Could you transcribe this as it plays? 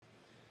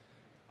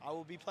I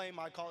will be playing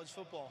my college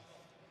football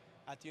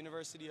at the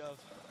University of...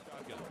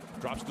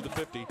 Drops to the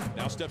 50,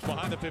 now steps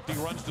behind the 50,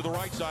 runs to the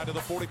right side of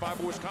the 45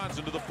 of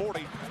Wisconsin to the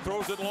 40,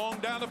 throws it long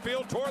down the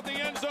field toward the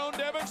end zone.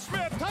 Devin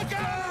Smith,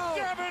 touchdown!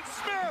 Devin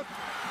Smith,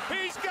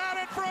 he's got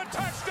it for a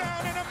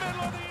touchdown in the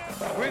middle of the end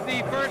zone. With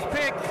the first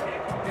pick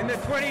in the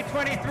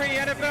 2023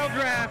 NFL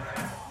Draft.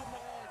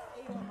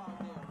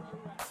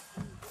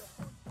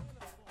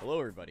 Hello,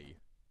 everybody,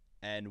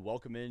 and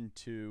welcome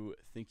into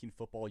Thinking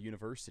Football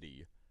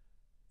University.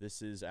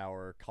 This is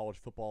our college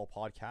football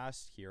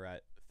podcast here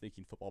at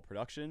Thinking Football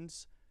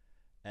Productions,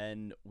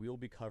 and we'll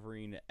be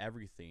covering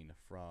everything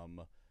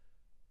from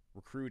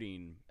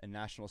recruiting and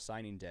National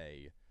Signing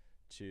Day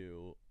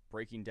to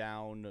breaking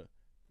down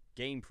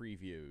game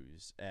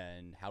previews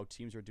and how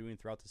teams are doing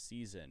throughout the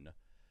season,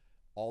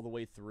 all the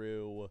way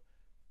through,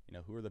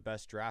 who are the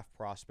best draft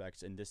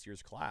prospects in this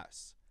year's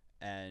class,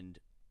 and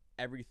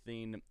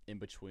everything in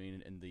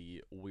between in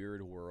the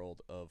weird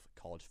world of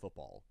college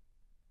football.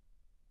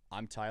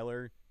 I'm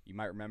Tyler. You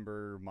might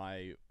remember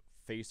my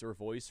face or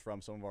voice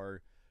from some of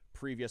our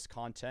previous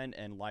content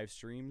and live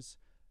streams.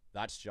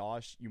 That's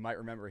Josh. You might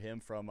remember him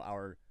from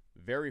our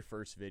very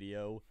first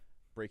video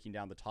breaking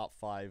down the top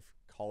 5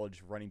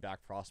 college running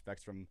back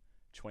prospects from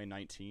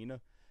 2019.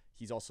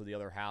 He's also the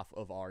other half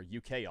of our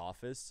UK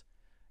office.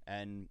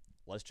 And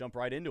let's jump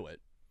right into it.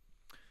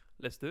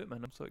 Let's do it,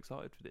 man. I'm so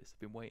excited for this. I've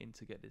been waiting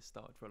to get this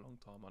started for a long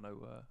time. I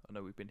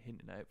know we've been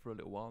hinting at it for a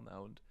little while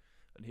now,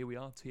 and here we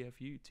are,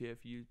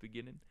 TFU's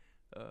beginning.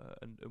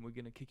 And we're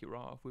going to kick it right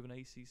off with an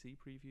ACC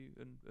preview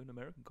and an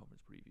American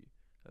Conference preview.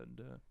 And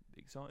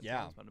exciting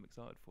times, man. I'm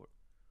excited for it.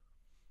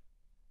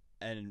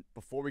 And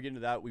before we get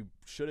into that, we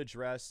should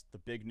address the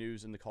big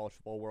news in the college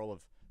football world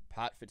of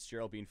Pat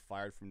Fitzgerald being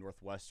fired from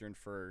Northwestern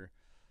for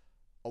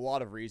a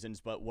lot of reasons.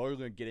 But we're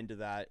going to get into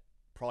that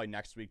probably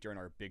next week during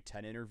our Big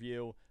Ten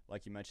interview.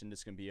 Like you mentioned,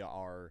 this is going to be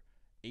our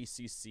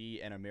ACC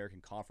and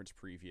American Conference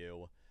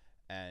preview.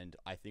 And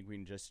I think we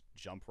can just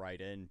jump right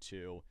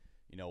into,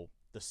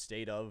 the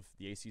state of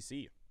the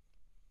ACC.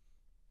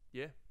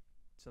 Yeah,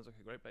 sounds like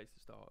a great place to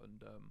start,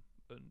 and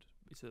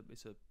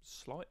it's a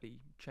slightly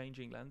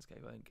changing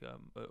landscape, I think,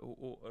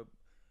 or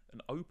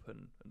an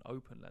open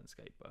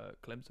landscape.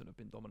 Clemson have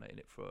been dominating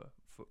it for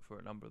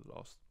a number of the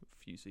last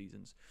few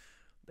seasons.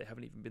 They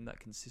haven't even been that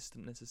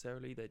consistent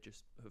necessarily. They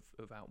just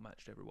have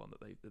outmatched everyone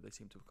that they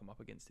seem to have come up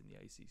against in the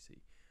ACC,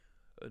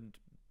 and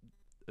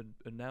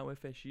now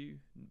FSU,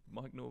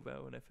 Mike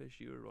Norvell and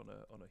FSU are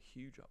on a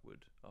huge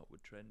upward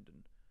trend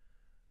and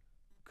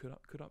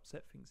could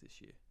upset things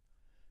this year.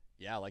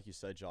 Yeah, like you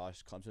said,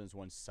 Josh, Clemson has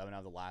won 7 out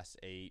of the last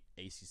 8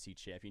 ACC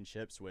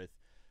championships, with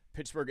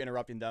Pittsburgh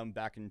interrupting them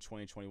back in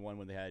 2021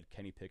 when they had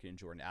Kenny Pickett and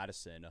Jordan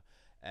Addison.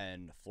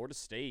 And Florida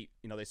State,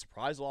 they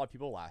surprised a lot of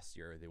people last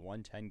year. They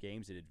won 10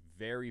 games. They did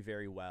very,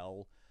 very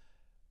well.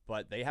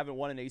 But they haven't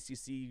won an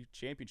ACC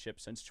championship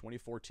since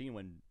 2014,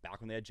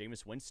 back when they had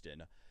Jameis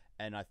Winston.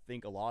 And I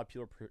think a lot of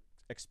people are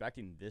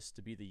expecting this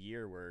to be the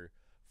year where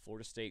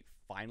Florida State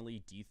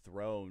finally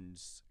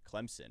dethrones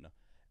Clemson.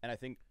 And I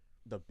think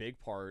the big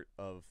part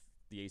of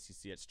the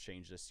ACC that's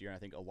changed this year, and I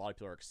think a lot of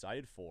people are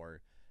excited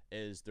for,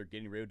 is they're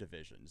getting rid of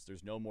divisions.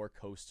 There's no more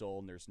Coastal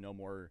and there's no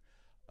more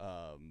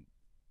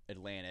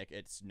Atlantic.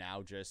 It's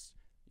now just,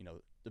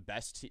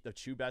 the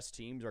 2 best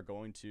teams are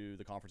going to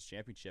the conference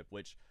championship,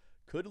 which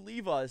could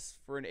leave us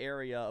for an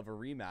area of a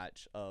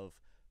rematch of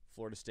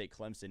Florida State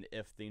Clemson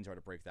if things are to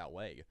break that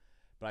way.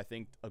 But I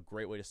think a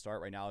great way to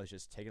start right now is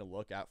just taking a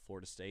look at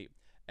Florida State.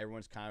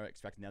 Everyone's kind of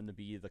expecting them to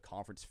be the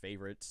conference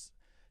favorites.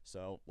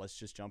 So let's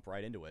just jump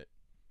right into it.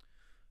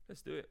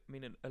 Let's do it. I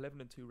mean, an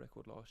 11-2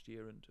 record last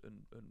year, and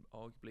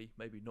arguably,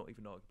 maybe not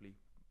even arguably,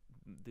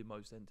 the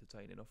most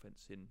entertaining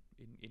offense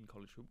in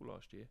college football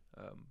last year.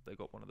 They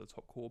got one of the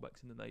top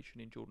quarterbacks in the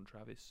nation in Jordan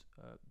Travis.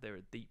 They're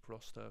a deep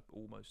roster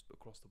almost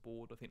across the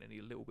board. I think they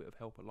need a little bit of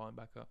help at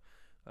linebacker,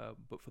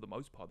 but for the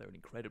most part, they're an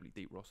incredibly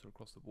deep roster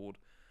across the board.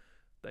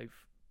 They've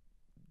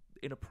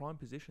in a prime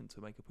position to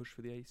make a push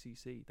for the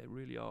ACC. They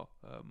really are.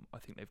 I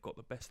think they've got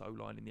the best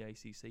O-line in the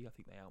ACC. I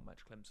think they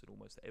outmatch Clemson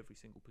almost at every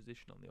single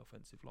position on the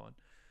offensive line.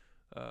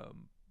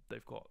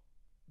 They've got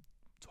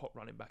top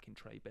running back in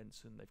Trey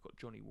Benson. They've got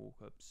Johnny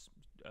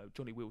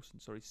Wilson,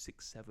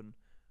 6'7",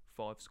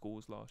 5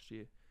 scores last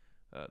year.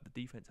 The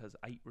defense has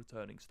 8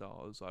 returning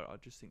stars. I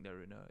just think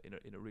they're in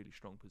a really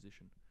strong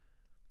position.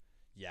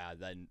 Yeah,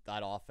 then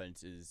that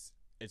offense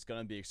it's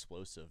going to be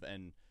explosive.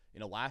 And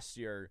last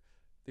year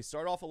they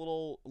started off a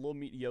little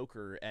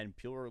mediocre, and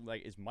people are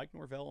like, is Mike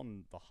Norvell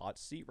on the hot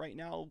seat right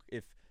now?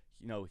 If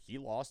he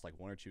lost like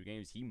 1 or 2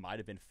 games, he might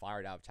have been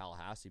fired out of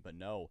Tallahassee, but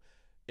no.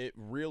 It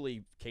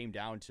really came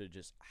down to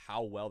just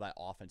how well that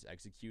offense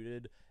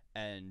executed,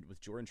 and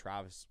with Jordan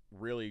Travis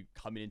really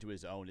coming into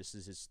his own, this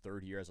is his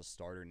 3rd year as a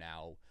starter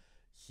now.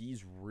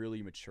 He's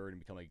really matured and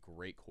become a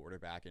great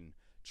quarterback, and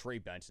Trey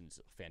Benson's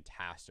a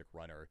fantastic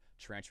runner,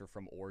 transfer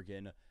from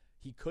Oregon.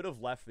 He could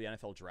have left for the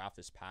NFL draft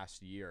this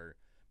past year,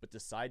 but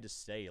decided to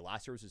stay.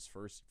 Last year was his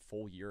first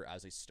full year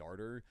as a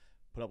starter,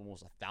 put up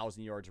almost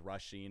 1,000 yards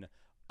rushing.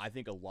 I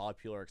think a lot of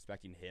people are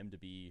expecting him to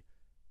be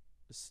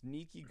a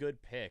sneaky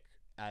good pick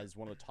as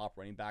one of the top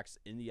running backs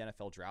in the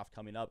NFL draft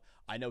coming up.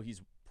 I know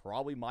he's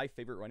probably my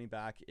favorite running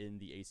back in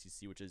the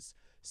ACC, which is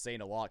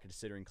saying a lot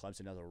considering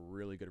Clemson has a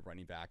really good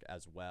running back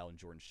as well in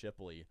Jordan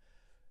Shipley.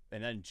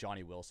 And then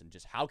Johnny Wilson,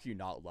 just how can you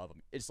not love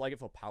him? It's like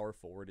if a power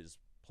forward is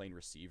playing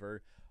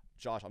receiver.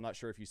 Josh, I'm not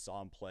sure if you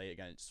saw him play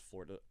against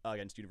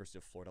University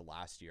of Florida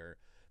last year,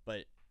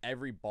 but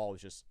every ball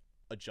was just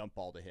a jump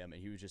ball to him,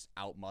 and he was just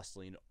out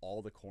muscling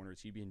all the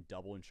corners. He'd be in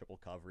double and triple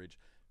coverage.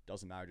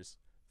 Doesn't matter. Just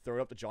throw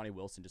it up to Johnny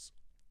Wilson. Just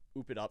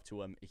oop it up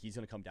to him. He's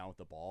going to come down with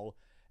the ball,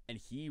 and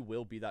he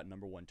will be that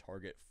number one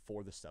target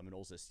for the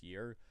Seminoles this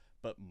year.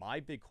 But my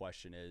big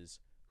question is,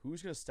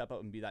 who's going to step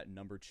up and be that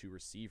number two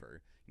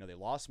receiver? You know, they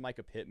lost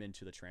Micah Pittman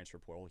to the transfer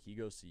portal. He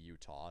goes to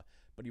Utah,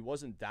 but he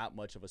wasn't that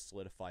much of a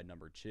solidified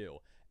number two.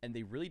 And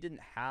they really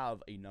didn't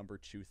have a number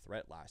two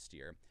threat last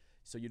year.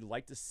 So you'd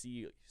like to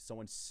see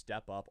someone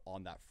step up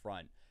on that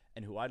front.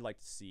 And who I'd like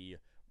to see,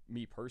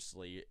 me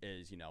personally,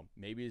 is, you know,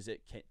 maybe is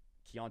it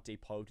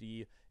Keontae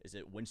Poti? Is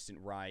it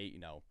Winston Wright? You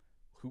know,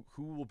 who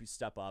will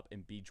step up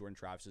and be Jordan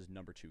Travis's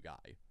number two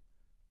guy?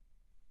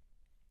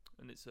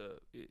 And it's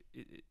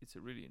a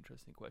really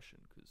interesting question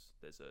because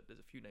there's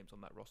a few names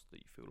on that roster that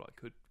you feel like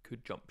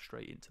could jump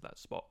straight into that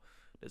spot.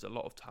 There's a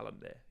lot of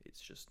talent there.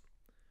 It's just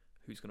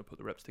who's going to put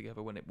the reps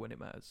together when it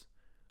matters.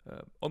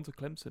 On to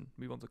Clemson.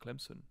 Move on to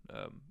Clemson.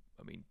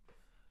 I mean,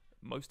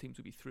 most teams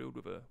would be thrilled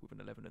with an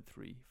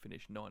 11-3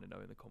 finish, 9-0 in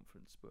the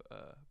conference, but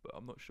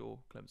I'm not sure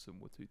Clemson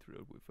were too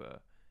thrilled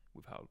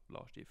with how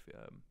last year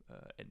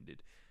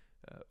ended.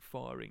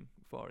 Firing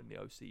the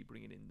OC,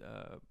 bringing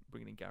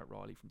in Garrett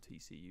Riley from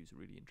TCU is a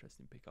really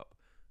interesting pickup.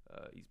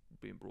 He's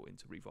being brought in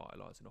to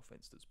revitalise an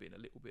offense that's been a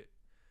little bit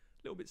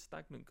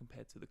stagnant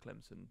compared to the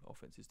Clemson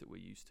offenses that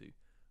we're used to.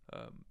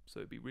 So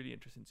it'd be really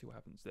interesting to see what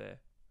happens there.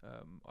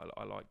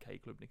 I like Kay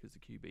Klubnik as the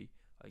QB.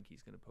 I think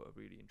he's going to put a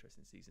really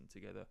interesting season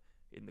together.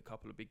 In the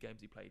couple of big games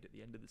he played at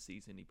the end of the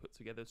season, he put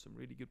together some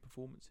really good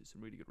performances,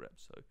 some really good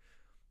reps. So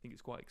I think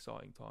it's quite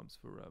exciting times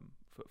for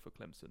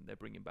Clemson. They're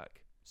bringing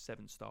back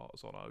 7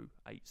 stars on O,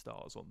 8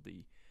 stars on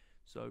D.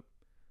 So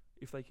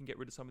if they can get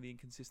rid of some of the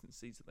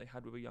inconsistencies that they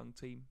had with a young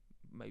team,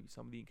 maybe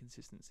some of the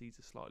inconsistencies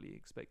are slightly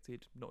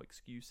expected, not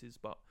excuses,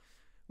 but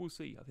we'll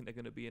see. I think they're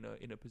going to be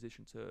in a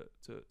position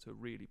to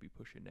really be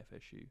pushing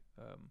FSU.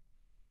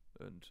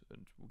 And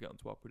we'll get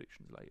onto our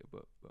predictions later,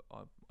 but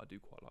I do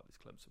quite like this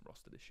Clemson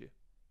roster this year.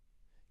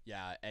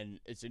 Yeah, and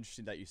it's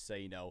interesting that you say,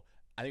 you know,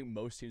 I think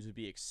most teams would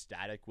be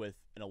ecstatic with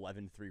an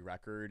 11-3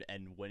 record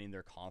and winning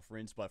their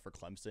conference, but for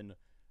Clemson,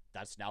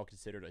 that's now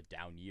considered a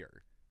down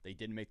year. They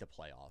didn't make the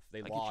playoff.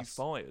 They lost. Get you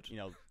fired. You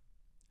know,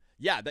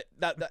 yeah,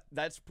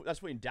 that's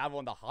putting Davo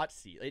on the hot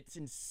seat. It's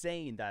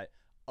insane that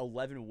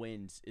 11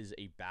 wins is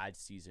a bad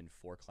season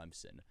for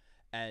Clemson,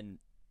 and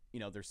you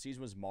know their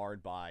season was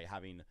marred by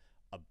having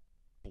a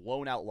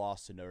blown out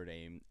loss to Notre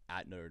Dame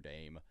at Notre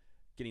Dame,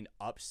 getting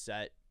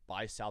upset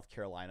by South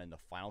Carolina in the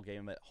final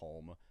game at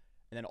home,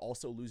 and then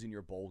also losing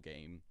your bowl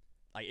game.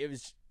 Like it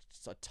was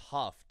just a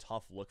tough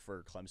look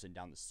for Clemson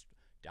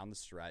down the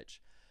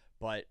stretch.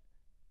 But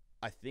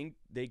I think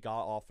they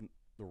got off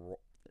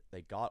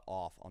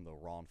on the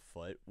wrong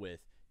foot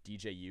with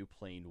DJU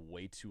playing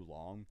way too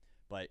long.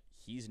 But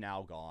he's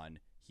now gone.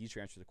 He's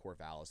transferred to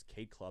Corvallis.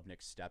 Cade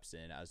Klubnik steps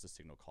in as the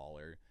signal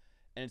caller,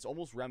 and it's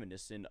almost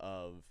reminiscent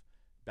of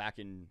back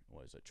in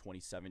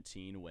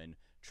 2017 when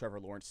Trevor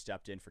Lawrence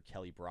stepped in for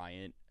Kelly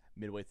Bryant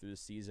midway through the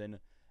season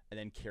and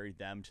then carried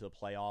them to the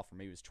playoff, or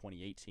maybe it was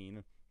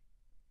 2018.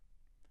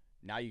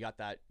 Now you got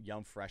that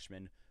young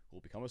freshman who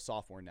will become a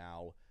sophomore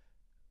now,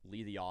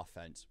 lead the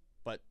offense.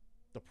 But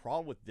the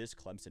problem with this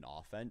Clemson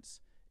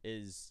offense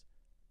is,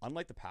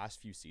 unlike the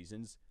past few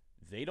seasons,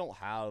 they don't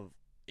have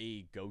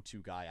a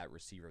go-to guy at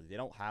receiver. They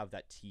don't have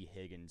that T.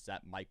 Higgins,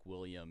 that Mike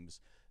Williams,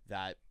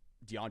 that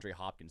DeAndre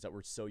Hopkins that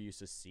we're so used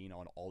to seeing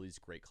on all these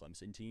great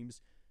Clemson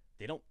teams.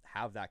 They don't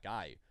have that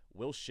guy.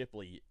 Will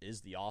Shipley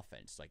is the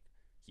offense. Like,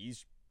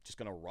 he's just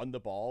going to run the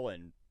ball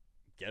and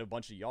get a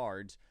bunch of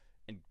yards.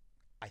 And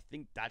I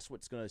think that's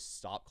what's going to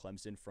stop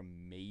Clemson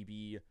from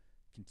maybe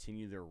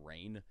continue their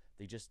reign.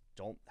 They just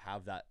don't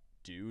have that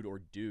dude or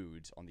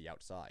dudes on the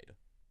outside.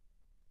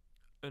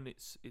 And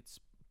it's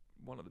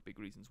one of the big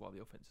reasons why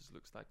the offenses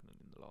look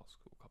stagnant in the last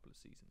couple of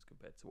seasons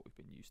compared to what we've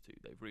been used to.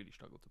 They've really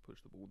struggled to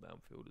push the ball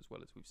downfield as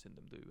well as we've seen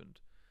them do. And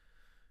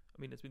I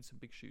mean, there's been some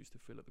big shoes to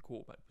fill at the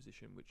quarterback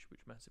position, which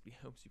massively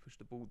helps you push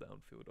the ball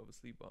downfield,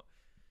 obviously. But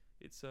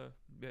it's an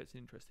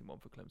interesting one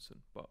for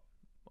Clemson. But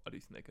I do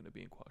think they're going to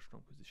be in quite a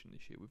strong position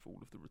this year with all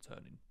of the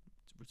returning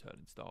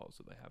stars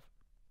that they have.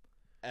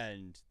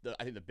 And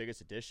I think the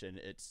biggest addition,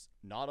 it's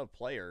not a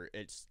player.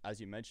 It's,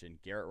 as you mentioned,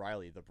 Garrett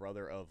Riley, the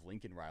brother of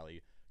Lincoln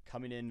Riley,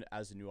 coming in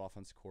as a new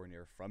offensive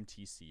coordinator from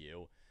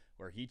TCU,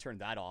 where he turned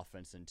that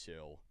offense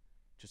into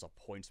just a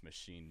points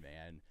machine,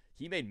 man.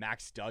 He made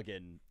Max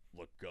Duggan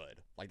look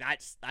good. Like,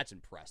 that's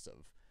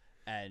impressive.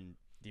 And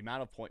the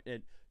amount of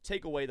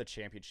take away the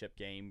championship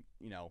game,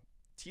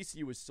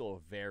 TCU was still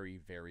a very,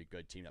 very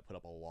good team that put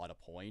up a lot of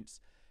points.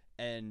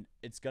 And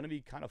it's going to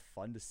be kind of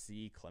fun to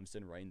see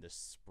Clemson running this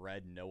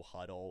spread, no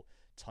huddle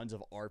tons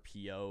of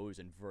RPOs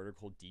and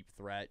vertical deep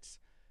threats.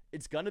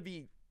 It's going to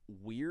be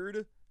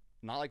weird,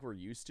 not like we're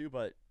used to,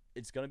 but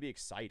it's going to be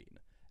exciting.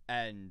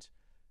 And,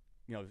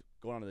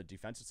 going on to the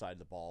defensive side of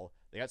the ball,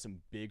 they got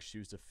some big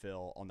shoes to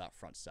fill on that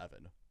front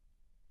seven.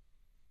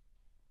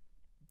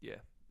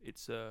 Yeah,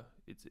 it's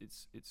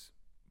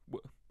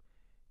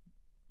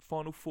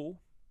Final Four.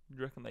 Do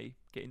you reckon they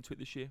get into it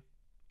this year?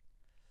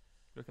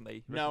 Reckon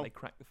they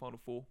crack the Final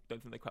Four?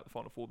 Don't think they crack the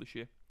Final Four this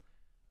year.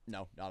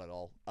 No, not at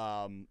all.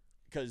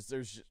 Because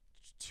there's just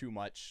too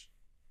much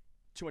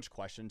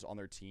questions on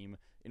their team.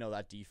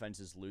 That defense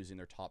is losing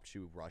their top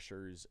 2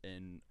 rushers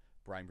in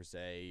Brian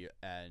Brzee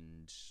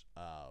and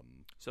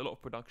it's a lot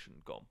of production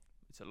gone.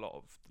 It's a lot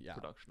of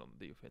production on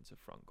the defensive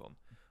front gone.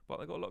 But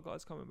they got a lot of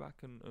guys coming back,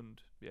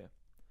 and yeah,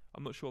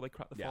 I'm not sure they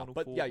crack the Final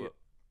Four. But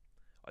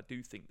I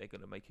do think they're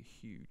going to make a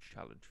huge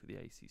challenge for the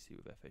ACC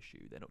with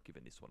FSU. They're not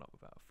giving this one up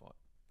without a fight.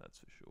 That's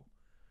for sure.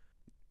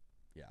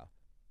 Yeah.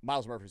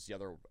 Miles Murphy's the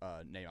other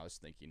name I was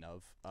thinking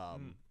of,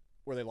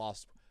 where they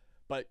lost.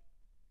 But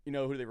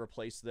who they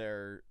replaced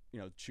their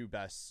 2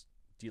 best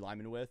D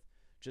linemen with?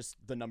 Just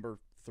the number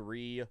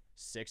 3,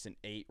 6, and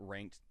 8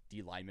 ranked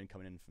D linemen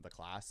coming in from the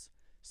class.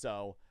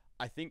 So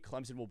I think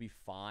Clemson will be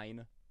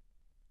fine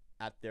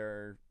at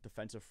their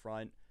defensive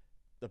front.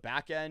 The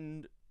back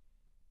end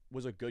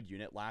was a good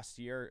unit last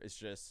year. It's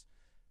just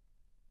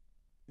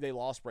they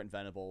lost Brent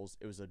Venables.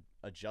 It was an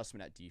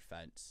adjustment at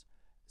defense.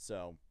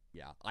 So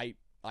yeah, I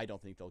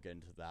don't think they'll get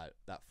into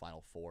that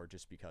Final Four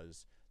just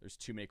because there's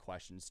too many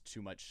questions,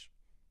 too much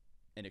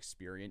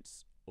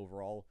inexperience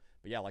overall.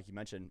 But yeah, like you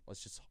mentioned,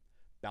 let's just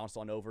bounce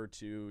on over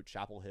to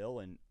Chapel Hill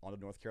and on to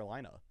North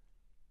Carolina.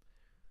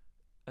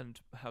 And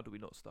how do we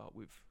not start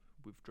with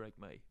Drake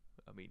May?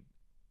 I mean,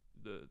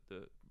 the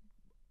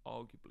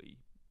arguably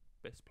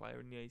best player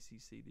in the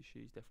ACC this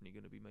year is definitely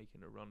going to be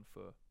making a run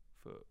for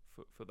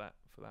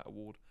that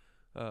award.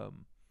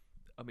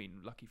 I mean,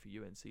 lucky for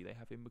UNC they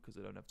have him because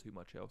they don't have too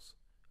much else.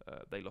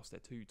 They lost their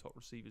 2 top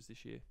receivers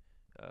this year.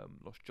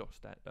 Lost Josh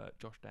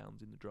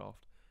Downs in the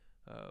draft,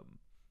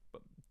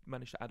 but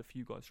managed to add a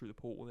few guys through the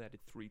portal. They added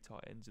 3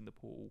 tight ends in the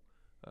portal,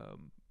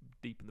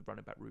 deep in the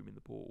running back room in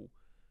the portal.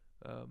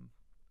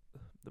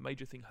 The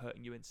major thing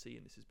hurting UNC,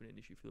 and this has been an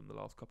issue for them the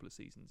last couple of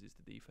seasons, is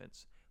the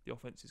defense. The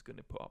offense is going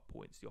to put up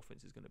points. The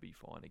offense is going to be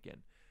fine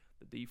again.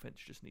 The defense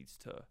just needs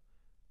to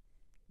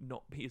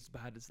not be as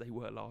bad as they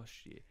were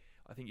last year.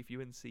 I think if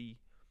UNC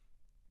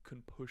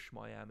can push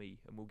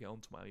Miami, and we'll get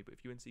on to Miami, but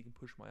if UNC can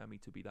push Miami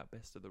to be that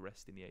best of the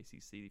rest in the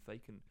ACC, if they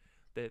can,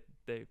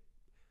 they're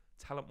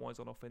talent-wise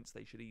on offense,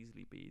 they should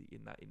easily be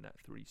in that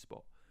 3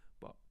 spot.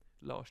 But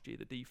last year,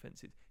 the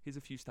defense, here's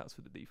a few stats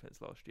for the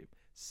defense last year.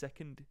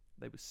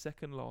 They were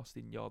second last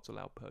in yards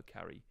allowed per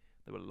carry.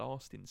 They were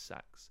last in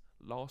sacks,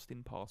 last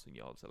in passing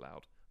yards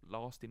allowed,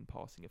 last in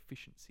passing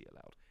efficiency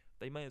allowed.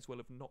 They may as well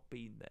have not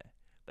been there.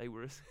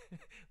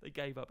 They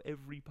gave up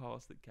every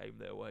pass that came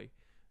their way,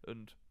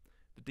 and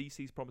the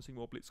DC's promising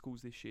more blitz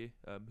calls this year.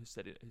 Has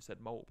said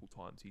multiple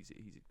times he's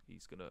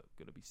gonna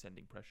be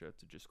sending pressure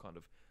to just kind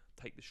of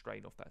take the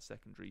strain off that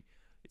secondary.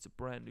 It's a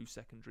brand new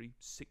secondary.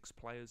 6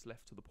 players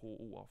left to the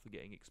portal after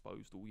getting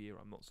exposed all year.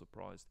 I'm not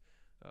surprised.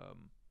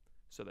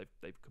 So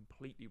they've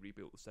completely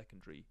rebuilt the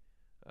secondary.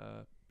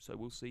 So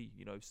we'll see.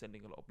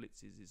 Sending a lot of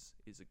blitzes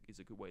is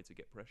a good way to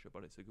get pressure,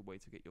 but it's a good way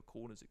to get your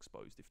corners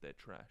exposed if they're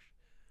trash.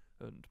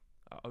 And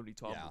only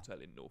time will tell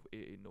in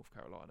North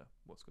Carolina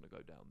what's going to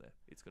go down there.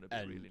 It's going to be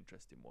a real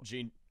interesting one.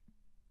 Gene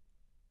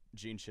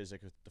Chizik,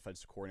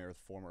 defensive coordinator with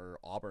former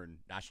Auburn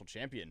national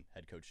champion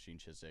head coach Gene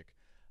Chizik,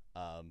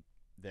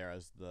 there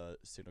as the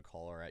signal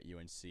caller at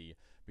UNC.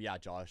 But yeah,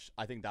 Josh,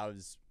 I think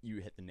you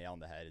hit the nail on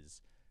the head.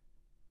 Is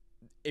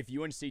if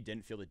UNC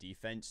didn't feel the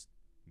defense,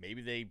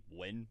 maybe they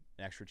win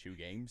an extra 2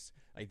 games.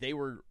 Like, they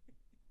were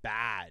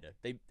bad.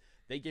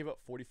 They gave up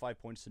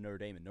 45 points to Notre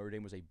Dame, and Notre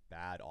Dame was a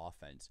bad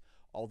offense.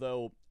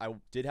 Although I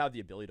did have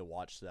the ability to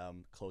watch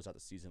them close out the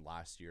season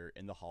last year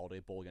in the Holiday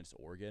Bowl against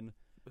Oregon,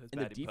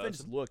 and the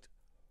defense looked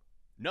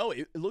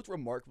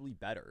remarkably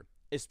better,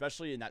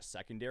 especially in that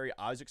secondary.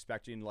 I was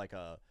expecting like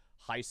a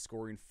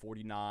high-scoring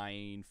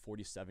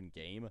 49-47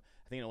 game.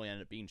 I think it only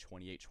ended up being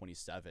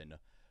 28-27,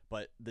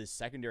 but the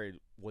secondary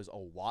was a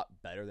lot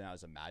better than I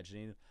was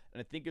imagining, and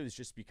I think it was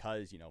just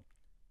because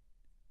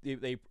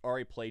they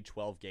already played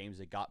 12 games.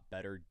 They got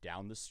better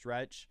down the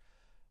stretch.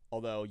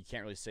 Although you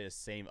can't really say the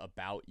same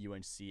about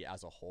UNC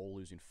as a whole,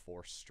 losing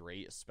 4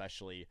 straight,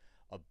 especially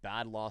a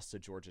bad loss to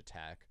Georgia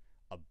Tech,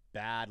 a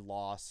bad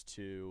loss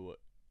to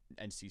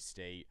NC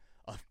State,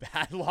 a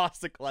bad loss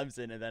to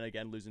Clemson, and then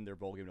again losing their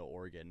bowl game to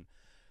Oregon.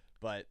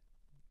 But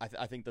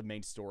I think the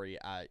main story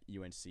at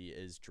UNC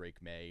is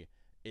Drake May.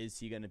 Is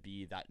he going to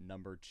be that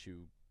number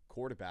 2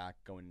 quarterback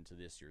going into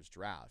this year's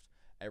draft?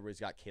 Everybody's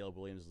got Caleb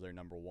Williams as their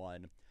number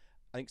 1.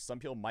 I think some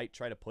people might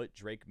try to put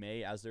Drake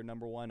May as their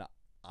number 1.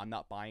 I'm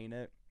not buying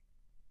it.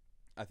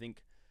 I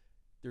think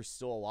there's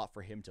still a lot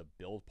for him to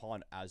build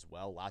upon as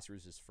well. Last year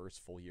was his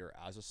first full year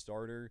as a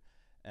starter,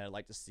 and I'd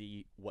like to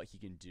see what he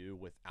can do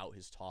without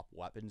his top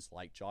weapons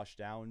like Josh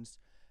Downs,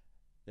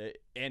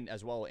 and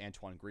as well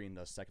Antoine Green,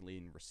 the second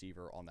leading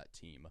receiver on that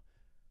team.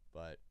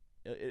 But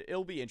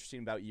it'll be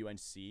interesting about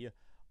UNC.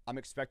 I'm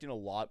expecting a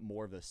lot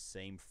more of the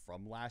same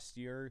from last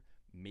year,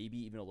 maybe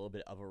even a little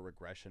bit of a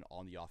regression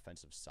on the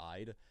offensive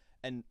side.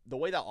 And the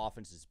way that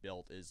offense is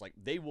built is like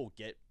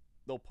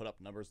they'll put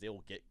up numbers, they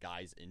will get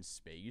guys in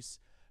space,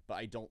 but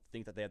I don't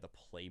think that they have the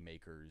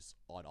playmakers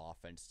on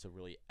offense to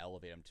really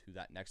elevate them to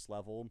that next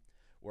level,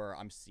 where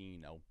I'm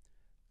seeing,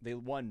 they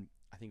won,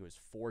 I think it was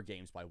 4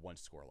 games by 1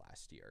 score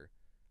last year.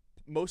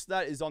 Most of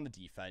that is on the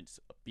defense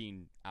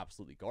being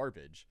absolutely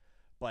garbage,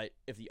 but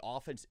if the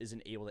offense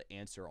isn't able to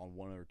answer on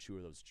 1 or 2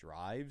 of those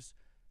drives,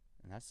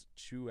 and that's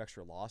 2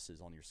 extra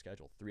losses on your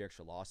schedule, 3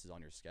 extra losses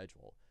on your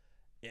schedule,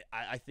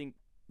 I think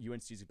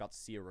UNC is about to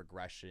see a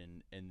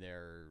regression in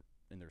their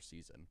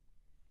season.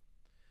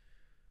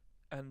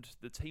 And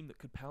the team that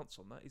could pounce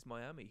on that is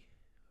Miami.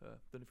 Don't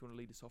know if you want to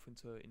lead us off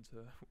into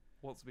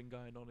what's been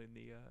going on in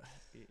the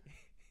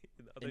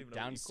I don't even know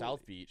down what you call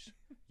South it. Beach.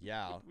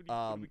 Yeah. What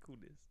do we call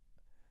this?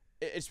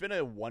 It's been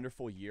a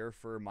wonderful year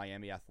for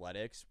Miami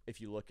athletics. If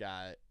you look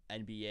at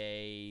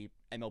NBA,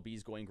 MLB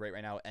is going great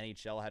right now.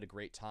 NHL had a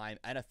great time.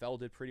 NFL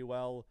did pretty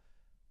well.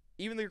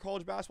 Even their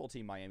college basketball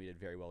team, Miami, did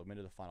very well. We made it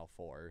to the Final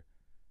Four.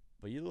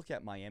 But you look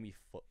at Miami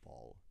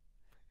football,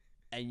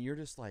 and you're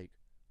just like,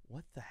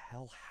 what the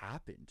hell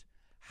happened?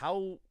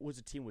 How was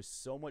a team with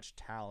so much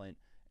talent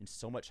and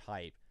so much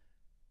hype?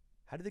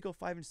 How did they go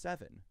 5-7?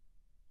 Well,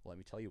 let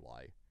me tell you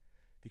why.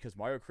 Because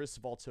Mario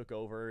Cristobal took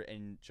over,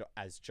 and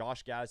as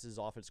Josh Gaddis'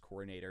 offense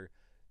coordinator,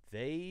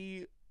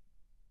 they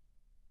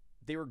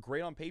were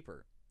great on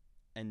paper,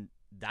 and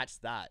that's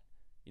that.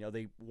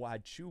 They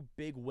had 2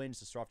 big wins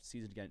to start off the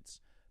season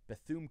against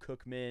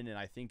Bethune-Cookman, and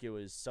I think it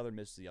was Southern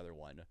Miss the other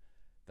one.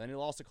 Then they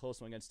lost a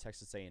close one against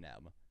Texas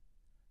A&M,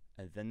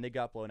 and then they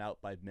got blown out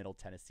by Middle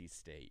Tennessee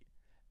State.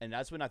 And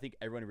that's when I think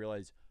everyone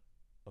realized,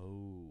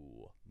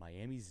 oh,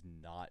 Miami's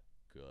not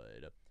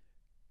good.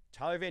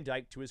 Tyler Van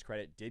Dyke, to his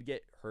credit, did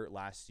get hurt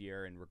last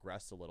year and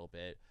regressed a little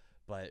bit,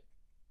 but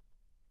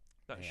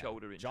that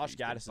shoulder injury, Josh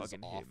Gaddis'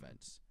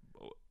 offense,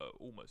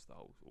 almost the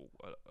whole,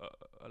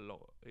 a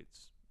lot.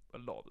 It's a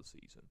lot of the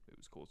season. It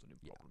was causing him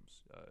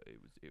problems.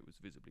 It was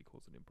visibly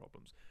causing him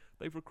problems.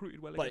 They've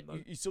recruited well again, though.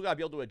 But you still got to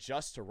be able to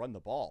adjust to run the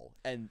ball,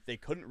 and they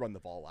couldn't run the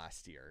ball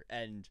last year.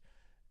 And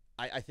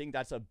I think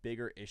that's a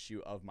bigger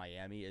issue of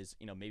Miami is,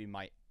 maybe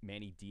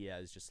Manny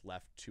Diaz just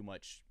left too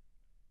much.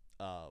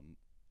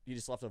 He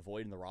just left a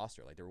void in the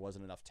roster. Like, there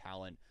wasn't enough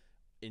talent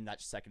in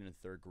that second and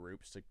third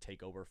groups to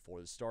take over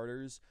for the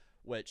starters,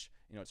 which,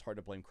 it's hard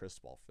to blame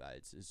Cristobal for that.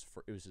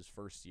 It was his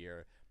first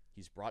year.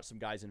 He's brought some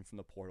guys in from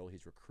the portal.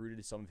 He's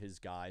recruited some of his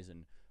guys,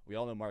 and we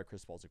all know Mario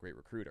Cristobal is a great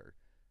recruiter.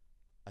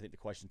 I think the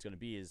question is going to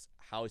be is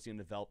how is he going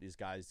to develop these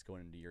guys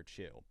going into year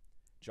 2?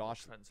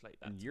 Josh,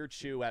 in year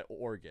 2 at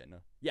Oregon,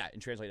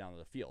 and translate down to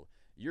the field.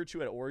 Year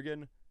 2 at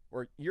Oregon,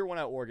 or year 1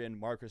 at Oregon,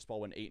 Mario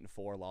Cristobal went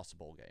 8-4, lost a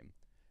bowl game.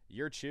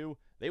 Year 2,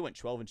 they went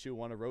 12-2,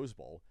 won a Rose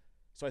Bowl.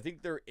 So I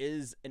think there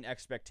is an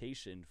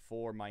expectation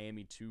for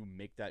Miami to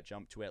make that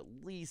jump to at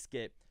least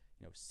get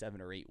 7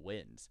 or 8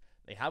 wins.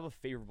 They have a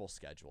favorable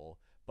schedule,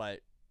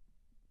 but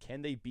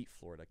can they beat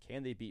Florida?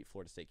 Can they beat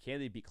Florida State? Can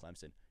they beat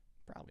Clemson?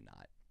 Probably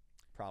not.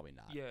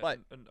 Yeah, but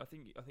and I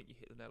think you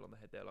hit the nail on the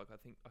head there. Like I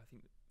think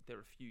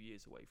they're a few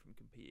years away from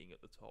competing at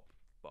the top,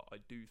 but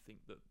I do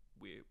think that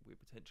we're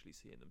potentially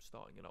seeing them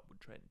starting an upward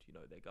trend.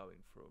 They're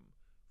going from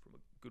a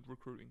good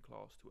recruiting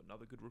class to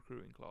another good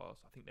recruiting class.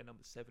 I think they're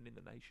number 7 in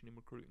the nation in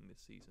recruiting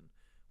this season,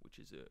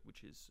 which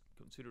is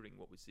considering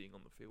what we're seeing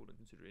on the field and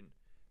considering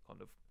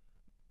kind of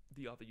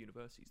the other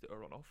universities that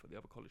are on offer,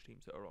 the other college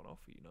teams that are on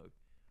offer.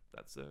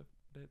 That's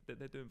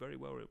they're doing very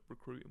well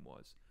recruiting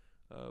wise,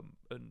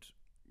 and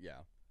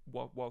yeah.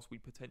 Whilst we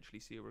potentially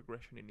see a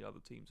regression in the other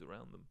teams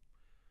around them,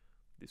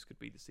 this could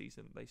be the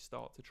season they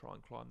start to try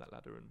and climb that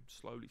ladder and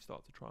slowly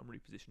start to try and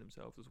reposition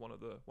themselves as one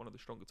of the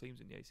stronger teams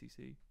in the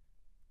ACC.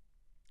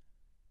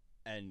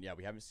 And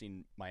we haven't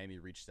seen Miami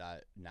reach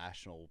that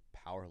national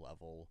power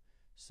level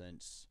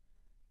since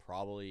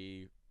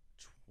probably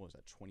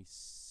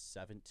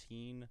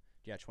 2017?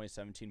 Yeah,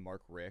 2017.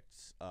 Mark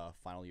Richt's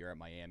final year at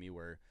Miami,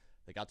 where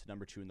they got to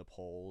number 2 in the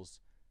polls.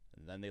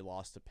 And then they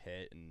lost to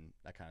Pitt, and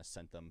that kind of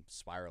sent them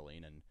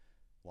spiraling and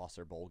lost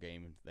their bowl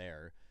game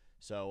there.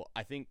 So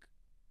I think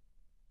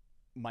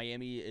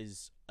Miami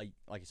is,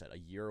 like I said, a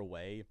year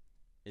away.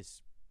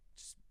 It's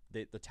just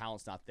the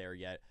talent's not there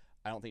yet.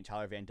 I don't think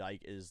Tyler Van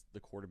Dyke is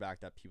the quarterback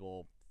that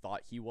people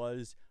thought he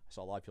was. I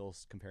saw a lot of people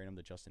comparing him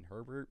to Justin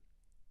Herbert.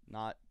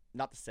 Not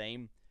the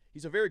same.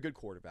 He's a very good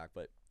quarterback,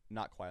 but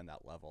not quite on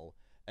that level.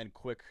 And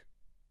quick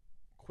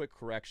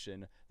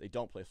correction, they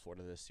don't play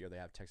Florida this year. They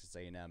have Texas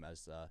A&M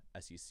as the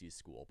SEC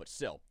school. But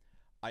still,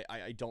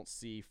 I don't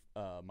see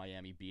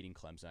Miami beating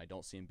Clemson. I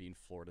don't see him beating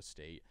Florida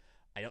State.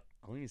 I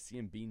don't even see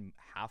him being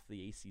half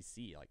the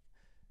ACC. Like,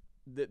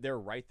 they're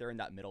right there in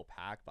that middle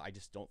pack, but I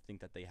just don't think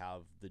that they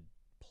have the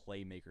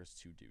playmakers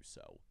to do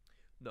so.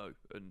 No,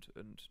 and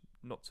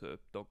not to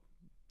dog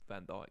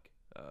Van Dyke,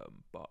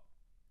 but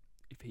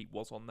if he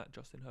was on that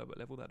Justin Herbert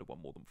level, they'd have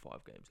won more than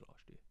 5 games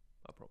last year.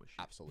 I promise you.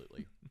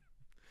 Absolutely.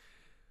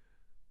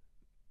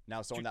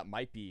 Now, someone that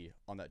might be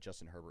on that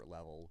Justin Herbert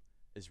level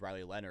is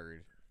Riley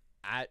Leonard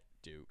at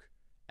Duke,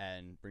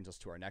 and brings us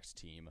to our next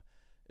team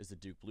is the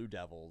Duke Blue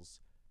Devils,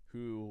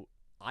 who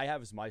I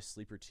have as my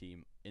sleeper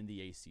team in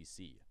the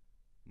ACC.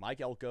 Mike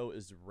Elko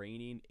is the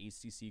reigning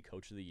ACC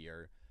Coach of the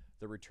Year.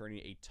 They're returning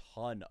a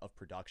ton of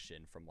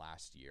production from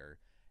last year.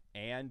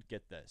 And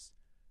get this,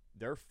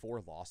 their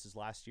 4 losses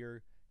last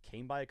year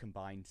came by a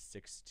combined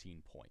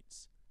 16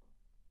 points.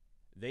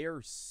 They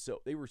were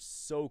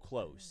so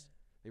close.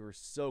 They were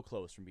so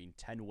close from being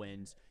 10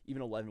 wins,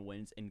 even 11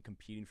 wins, and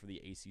competing for the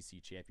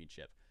ACC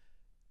championship.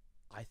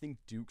 I think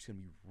Duke's going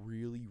to be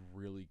really,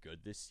 really good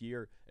this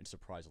year and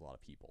surprise a lot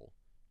of people.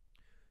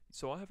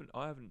 So I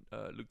haven't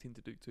looked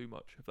into Duke too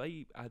much. Have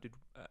they added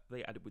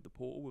with the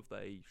portal? Have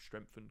they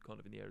strengthened kind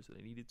of in the areas that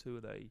they needed to?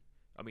 It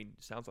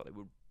sounds like they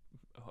were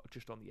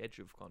just on the edge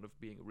of kind of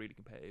being a really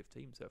competitive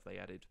team. So if they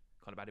added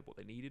what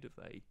they needed,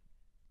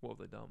 what have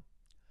they done?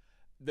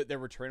 They're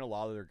returning a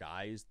lot of their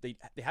guys. They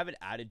haven't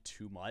added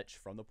too much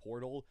from the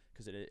portal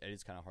because it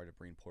is kind of hard to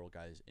bring portal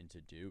guys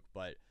into Duke,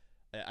 but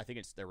I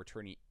think they're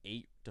returning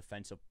 8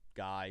 defensive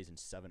guys and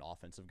 7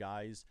 offensive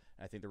guys.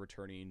 And I think they're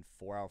returning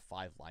 4 out of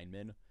 5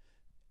 linemen.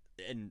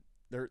 And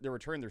they're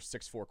returning their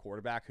 6'4"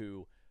 quarterback,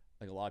 who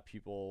like a lot of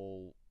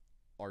people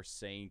are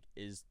saying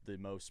is the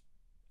most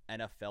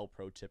NFL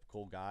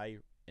prototypical guy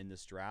in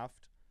this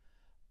draft.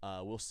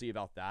 We'll see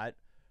about that.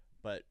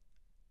 But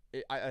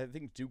I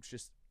think Duke's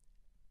just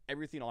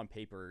everything on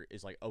paper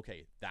is like,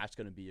 okay, that's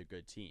going to be a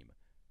good team.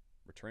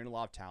 Returning a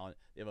lot of talent.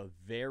 They have a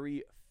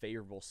very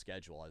favorable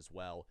schedule as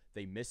well.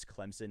 They miss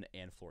Clemson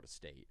and Florida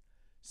State.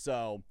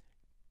 So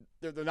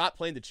they're not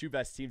playing the 2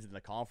 best teams in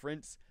the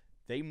conference.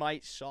 They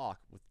might shock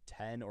with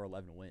 10 or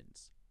 11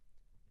 wins.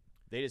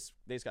 They just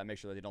got to make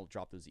sure that they don't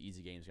drop those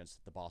easy games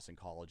against the Boston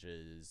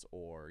Colleges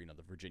or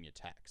the Virginia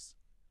Techs.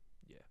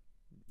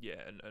 Yeah,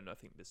 and I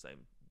think the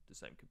same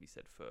could be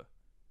said for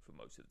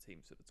most of the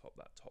teams at the top.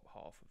 That top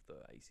half of the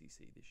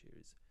ACC this year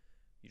is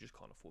you just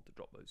can't afford to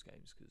drop those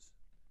games because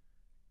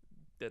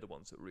they're the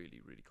ones that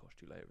really, really cost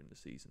you later in the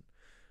season.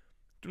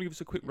 Do you want to give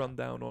us a quick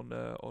rundown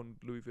on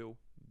Louisville,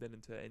 then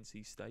into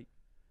NC State?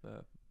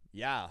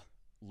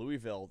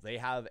 Louisville, they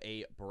have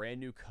a brand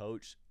new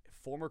coach,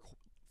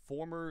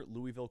 former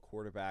Louisville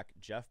quarterback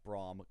Jeff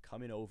Brom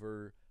coming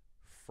over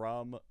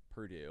from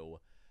Purdue.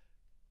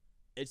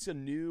 It's a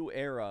new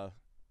era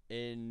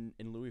in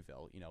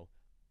Louisville.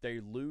 They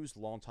lose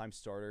longtime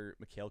starter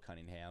Mikhail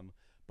Cunningham,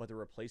 but they're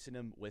replacing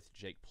him with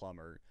Jake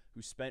Plummer,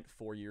 who spent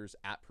 4 years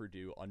at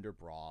Purdue under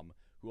Brom,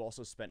 who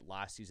also spent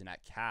last season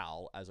at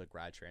Cal as a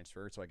grad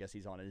transfer. So I guess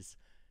he's on his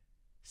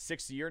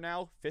 5th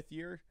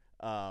year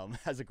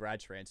as a grad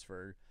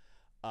transfer.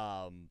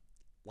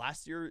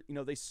 Last year,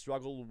 they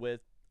struggled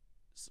with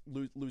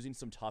losing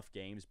some tough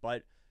games,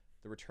 but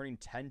they're returning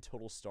 10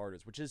 total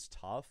starters, which is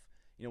tough.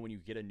 When you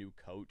get a new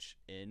coach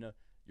in,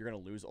 you're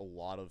going to lose a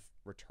lot of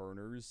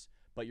returners,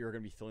 but you're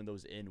going to be filling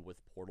those in with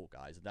portal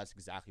guys, and that's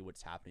exactly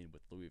what's happening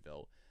with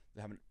Louisville.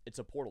 It's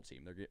a portal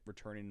team. They're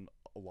returning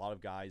a lot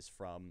of guys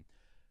from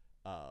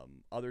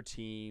other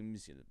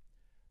teams.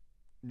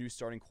 New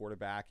starting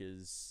quarterback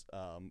is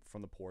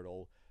from the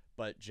portal,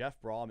 but Jeff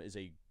Brom is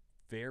a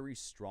very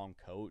strong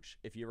coach.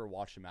 If you ever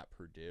watched him at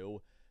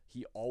Purdue,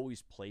 he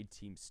always played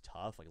teams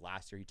tough. Like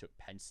last year, he took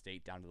Penn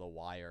State down to the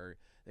wire.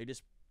 They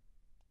just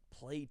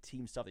played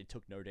team stuff. They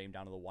took Notre Dame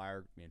down to the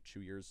wire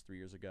 3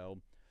 years ago.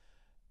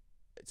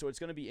 So it's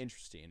going to be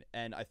interesting.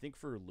 And I think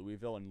for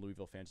Louisville and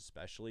Louisville fans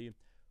especially,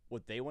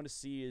 what they want to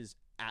see is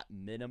at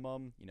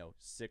minimum,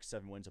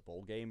 6-7 wins a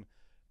bowl game.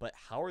 But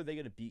how are they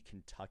going to beat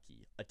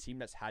Kentucky, a team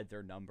that's had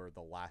their number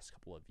the last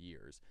couple of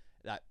years?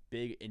 That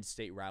big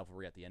in-state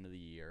rivalry at the end of the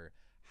year.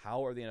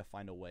 How are they going to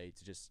find a way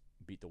to just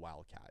beat the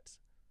Wildcats?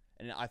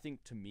 And I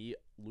think, to me,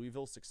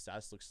 Louisville's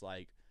success looks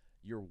like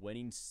you're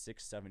winning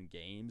 6-7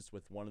 games,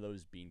 with one of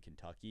those being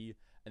Kentucky,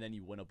 and then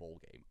you win a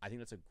bowl game. I think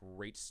that's a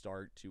great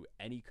start to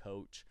any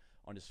coach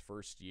on his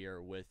first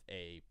year with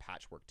a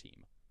patchwork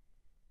team.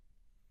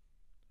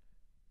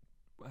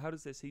 How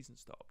does their season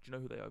start? Do you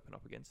know who they open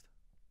up against?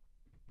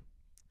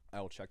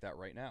 I will check that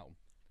right now.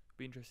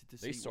 Be interested to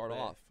They see start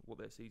off what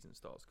their season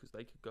starts, because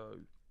they could go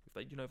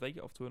if they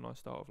get off to a nice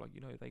start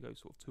of they go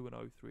sort of 2-0,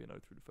 3-0 through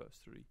the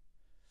first 3.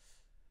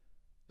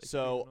 They could be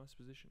in a nice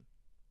position.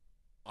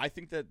 I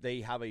think that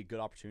they have a good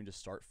opportunity to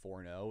start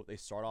 4-0. They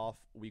start off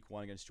week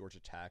 1 against Georgia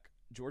Tech.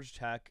 Georgia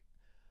Tech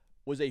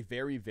was a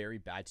very, very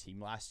bad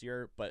team last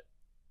year, but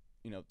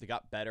they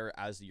got better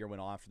as the year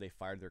went on after they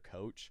fired their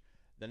coach.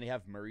 Then they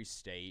have Murray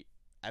State,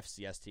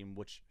 FCS team,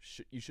 which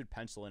you should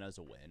pencil in as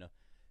a win.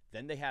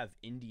 Then they have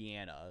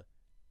Indiana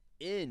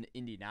in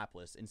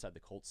Indianapolis inside the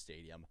Colts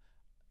Stadium.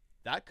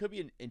 That could be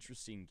an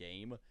interesting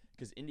game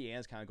because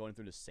Indiana's kind of going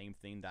through the same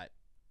thing that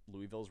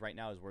Louisville's right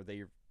now, is where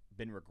they've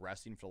been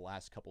regressing for the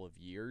last couple of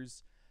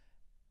years.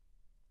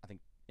 I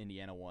think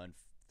Indiana won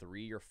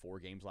 3 or 4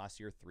 games last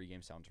year. 3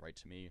 games sounds right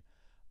to me.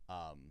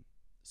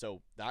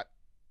 So that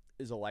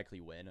is a likely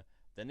win.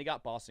 Then they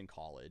got Boston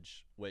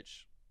College,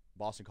 which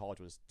Boston College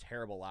was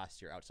terrible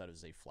last year outside of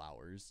Zay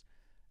Flowers.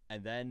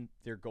 And then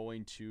they're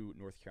going to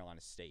North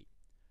Carolina State.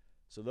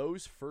 So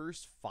those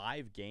first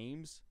 5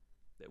 games,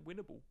 they're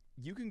winnable.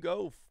 you can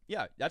go,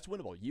 that's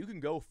winnable. You can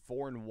go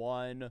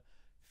 4-1,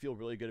 feel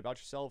really good about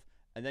yourself,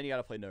 and then you got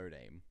to play Notre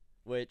Dame,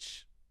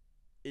 which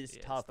is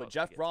tough. But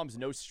Jeff Brom's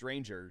no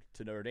stranger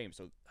to Notre Dame,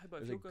 so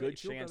there's a good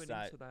chance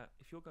that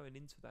if you're going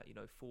into that,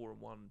 4-1,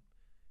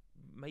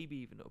 maybe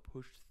even a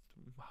push.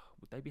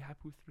 Would they be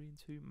happy with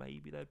 3-2?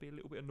 Maybe they'd be a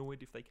little bit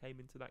annoyed if they came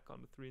into that kind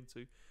of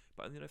 3-2.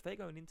 But if they're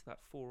going into that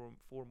 4-1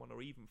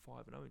 or even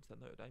 5-0 into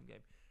that Notre Dame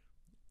game,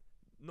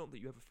 not that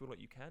you ever feel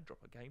like you can drop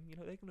a game.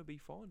 They're going to be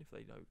fine if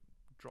they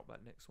drop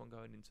that next one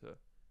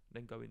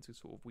then go into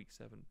sort of week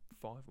 7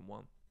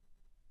 5-1.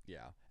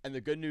 Yeah, and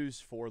the good news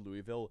for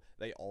Louisville,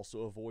 they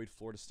also avoid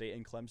Florida State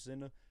and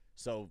Clemson,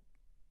 so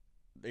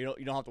you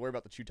don't have to worry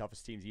about the two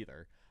toughest teams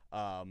either.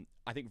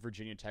 I think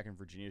Virginia Tech and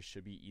Virginia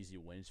should be easy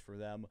wins for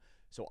them.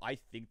 So I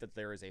think that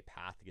there is a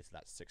path to get to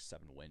that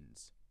 6-7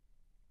 wins.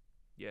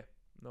 Yeah,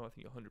 no, I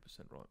think you're 100%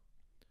 right. What are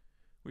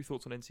your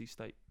thoughts on NC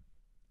State?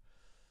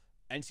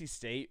 NC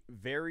State,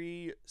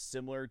 very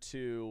similar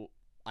to,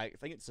 I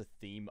think it's a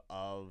theme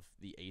of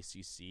the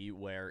ACC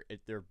where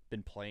they've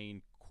been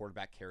playing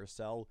quarterback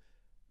carousel.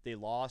 They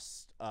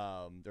lost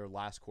their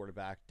last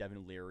quarterback,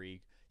 Devin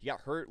Leary. He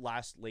got hurt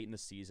late in the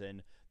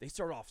season. They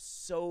started off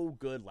so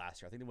good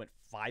last year. I think they went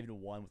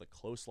 5-1 with a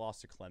close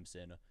loss to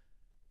Clemson.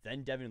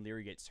 Then Devin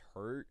Leary gets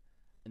hurt,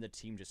 and the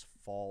team just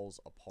falls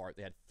apart.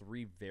 They had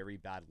 3 very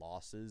bad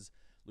losses,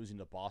 losing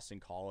to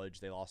Boston College.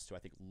 They lost to, I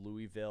think,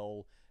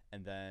 Louisville,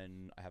 and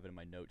then I have it in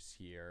my notes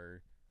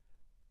here,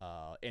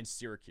 and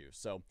Syracuse.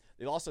 So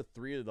they lost to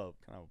 3 of the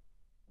kind of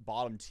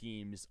bottom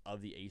teams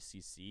of the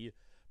ACC,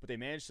 but they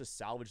managed to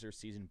salvage their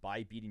season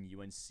by beating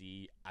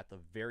UNC at the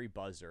very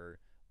buzzer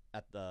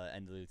at the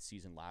end of the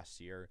season last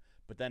year,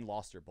 but then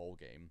lost their bowl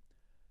game.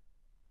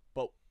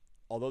 But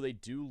although they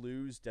do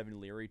lose Devin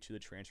Leary to the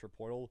transfer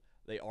portal,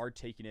 they are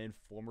taking in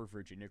former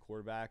Virginia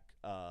quarterback,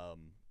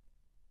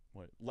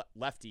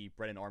 lefty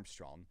Brennan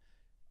Armstrong.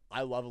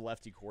 I love a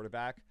lefty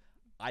quarterback.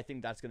 I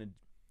think that's going to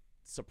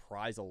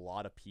surprise a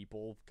lot of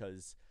people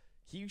because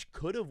he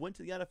could have went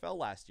to the NFL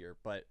last year,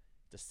 but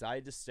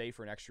decided to stay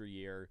for an extra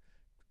year.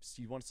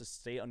 He wants to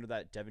stay under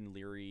that Devin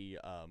Leary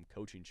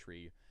coaching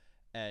tree.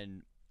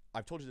 And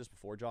I've told you this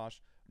before,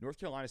 Josh. North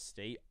Carolina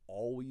State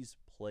always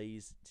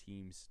plays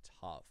teams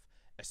tough,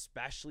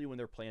 especially when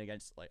they're playing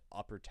against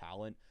upper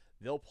talent.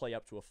 They'll play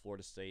up to a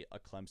Florida State, a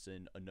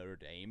Clemson, a Notre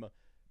Dame,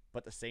 but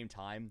at the same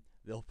time,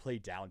 they'll play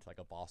down to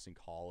a Boston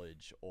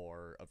College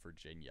or a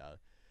Virginia.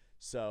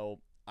 So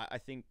I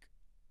think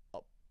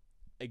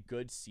a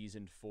good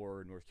season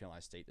for North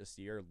Carolina State this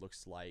year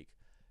looks like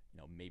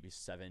maybe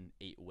 7-8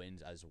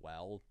 wins as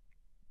well.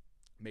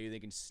 Maybe they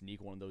can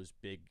sneak one of those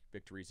big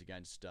victories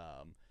against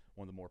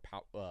one of the more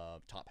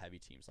top-heavy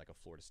teams like a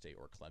Florida State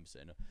or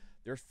Clemson.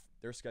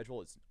 Their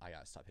schedule is... I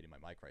gotta stop hitting my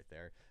mic right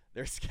there.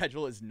 Their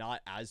schedule is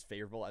not as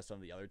favorable as some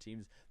of the other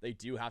teams. They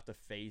do have to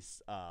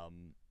face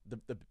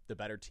the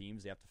better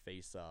teams. They have to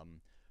face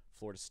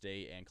Florida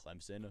State and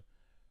Clemson.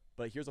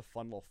 But here's a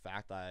fun little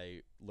fact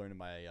I learned in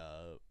my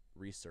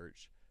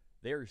research.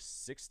 They are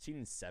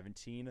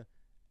 16-17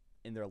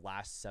 in their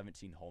last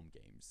 17 home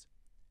games.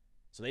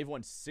 So they've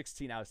won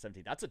 16 out of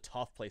 17. That's a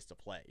tough place to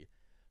play.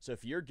 So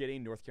if you're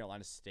getting North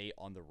Carolina State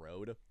on the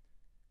road,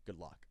 good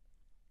luck.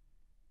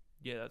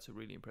 Yeah, that's a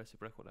really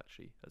impressive record,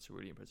 actually. That's a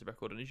really impressive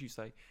record. And as you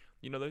say,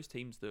 those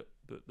teams that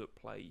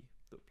play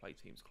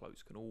teams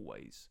close can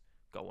always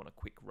go on a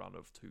quick run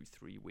of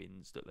 2-3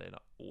 wins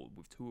or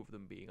with 2 of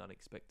them being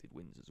unexpected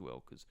wins as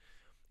well. Because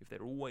if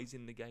they're always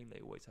in the game, they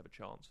always have a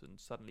chance. And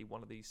suddenly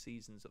one of these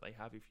seasons that they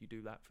have, if you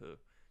do that for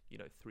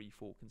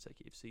 3-4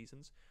 consecutive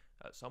seasons,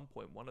 at some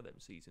point one of them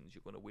seasons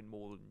you're going to win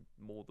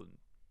more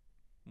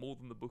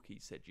than the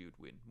bookies said you'd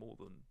win, more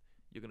than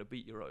you're going to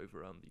beat your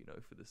over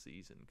under for the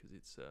season, because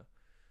it's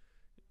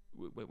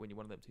when you're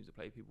one of them teams that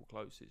play people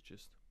close,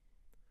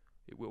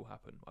 it will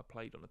happen. I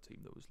played on a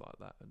team that was like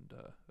that, and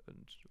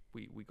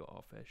we got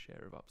our fair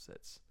share of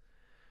upsets.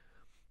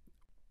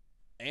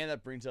 And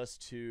that brings us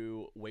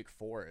to Wake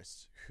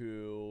Forest,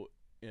 who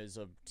is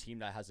a team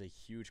that has a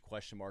huge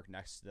question mark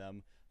next to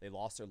them. They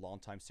lost their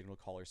longtime signal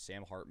caller,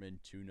 Sam Hartman,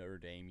 to Notre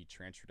Dame. He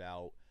transferred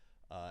out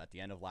at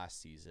the end of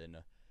last season.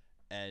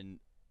 And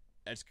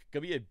it's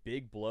going to be a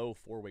big blow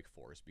for Wake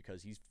Forest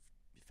because he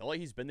felt like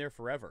he's been there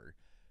forever.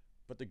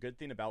 But the good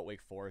thing about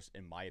Wake Forest,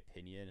 in my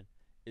opinion,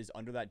 is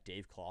under that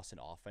Dave Clawson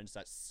offense,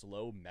 that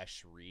slow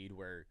mesh read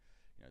where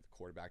the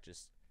quarterback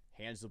just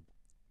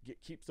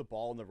keeps the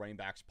ball in the running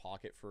back's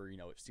pocket for, it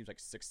seems like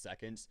 6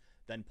 seconds,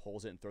 then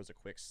pulls it and throws a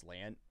quick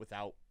slant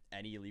without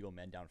any illegal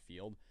men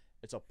downfield.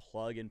 It's a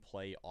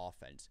plug-and-play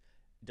offense.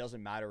 It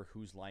doesn't matter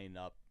who's lining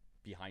up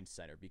behind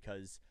center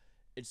because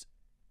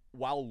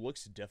while it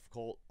looks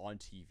difficult on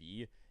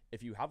TV,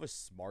 if you have a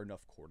smart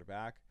enough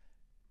quarterback,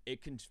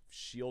 it can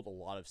shield a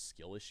lot of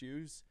skill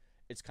issues.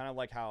 It's kind of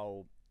like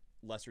how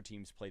lesser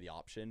teams play the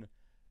option.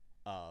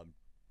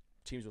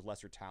 Teams with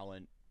lesser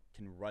talent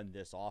can run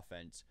this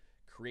offense,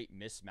 create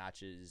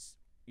mismatches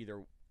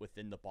either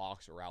within the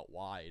box or out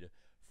wide,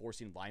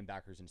 forcing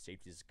linebackers and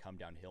safeties to come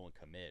downhill and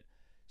commit.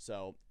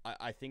 So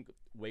I think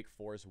Wake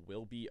Forest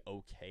will be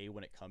okay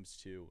when it comes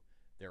to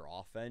their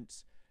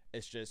offense.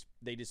 It's just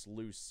they just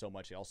lose so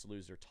much. They also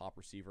lose their top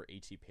receiver,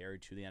 A.T. Perry,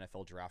 to the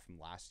NFL draft from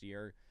last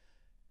year.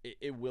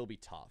 It will be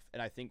tough.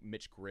 And I think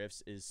Mitch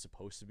Griffs is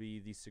supposed to be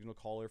the signal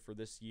caller for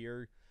this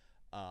year.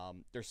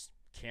 There's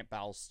camp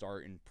battles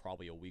start in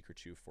probably a week or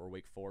two for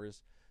Wake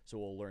Forest, so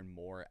we'll learn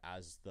more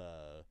as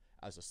the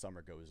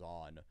summer goes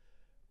on.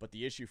 But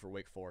the issue for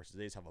Wake Forest is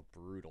they just have a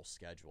brutal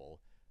schedule.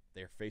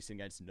 They're facing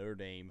against Notre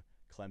Dame,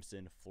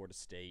 Clemson, Florida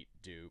State,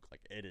 Duke.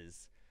 Like, it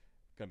is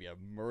going to be a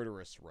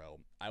murderous row.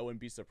 I wouldn't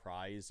be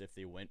surprised if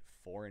they went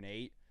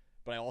 4-8,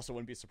 but I also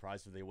wouldn't be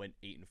surprised if they went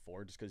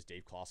 8-4, just because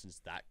Dave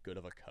Clawson's that good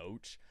of a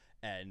coach,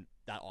 and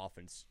that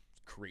offense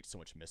creates so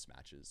much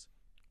mismatches.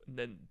 And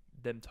then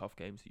them tough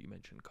games that you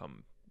mentioned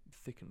come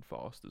thick and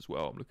fast as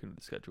well. I'm looking at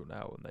the schedule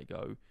now, and they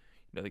go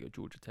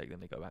Georgia Tech, then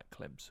they go at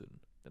Clemson,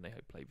 then they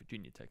play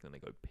Virginia Tech, then they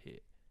go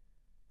Pitt,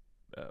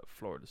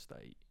 Florida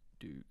State,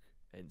 Duke,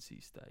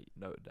 NC State,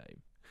 Notre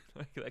Dame.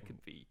 Like, that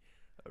could be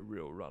a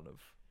real run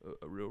of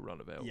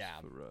L's. Yeah,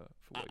 for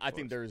I Wake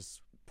think Forest.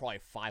 there's probably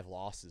 5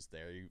 losses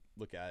there. You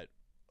look at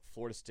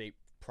Florida State,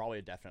 probably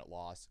a definite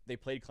loss. They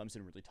played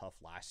Clemson really tough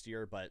last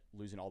year, but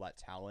losing all that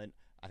talent,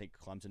 I think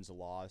Clemson's a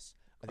loss.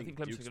 I think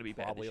Clemson's Duke's going to be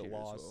probably better a this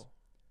year loss. as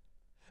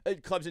well.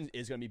 Clemson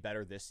is going to be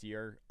better this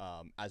year,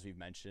 as we've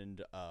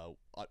mentioned.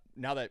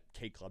 Now that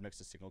Kate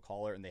Klubnik's a signal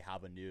caller and they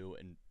have a new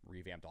and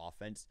revamped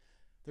offense,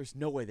 there's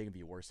no way they can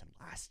be worse than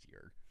last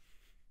year.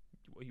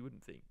 Well, you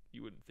wouldn't think,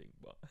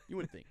 but You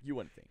wouldn't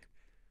think.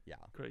 Yeah.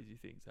 crazy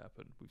things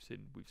happen.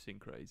 We've seen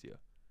crazier.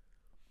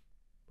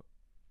 But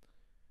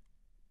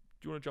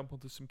do you want to jump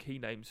onto some key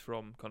names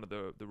from kind of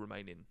the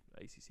remaining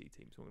ACC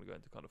teams? We're going to go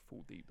into kind of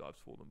full deep dives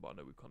for them, but I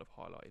know we've kind of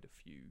highlighted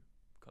a few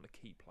kind of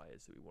key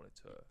players that we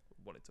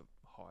wanted to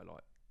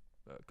highlight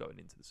going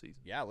into the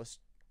season. Yeah,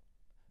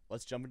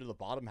 let's jump into the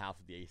bottom half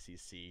of the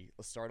ACC.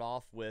 Let's start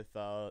off with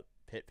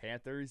Pitt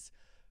Panthers.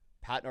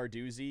 Pat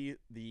Narduzzi,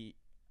 the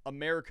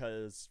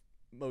America's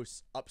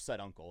most upset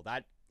uncle.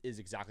 That is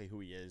exactly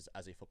who he is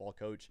as a football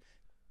coach.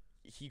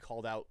 He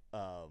called out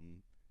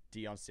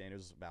Deion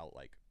Sanders about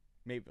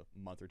maybe a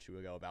month or two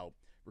ago about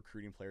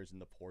recruiting players in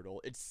the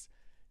portal.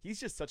 He's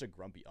just such a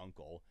grumpy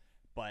uncle,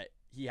 but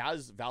he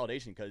has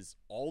validation because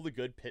all the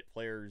good Pitt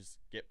players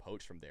get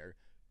poached from there.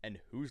 And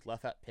who's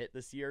left at Pitt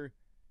this year?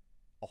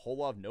 A whole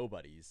lot of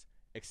nobodies,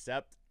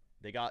 except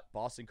they got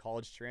Boston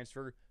College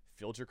transfer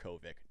Phil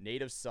Dracovic,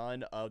 native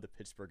son of the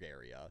Pittsburgh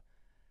area.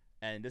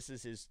 And this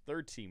is his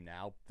third team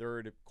now,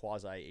 third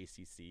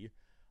quasi-ACC.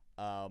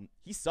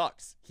 He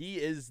sucks. He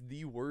is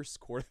the worst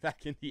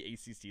quarterback in the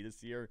ACC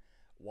this year.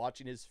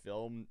 Watching his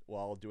film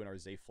while doing our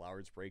Zay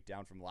Flowers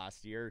breakdown from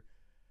last year,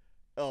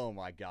 oh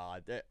my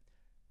God.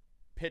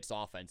 Pitt's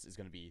offense is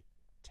going to be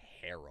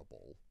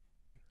terrible.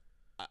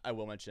 I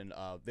will mention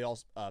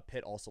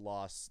Pitt also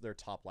lost their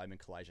top lineman,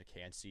 Kalijah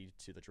Cansey,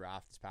 to the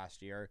draft this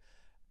past year.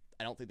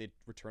 I don't think they'd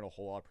return a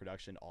whole lot of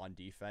production on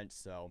defense,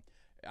 so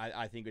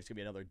I think it's going to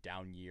be another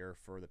down year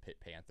for the Pitt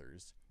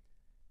Panthers.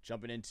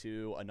 Jumping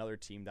into another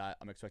team that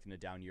I'm expecting a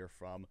down year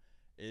from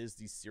is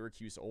the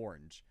Syracuse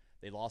Orange.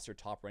 They lost their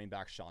top running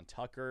back, Sean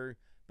Tucker,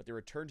 but they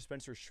returned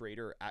Spencer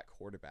Schrader at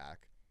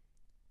quarterback.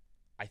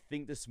 I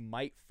think this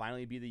might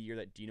finally be the year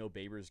that Dino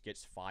Babers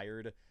gets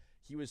fired.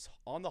 He was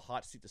on the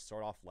hot seat to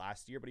start off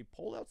last year, but he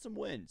pulled out some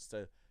wins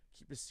to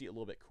keep his seat a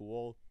little bit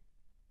cool.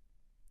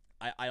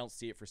 I don't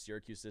see it for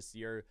Syracuse this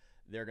year.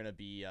 They're gonna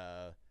be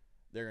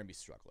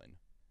struggling.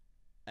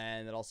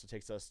 And that also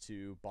takes us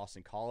to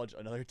Boston College,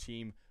 another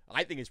team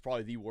I think is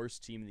probably the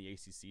worst team in the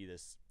ACC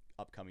this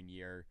upcoming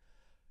year.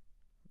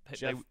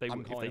 If they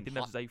didn't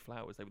have Zay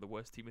Flowers, they were the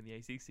worst team in the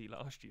ACC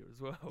last year as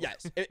well.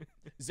 Yes.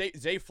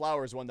 Zay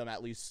Flowers won them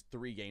at least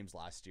 3 games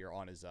last year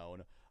on his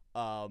own.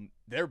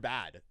 They're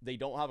bad. They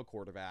don't have a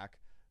quarterback.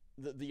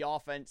 The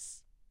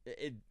offense,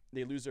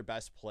 they lose their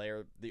best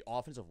player. The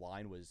offensive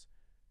line was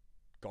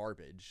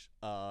garbage.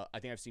 I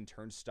think I've seen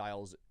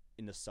turnstiles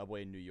in the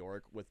subway in New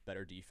York with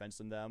better defense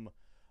than them.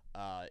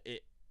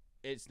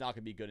 It's not going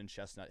to be good in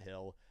Chestnut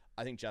Hill.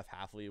 I think Jeff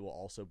Hafley will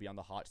also be on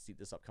the hot seat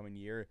this upcoming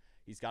year.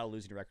 He's got a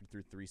losing record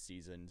through 3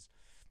 seasons.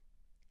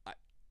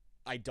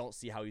 I don't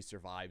see how he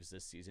survives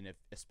this season,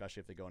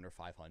 especially if they go under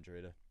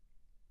 500.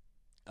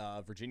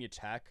 Virginia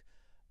Tech,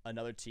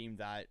 another team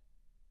that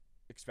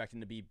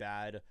expecting to be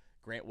bad.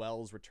 Grant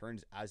Wells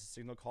returns as a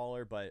signal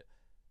caller, but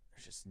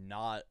there's just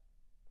not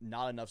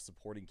enough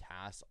supporting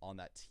cast on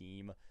that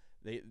team.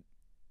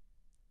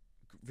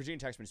 Virginia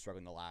Tech's been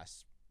struggling the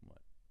last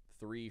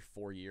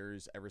 3-4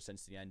 years, ever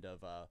since the end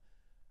of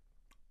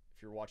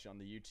if you're watching on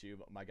the YouTube,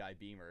 my guy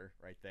Beamer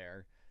right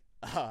there.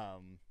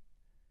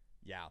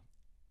 Yeah,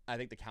 I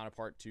think the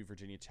counterpart to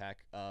Virginia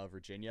Tech,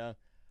 Virginia,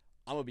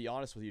 I'm gonna be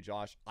honest with you,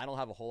 Josh, I don't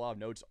have a whole lot of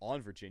notes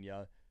on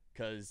Virginia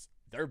because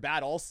they're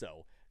bad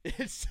also.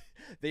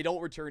 They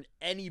don't return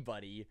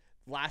anybody.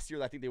 Last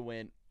year I think they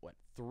went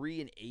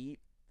 3-8,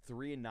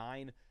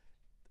 3-9.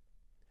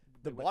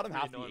 The bottom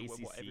half of the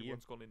ACC.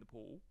 Everyone's gone in the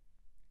pool.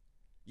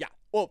 Yeah.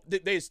 Well,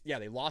 they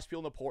lost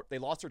people in the port. They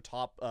lost their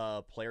top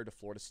player to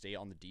Florida State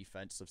on the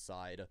defensive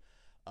side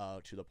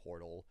to the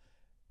portal.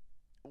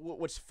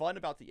 what's fun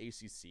about the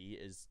ACC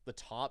is the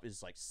top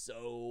is like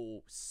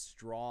so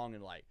strong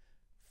and like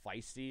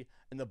feisty,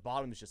 and the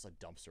bottom is just a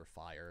dumpster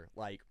fire.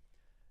 Like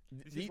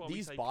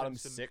these bottom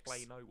Clemson six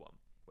play no one.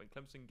 When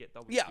Clemson get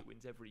double Yeah. digit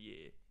wins every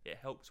year, it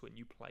helps when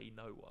you play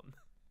no one.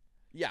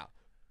 Yeah,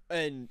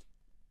 and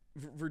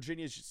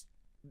Virginia's just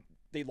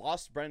they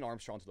lost Brennan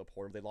Armstrong to the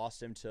portal. They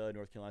lost him to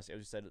North Carolina State, as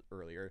we said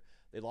earlier.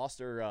 They lost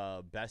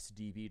their best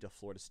DB to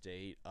Florida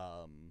State.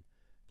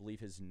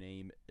 Believe his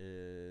name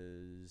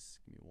is.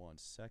 Give me 1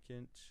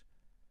 second.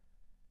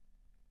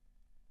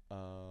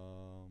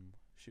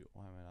 Shoot,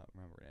 why am I not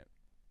remembering it?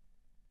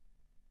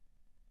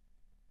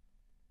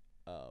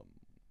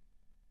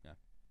 Yeah,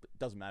 but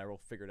doesn't matter. We'll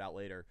figure it out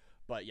later.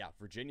 But yeah,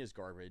 Virginia's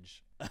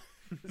garbage.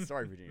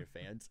 Sorry, Virginia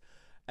fans.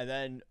 And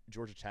then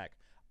Georgia Tech.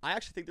 I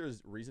actually think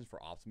there's reason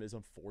for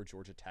optimism for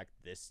Georgia Tech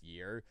this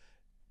year.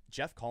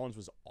 Jeff Collins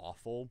was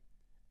awful,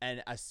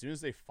 and as soon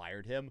as they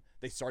fired him,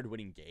 they started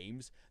winning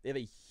games. They have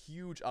a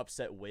huge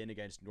upset win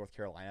against North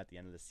Carolina at the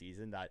end of the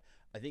season that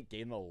I think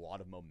gave them a lot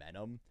of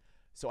momentum.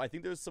 So I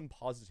think there's some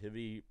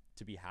positivity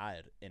to be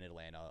had in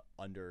Atlanta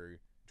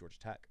under Georgia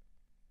Tech.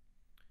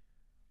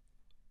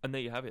 And there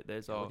you have it.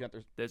 There's Looking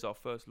our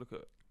first look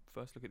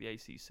at the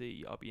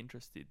ACC. I'll be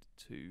interested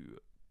to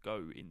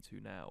go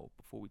into now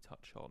before we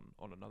touch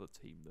on another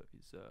team that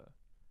is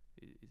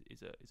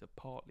a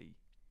partly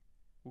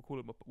we'll call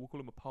them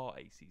a part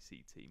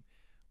ACC team.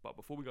 But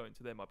before we go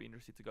into them, I'd be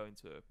interested to go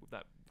into with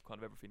that kind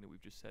of everything that we've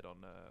just said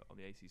on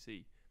the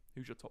ACC.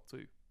 Who's your top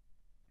two?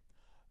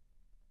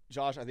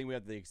 Josh, I think we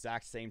have the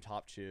exact same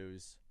top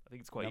twos. I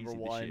think it's quite Number easy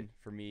one this year.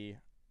 for me,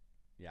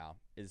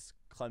 is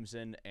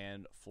Clemson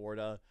and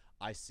Florida.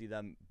 I see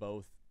them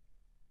both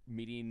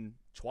meeting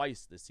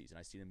twice this season.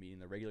 I see them meeting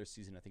the regular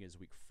season. I think it's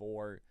week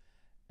 4,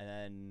 and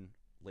then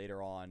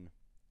later on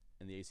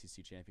in the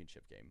ACC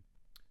championship game.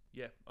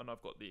 Yeah, and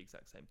I've got the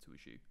exact same two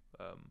as you.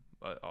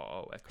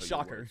 I'll echo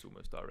Shocker. your words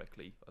almost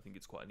directly. I think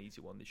it's quite an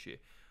easy one this year.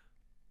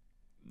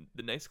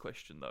 The next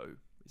question, though,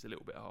 is a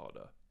little bit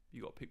harder.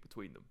 You got to pick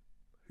between them.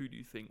 Who do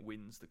you think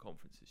wins the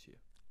conference this year?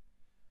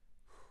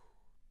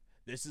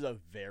 This is a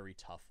very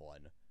tough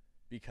one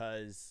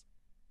because,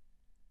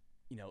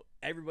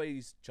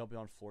 everybody's jumping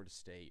on Florida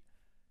State.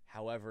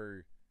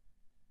 However,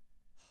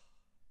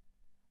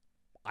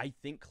 I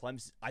think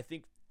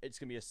it's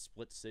going to be a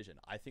split decision.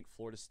 I think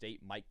Florida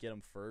State might get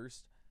them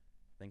first,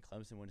 then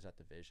Clemson wins that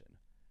division.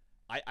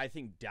 I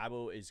think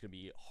Dabo is going to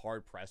be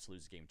hard-pressed to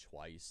lose the game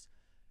twice,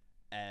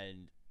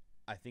 and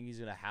I think he's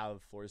going to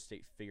have Florida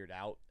State figured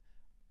out.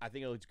 I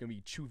think it's going to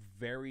be 2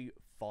 very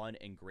fun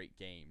and great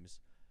games,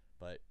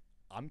 but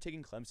I'm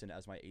taking Clemson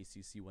as my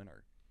ACC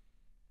winner.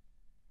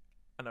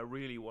 And I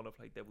really want to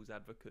play devil's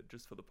advocate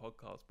just for the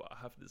podcast, but I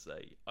have to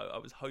say, I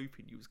was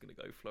hoping you was going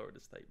to go Florida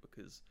State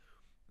because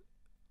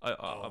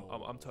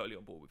I'm totally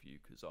on board with you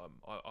because I'm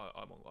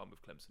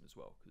with Clemson as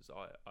well because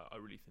I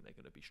really think they're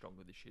going to be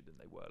stronger this year than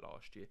they were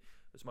last year.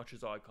 As much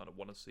as I kind of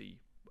want to see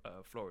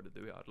Florida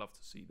do it, I'd love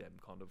to see them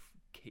kind of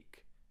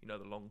kick, the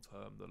long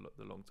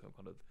term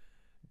kind of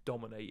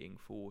dominating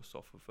force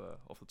off the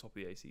top of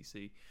the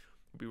ACC.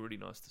 Would be really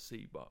nice to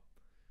see, but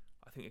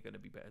I think they're going to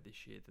be better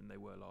this year than they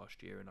were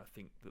last year, and I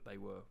think they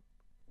were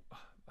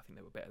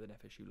better than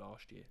FSU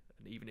last year.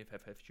 And even if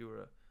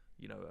FSU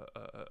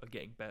are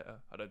getting better,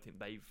 I don't think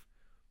they've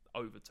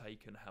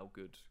overtaken how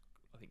good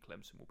I think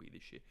Clemson will be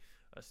this year.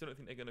 I still don't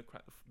think they're going to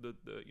crack I still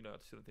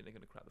don't think they're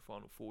going to crack the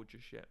Final Four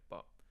just yet,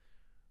 but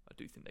I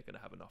do think they're going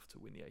to have enough to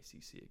win the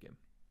ACC again.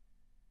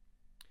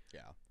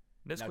 Yeah.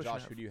 Next now, question.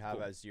 Josh, who do you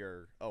have as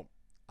your? Oh,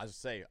 I was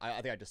going to say,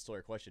 I think I just stole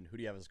your question. Who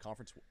do you have as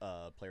conference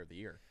player of the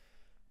year?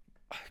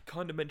 I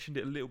kind of mentioned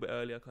it a little bit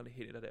earlier. I kind of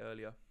hinted at it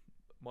earlier.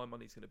 My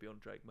money's going to be on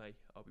Drake May.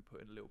 I'll be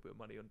putting a little bit of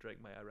money on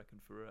Drake May, I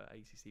reckon, for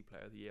ACC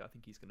Player of the Year. I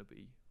think he's going to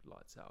be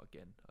lights out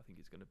again. I think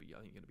you're going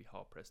to be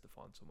hard pressed to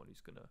find someone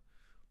who's going to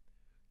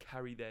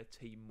carry their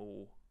team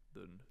more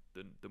than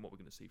what we're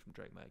going to see from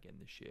Drake May again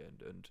this year.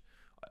 And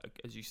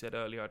as you said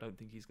earlier, I don't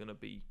think he's going to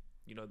be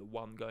the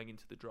one going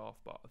into the draft,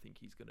 but I think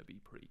he's going to be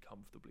pretty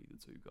comfortably the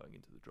 2 going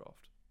into the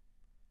draft.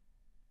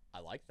 I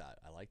like that.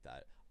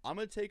 I'm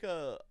going to take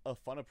a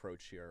fun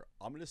approach here.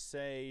 I'm going to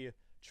say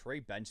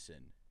Trey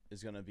Benson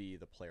is going to be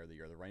the player of the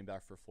year, the running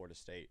back for Florida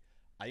State.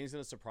 I think he's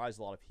going to surprise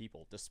a lot of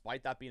people.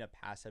 Despite that being a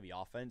pass-heavy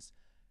offense,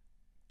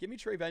 give me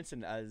Trey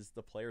Benson as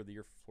the player of the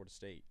year for Florida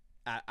State,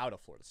 out of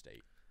Florida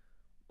State.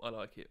 I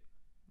like it.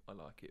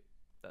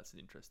 That's an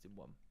interesting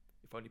one.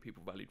 If only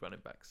people valued running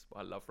backs.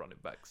 I love running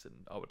backs, and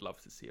I would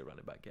love to see a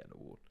running back get an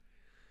award.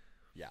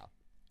 Yeah.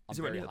 I'm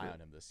very high on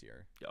him this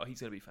year. Yeah, he's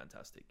going to be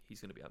fantastic. He's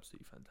going to be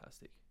absolutely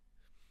fantastic.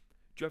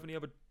 Do you have any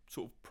other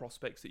sort of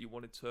prospects that you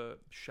wanted to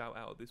shout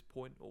out at this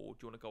point, or do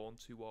you want to go on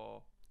to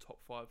our top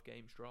 5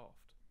 games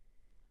draft?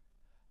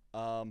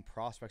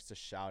 Prospects to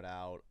shout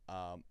out.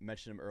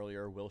 Mentioned him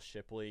earlier, Will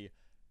Shipley.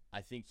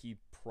 I think he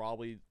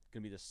probably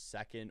going to be the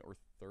 2nd or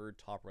 3rd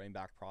top running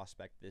back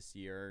prospect this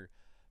year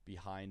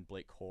behind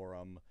Blake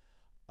Corum.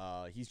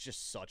 He's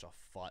just such a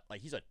fun,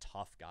 he's a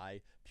tough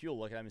guy. People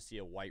look at him and see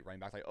a white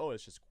running back oh,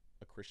 it's just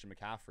a Christian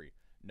McCaffrey.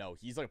 No,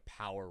 he's like a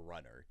power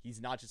runner. He's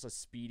not just a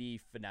speedy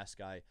finesse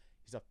guy.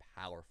 He's a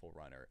powerful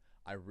runner.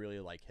 I really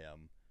like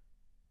him.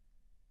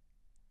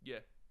 Yeah,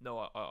 no,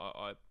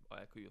 I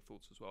echo your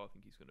thoughts as well. I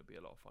think he's going to be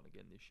a lot of fun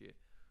again this year.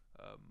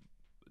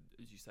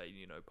 As you say,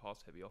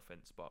 pass-heavy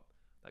offense, but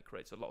that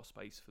creates a lot of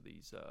space for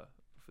these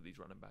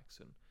running backs.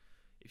 And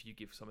if you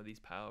give some of these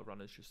power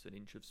runners just an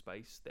inch of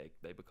space,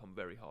 they become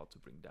very hard to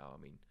bring down.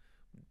 I mean,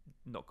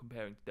 not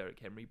comparing to Derrick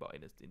Henry, but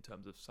in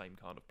terms of same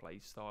kind of play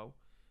style.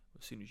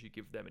 As soon as you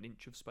give them an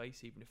inch of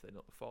space, even if they're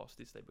not the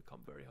fastest, they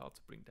become very hard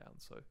to bring down.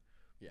 So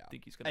yeah, I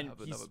think he's going to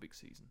have another big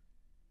season.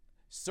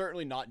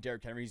 Certainly not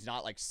Derrick Henry. He's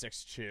not like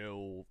 6'2",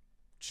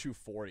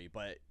 240,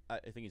 but I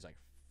think he's like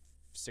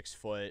 6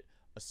 foot,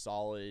 a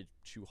solid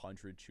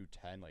 200,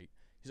 210. Like,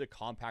 he's a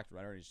compact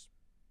runner, and he's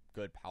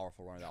good,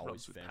 powerful runner that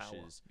always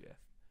finishes. Power.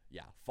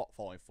 Yeah,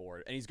 falling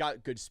forward. And he's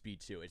got good speed,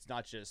 too. It's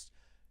not just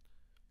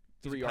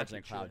 3 yards in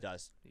a cloud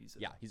does. He's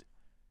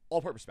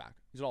all-purpose back.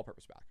 He's an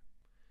all-purpose back.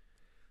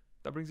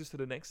 That brings us to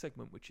the next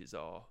segment, which is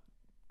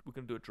we're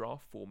going to do a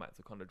draft format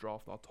to kind of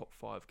draft our top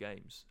 5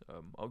 games.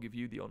 I'll give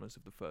you the honours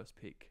of the first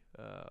pick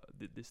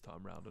this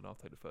time round, and I'll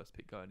take the first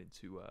pick going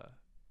into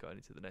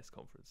the next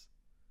conference.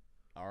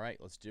 All right,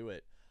 let's do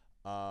it.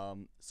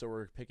 So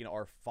we're picking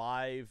our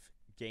 5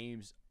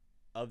 games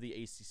of the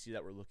ACC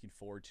that we're looking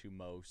forward to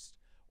most,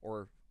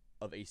 or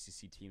of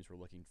ACC teams we're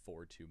looking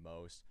forward to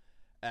most.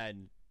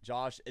 And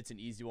Josh, it's an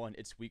easy one.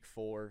 It's week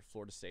 4,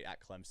 Florida State at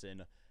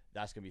Clemson.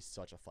 That's going to be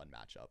such a fun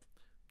matchup.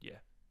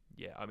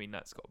 Yeah. I mean,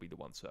 that's got to be the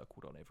one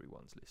circled on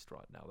everyone's list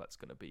right now. That's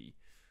going to be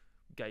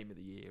game of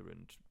the year,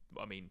 and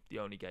I mean, the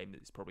only game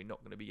that is probably not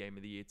going to be game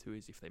of the year too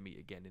is if they meet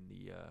again in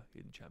the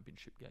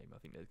championship game. I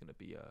think that's going to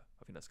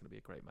be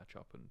a great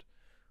matchup and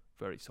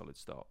very solid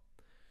start.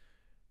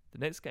 The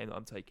next game that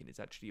I'm taking is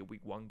actually a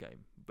week 1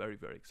 game. Very,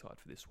 very excited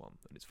for this one,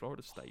 and it's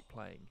Florida State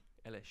playing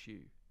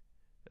LSU.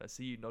 I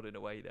see you nodding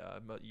away there.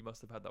 You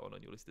must have had that one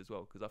on your list as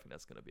well, because I think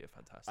that's going to be a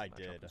fantastic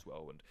matchup as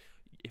well. And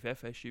if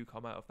FSU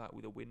come out of that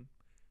with a win,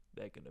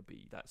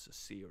 that's a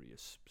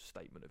serious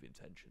statement of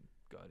intention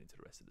going into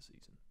the rest of the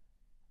season.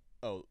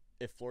 Oh,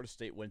 if Florida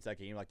State wins that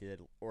game like they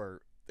did,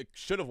 or they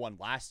should have won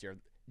last year. Do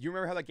you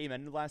remember how that game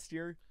ended last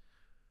year?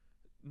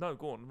 No,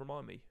 go on,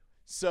 remind me.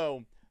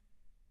 So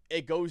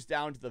it goes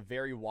down to the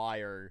very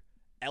wire.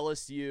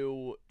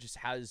 LSU just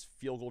has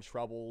field goal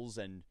troubles,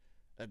 and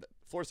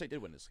Florida State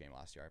did win this game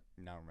last year.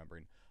 I'm now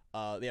remembering.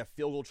 They have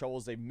field goal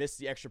troubles. They missed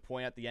the extra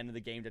point at the end of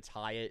the game to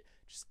tie it.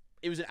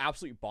 It was an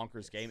absolute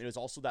bonkers game. It was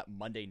also that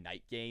Monday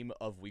night game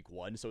of week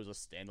 1, so it was a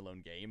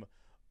standalone game.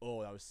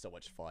 Oh, that was so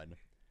much fun.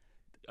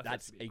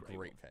 That's a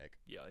great pick.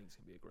 Yeah, I think it's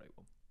going to be a great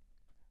one.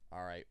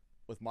 All right.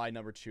 With my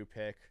number 2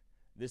 pick,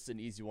 this is an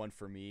easy one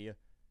for me.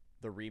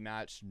 The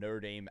rematch,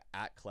 Notre Dame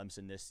at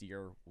Clemson this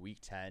year, week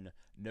 10.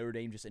 Notre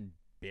Dame just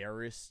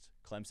embarrassed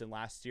Clemson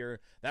last year.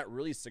 That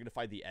really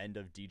signified the end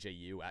of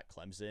DJU at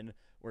Clemson,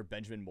 where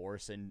Benjamin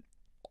Morrison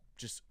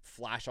just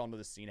flashed onto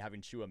the scene,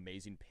 having 2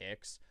 amazing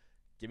picks.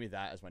 Give me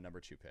that as my number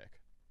 2 pick.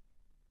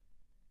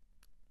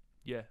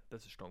 Yeah,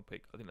 that's a strong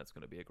pick. I think that's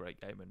going to be a great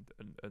game,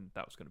 and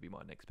that was going to be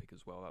my next pick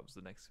as well. That was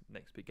the next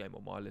big game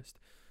on my list.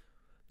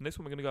 The next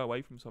one, we're going to go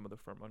away from some of the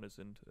front runners,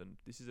 and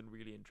this is a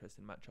really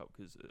interesting matchup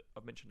because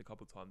I've mentioned a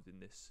couple of times in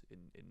this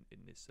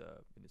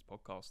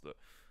podcast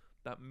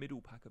that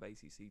middle pack of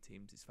ACC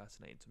teams is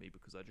fascinating to me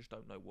because I just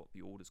don't know what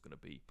the order's going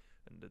to be.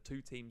 And the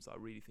 2 teams that I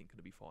really think are going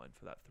to be fine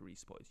for that 3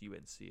 spot is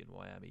UNC and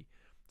Miami.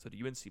 So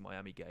the UNC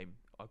Miami game,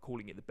 I'm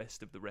calling it the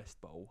best of the rest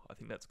bowl. I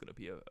think that's going to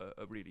be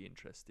a really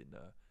interesting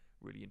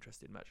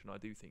match, and I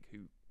do think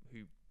who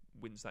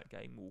wins that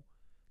game will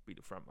be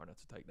the front runner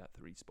to take that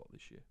 3 spot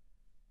this year.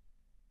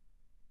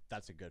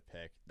 That's a good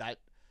pick. I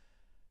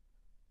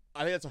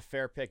think that's a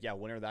fair pick. Yeah,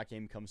 winner of that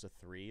game comes to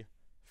 3.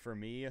 For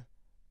me,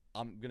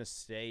 I'm gonna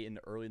stay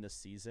early in the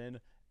season,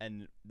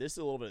 and this is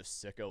a little bit of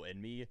sicko in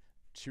me.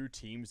 2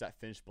 teams that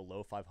finished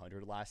below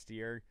 500 last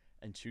year,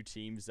 and 2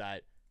 teams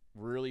that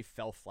really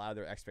fell flat of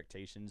their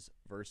expectations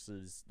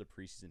versus the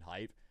preseason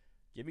hype.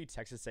 Give me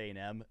Texas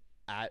A&M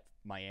at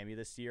Miami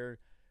this year.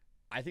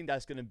 I think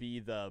that's going to be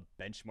the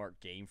benchmark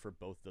game for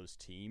both those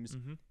teams.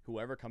 Mm-hmm.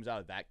 Whoever comes out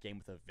of that game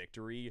with a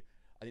victory,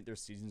 I think their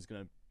season's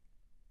going to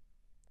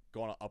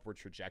go on an upward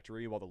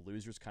trajectory, while the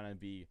losers kind of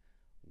be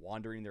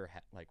wandering their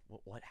head, like,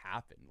 what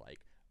happened?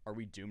 Like, are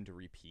we doomed to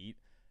repeat?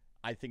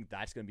 I think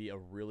that's going to be a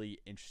really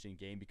interesting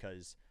game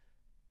because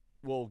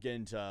we'll get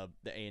into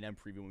the A&M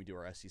preview when we do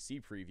our SEC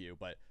preview,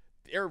 but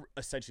they're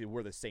essentially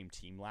were the same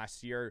team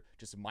last year,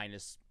 just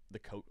minus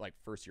the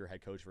first-year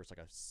head coach versus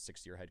like a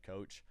 6th-year head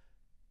coach.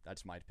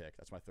 That's my pick.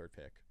 That's my 3rd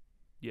pick.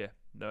 Yeah,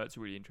 no, that's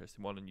a really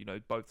interesting one.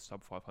 And, both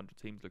sub-500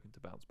 teams looking to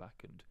bounce back.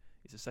 And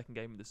it's the second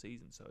game of the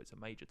season, so it's a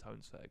major tone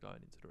setter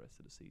going into the rest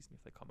of the season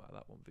if they come out of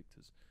that one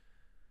victors.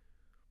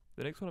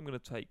 The next one I'm going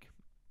to take,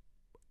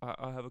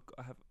 I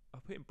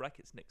put in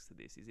brackets next to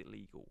this, is it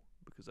legal?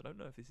 Because I don't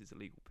know if this is a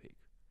legal pick.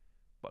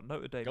 But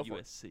Notre Dame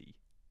USC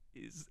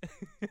is...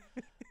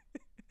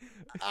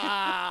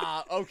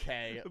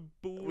 Okay.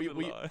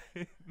 Borderline.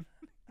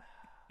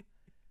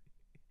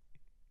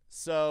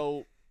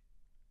 So,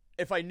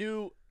 if I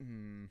knew...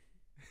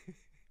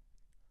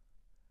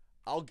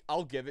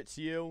 I'll give it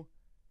to you,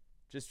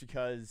 just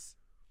because.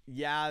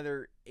 Yeah,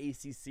 they're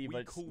ACC,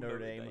 but it's Notre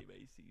Dame.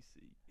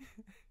 ACC.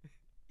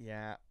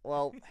 Yeah,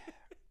 well,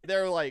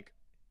 they're like,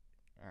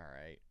 all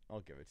right, I'll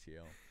give it to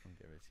you.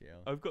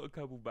 I've got a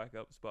couple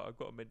backups, but I've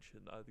got to mention.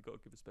 I've got to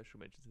give a special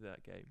mention to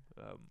that game.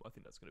 I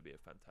think that's going to be a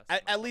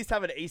fantastic. At least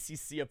have an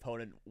ACC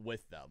opponent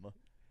with them.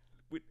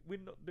 We're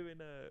not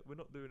doing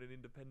an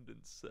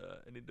independence. So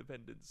I needed to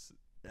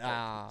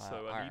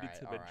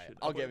mention.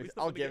 I'll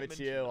give it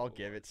to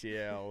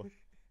you.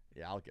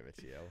 Yeah, I'll give it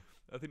to you.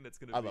 I think that's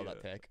going to. I love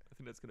that pick. I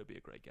think that's going to be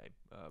a great game.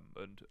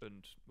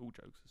 And all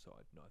jokes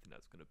aside, no, I think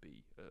that's going to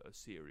be a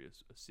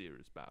serious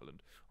battle.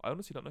 And I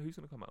honestly don't know who's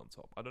going to come out on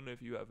top. I don't know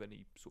if you have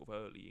any sort of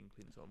early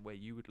inklings on where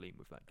you would lean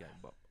with that game,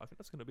 but I think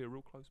that's going to be a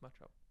real close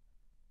matchup.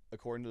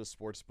 According to the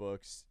sports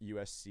books,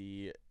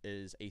 USC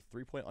is a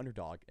 3-point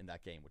underdog in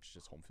that game, which is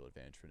just home field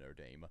advantage for Notre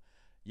Dame.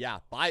 Yeah,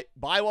 buy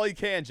while you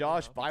can,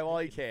 Josh. Buy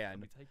while you can. I'll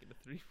be taking the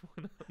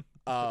 3-point.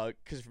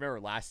 Because remember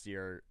last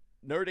year,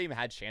 Notre Dame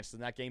had chances in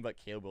that game, but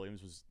Caleb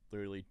Williams was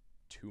literally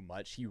too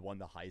much. He won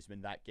the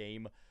Heisman that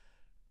game.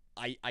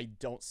 I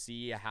don't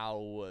see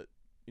how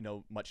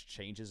much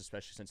changes,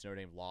 especially since Notre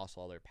Dame lost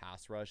all their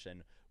pass rush,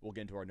 and we'll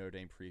get into our Notre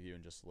Dame preview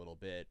in just a little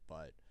bit.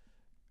 But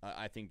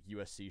I think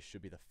USC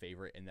should be the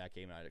favorite in that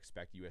game, and I'd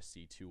expect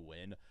USC to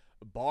win,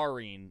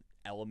 barring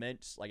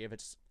elements like if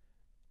it's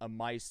a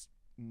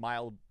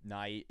mild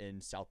night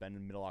in South Bend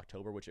in middle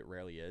October, which it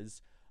rarely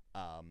is.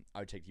 I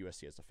would take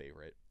USC as the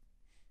favorite.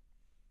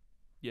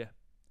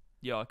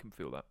 Yeah, I can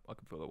feel that.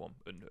 One,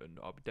 and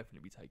I'll definitely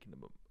be taking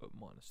them at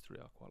 -3.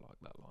 I quite like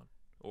that line,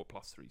 or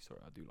 +3. Sorry,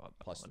 I do like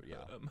that +3. line.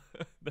 Yeah,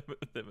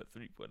 them at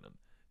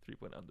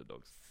 3-point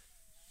underdogs.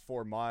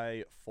 For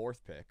my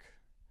fourth pick,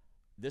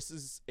 this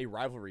is a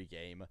rivalry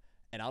game,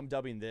 and I'm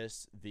dubbing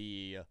this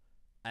the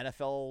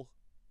NFL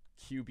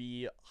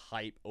QB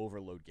hype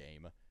overload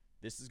game.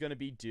 This is going to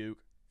be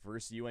Duke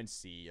versus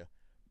UNC.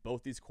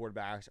 Both these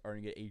quarterbacks are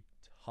going to get a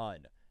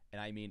ton, and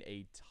I mean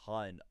a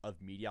ton,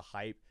 of media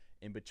hype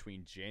in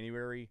between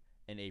January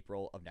and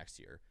April of next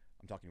year.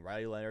 I'm talking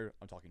Riley Leonard.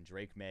 I'm talking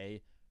Drake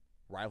May.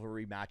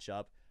 Rivalry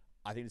matchup.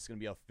 I think it's going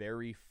to be a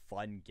very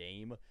fun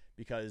game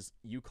because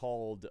you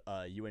called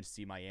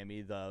UNC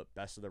Miami the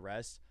best of the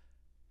rest.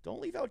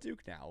 Don't leave out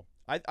Duke now.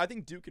 I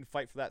think Duke can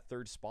fight for that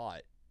third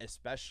spot,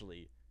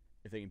 especially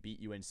if they can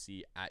beat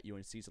UNC at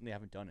UNC, something they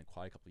haven't done in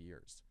quite a couple of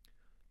years.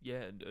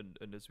 Yeah,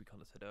 and as we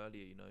kind of said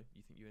earlier, you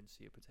think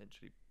UNC are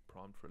potentially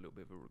primed for a little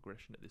bit of a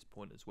regression at this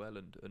point as well,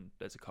 and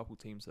there's a couple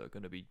teams that are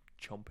going to be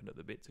chomping at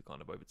the bit to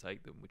kind of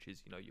overtake them, which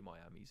is your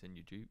Miamis and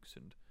your Dukes,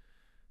 and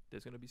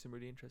there's going to be some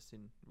really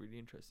interesting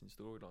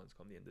storylines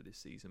come the end of this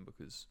season,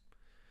 because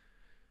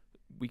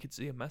we could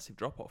see a massive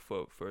drop off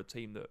for a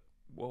team that,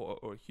 well,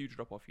 or a huge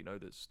drop off.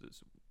 That's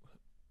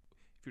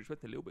if you're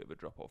expecting a little bit of a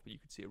drop off, but you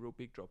could see a real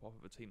big drop off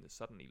of a team that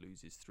suddenly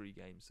loses 3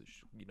 games that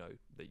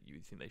that you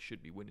think they should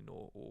be winning,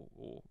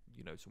 or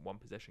some one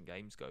possession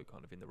games go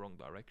kind of in the wrong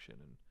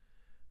direction,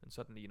 and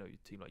suddenly a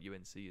team like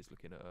UNC is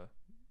looking at a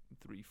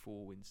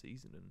 3-4 win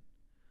season, and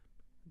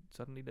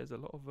suddenly there's a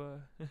lot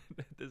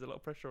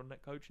of pressure on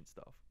that coaching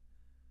staff.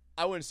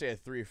 I wouldn't say a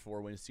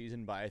 3-4 win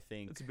season, but I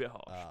think it's a bit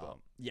harsh. But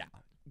yeah,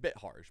 a bit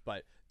harsh,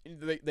 but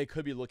they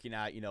could be looking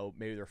at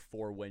maybe they're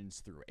 4 wins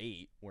through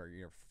 8, where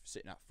you're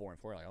sitting at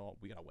 4-4, like, oh,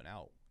 we gotta win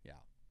out. Yeah.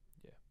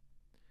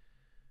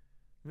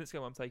 And this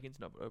game I'm taking is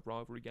a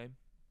rivalry game,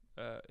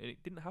 and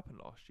it didn't happen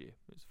last year.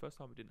 It was the first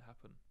time it didn't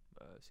happen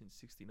since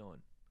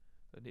 '69,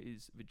 and it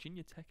is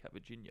Virginia Tech at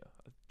Virginia.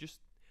 I just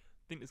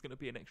think there's going to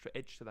be an extra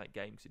edge to that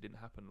game because it didn't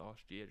happen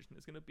last year. I just think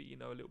there's going to be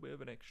a little bit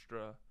of an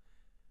extra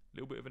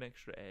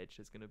edge.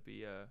 There's going to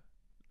be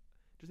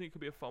just think it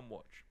could be a fun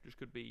watch. Just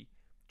could be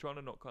trying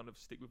to not kind of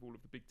stick with all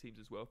of the big teams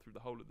as well through the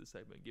whole of the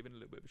segment, giving a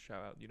little bit of a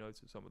shout out,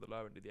 to some of the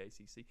lower end of the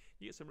ACC.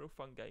 You get some real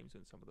fun games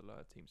when some of the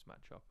lower teams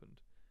match up. And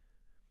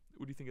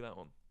what do you think of that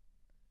one?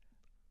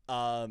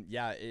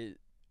 Yeah,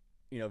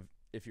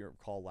 if you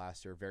recall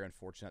last year, very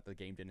unfortunate the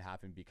game didn't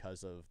happen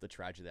because of the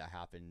tragedy that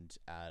happened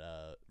at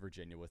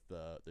Virginia with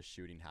the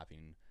shooting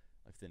happening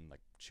within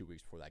 2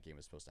 weeks before that game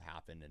was supposed to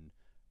happen, and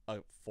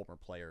a former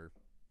player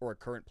or a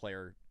current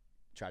player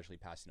tragically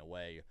passing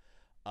away.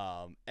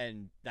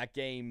 And that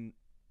game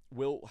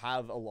will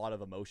have a lot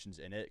of emotions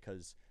in it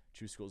because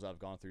two schools have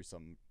gone through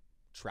some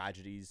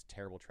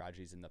terrible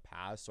tragedies in the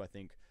past. So I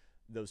think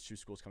those two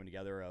schools coming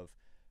together,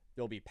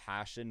 there'll be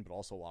passion, but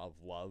also a lot of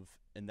love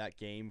in that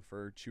game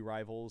for two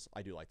rivals.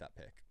 I do like that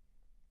pick.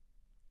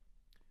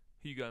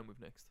 Who you going with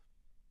next?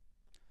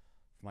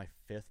 For my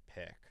fifth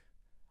pick,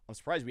 I'm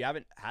surprised we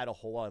haven't had a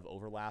whole lot of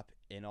overlap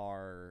in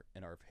our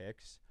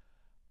picks.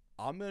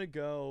 I'm gonna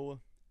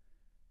go.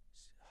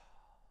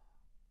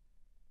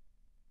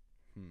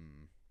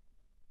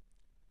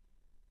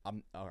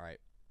 I'm all right.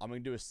 I'm gonna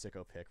do a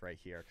sicko pick right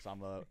here because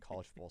I'm a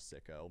college football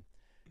sicko.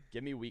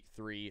 Give me week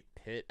 3,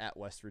 Pitt at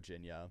West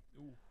Virginia.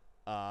 Ooh.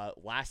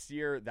 Last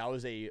year that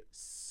was a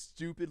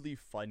stupidly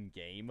fun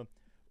game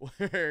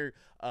where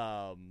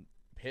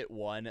Pitt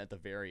won at the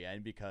very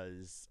end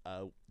because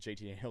JT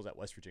Daniels at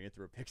West Virginia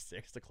threw a pick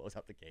 6 to close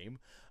out the game.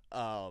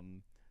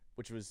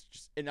 which was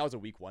and that was a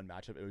week 1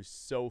 matchup. It was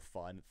so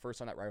fun. First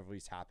time that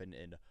rivalry's happened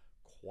in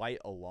quite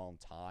a long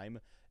time.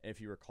 And if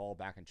you recall,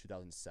 back in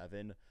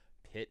 2007,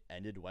 Pitt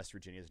ended West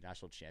Virginia's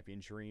national champion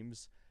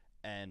dreams,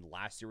 and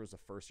last year was the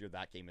first year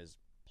that game has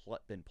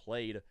been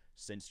played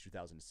since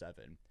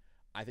 2007.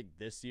 I think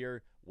this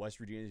year, West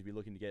Virginia is going to be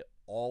looking to get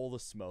all the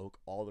smoke,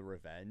 all the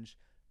revenge.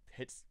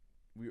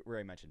 Where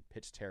I mentioned,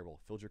 Pitt's terrible.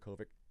 Phil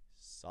Dracovic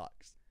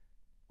sucks.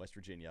 West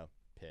Virginia,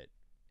 Pitt.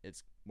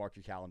 It's mark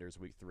your calendars,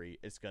 week 3.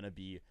 It's going to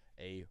be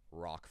a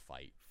rock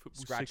fight.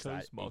 Football Scratch sickos,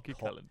 that. mark your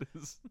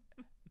calendars.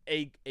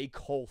 a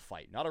coal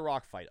fight. Not a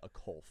rock fight, a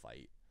coal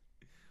fight.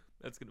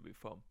 That's going to be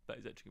fun. That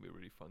is actually going to be a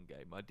really fun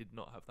game. I did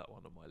not have that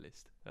one on my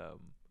list.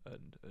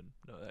 And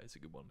no, that is a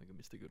good one. I think I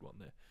missed a good one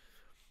there.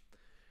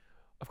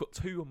 I've got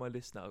 2 on my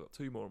list now. I've got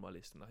 2 more on my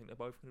list, and I think they're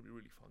both going to be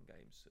really fun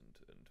games.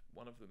 And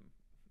one of them,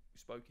 we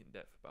spoke in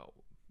depth about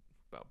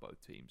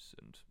both teams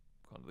and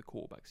kind of the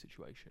quarterback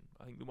situation.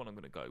 I think the one I'm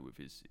going to go with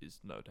is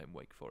Notre Dame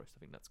Wake Forest. I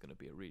think that's going to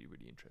be a really,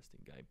 really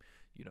interesting game.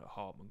 You know,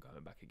 Hartman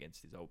going back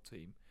against his old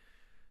team.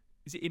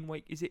 Is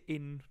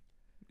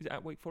it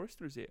at Wake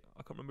Forest, or is it?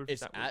 I can't remember. If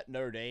It's at at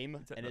Notre Dame,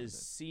 and it is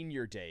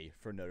senior day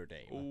for Notre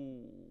Dame.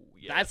 Oh,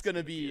 yeah, that's going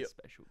to be a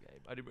special game.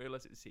 I didn't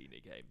realize it was a senior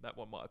game. That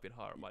one might have been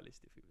higher on my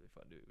list if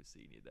I knew it was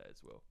senior day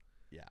as well.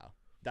 Yeah,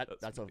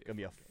 that's going to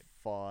be a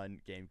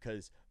fun game,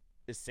 because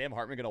is Sam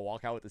Hartman going to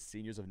walk out with the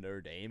seniors of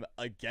Notre Dame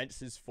against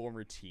his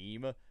former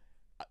team?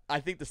 I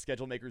think the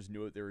schedule makers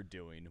knew what they were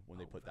doing when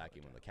they put that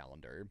game on the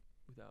calendar.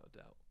 Without a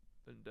doubt.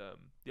 And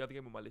the other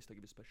game on my list I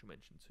give a special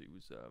mention to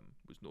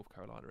was North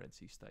Carolina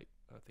NC State.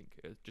 I think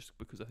just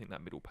because I think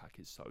that middle pack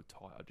is so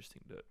tight. I just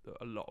think that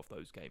a lot of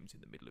those games in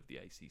the middle of the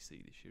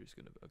ACC this year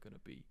are going to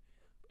be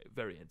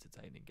very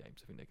entertaining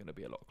games. I think they're going to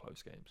be a lot of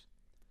close games.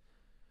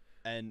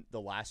 And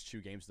the last 2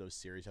 games of those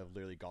series have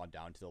literally gone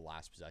down to the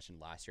last possession.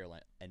 Last year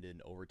ended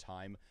in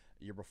overtime.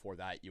 The year before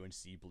that,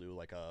 UNC blew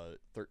like a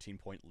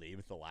 13-point lead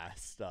with the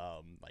last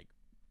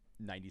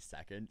 90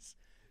 seconds.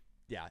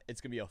 Yeah,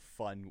 it's going to be a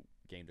fun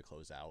game to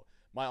close out.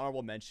 My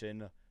honorable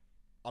mention,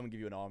 I'm going to give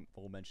you an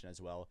honorable mention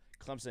as well.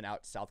 Clemson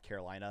out South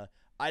Carolina.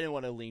 I didn't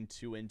want to lean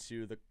too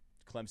into the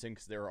Clemson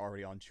because they're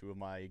already on 2 of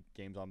my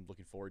games I'm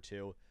looking forward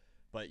to.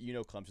 But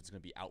Clemson's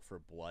going to be out for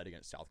blood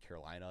against South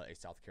Carolina, a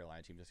South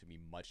Carolina team that's going to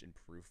be much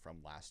improved from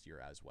last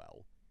year as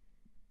well.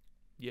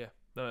 Yeah,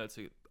 no, I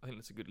think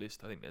that's a good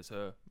list. I think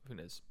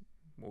there's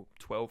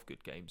 12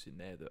 good games in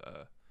there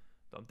that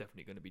I'm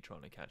definitely going to be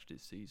trying to catch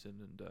this season.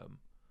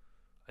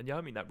 And yeah,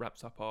 I mean that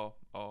wraps up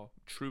our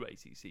true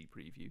ACC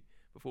preview.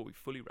 Before we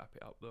fully wrap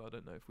it up, though, I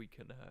don't know if we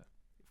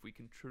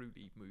can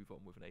truly move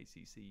on with an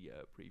ACC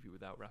preview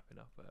without wrapping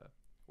up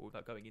or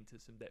without going into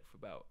some depth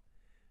about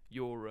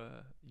your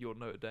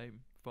Notre Dame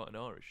Fighting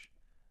Irish.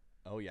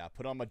 Oh yeah,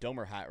 put on my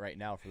Domer hat right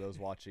now for those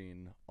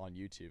watching on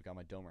YouTube. Got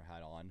my Domer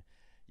hat on.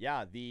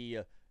 Yeah,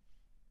 the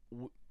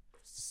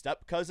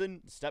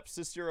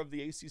stepsister of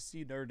the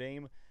ACC, Notre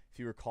Dame. If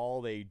you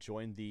recall, they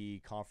joined the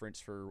conference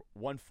for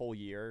 1 full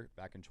year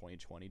back in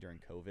 2020 during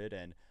COVID,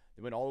 and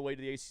they went all the way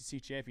to the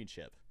ACC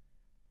championship.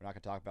 We're not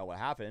going to talk about what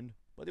happened,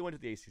 but they went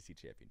to the ACC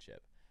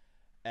championship.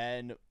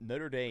 And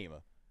Notre Dame,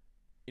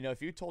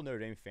 if you told Notre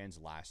Dame fans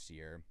last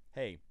year,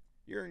 hey,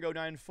 you're going to go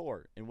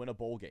 9-4 and win a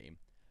bowl game,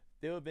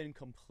 they would have been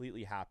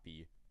completely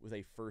happy with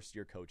a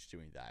first-year coach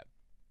doing that.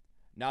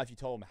 Now, if you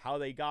told them how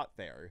they got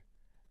there,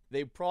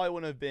 they probably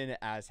wouldn't have been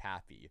as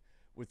happy.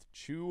 With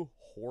 2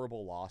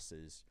 horrible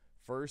losses,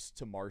 first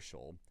to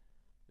Marshall,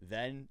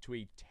 then to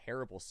a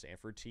terrible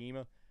Stanford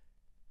team,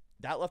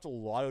 that left a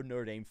lot of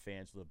Notre Dame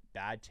fans with a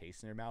bad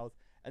taste in their mouth,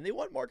 and they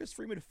want Marcus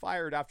Freeman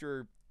fired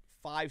after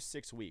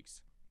 5-6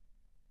 weeks.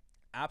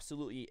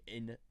 Absolutely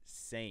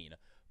insane.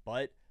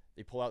 But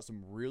they pull out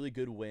some really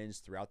good wins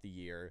throughout the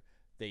year.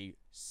 They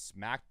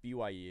smacked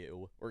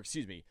BYU,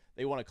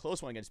 they won a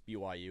close one against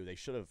BYU. They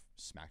should have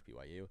smacked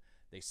BYU.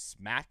 They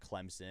smacked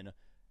Clemson,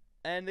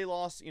 and they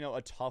lost,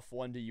 a tough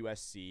one to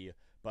USC,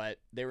 but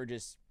they were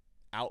just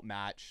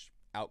outmatched,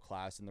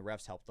 outclassed, and the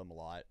refs helped them a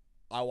lot.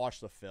 I watched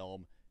the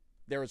film.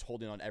 There was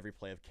holding on every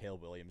play of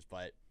Caleb Williams,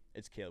 but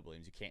it's Caleb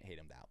Williams. You can't hate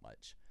him that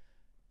much.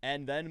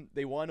 And then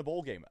they won a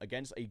bowl game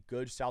against a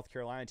good South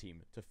Carolina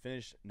team to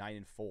finish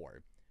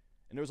 9-4.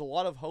 And there was a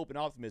lot of hope and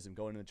optimism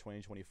going into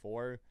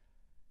 2024.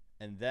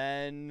 And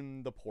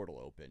then the portal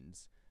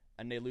opens,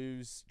 and they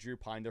lose Drew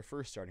Pine, their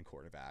first starting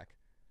quarterback.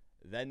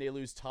 Then they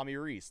lose Tommy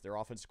Rees, their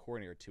offensive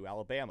coordinator, to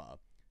Alabama.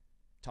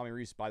 Tommy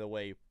Rees, by the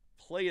way,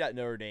 played at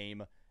Notre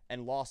Dame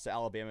and lost to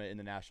Alabama in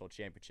the national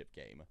championship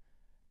game.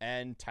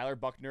 And Tyler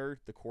Buckner,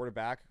 the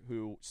quarterback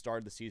who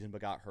started the season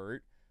but got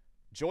hurt,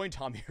 joined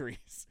Tommy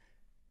Rees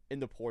in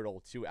the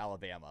portal to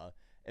Alabama.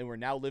 And we're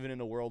now living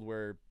in a world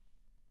where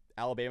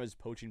Alabama's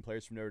poaching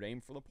players from Notre Dame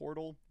for the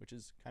portal, which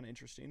is kind of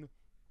interesting.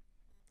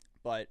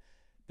 But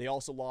they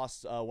also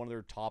lost one of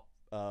their top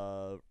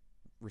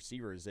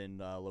receivers in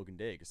Logan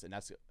Diggs, and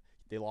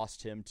they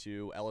lost him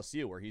to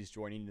LSU, where he's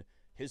joining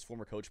his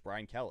former coach,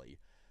 Brian Kelly.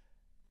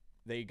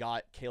 They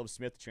got Caleb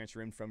Smith to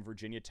transfer in from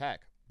Virginia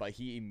Tech, but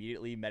he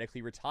immediately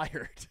medically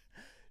retired.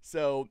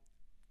 So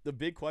the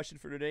big question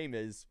for Notre Dame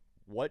is,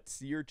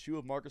 what's year 2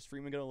 of Marcus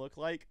Freeman going to look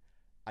like?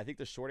 I think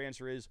the short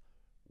answer is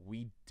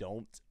we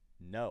don't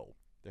know.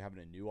 They're having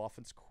a new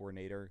offense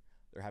coordinator.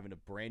 They're having a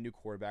brand new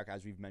quarterback,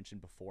 as we've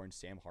mentioned before, in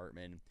Sam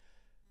Hartman.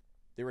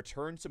 They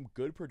returned some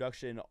good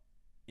production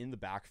in the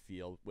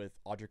backfield with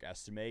Audric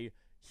Estime.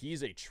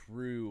 He's a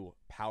true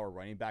power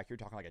running back. You're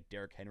talking like a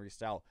Derrick Henry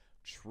style,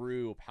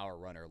 true power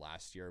runner.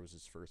 Last year was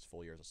his first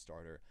full year as a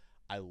starter.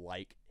 I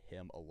like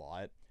him a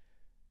lot.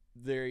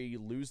 They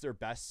lose their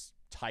best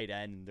tight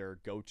end, their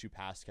go-to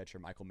pass catcher,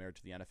 Michael Mayer,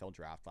 to the NFL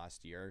draft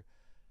last year.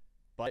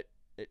 But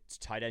it's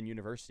tight end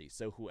university.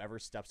 So whoever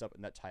steps up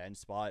in that tight end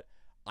spot,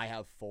 I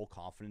have full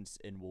confidence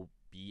in will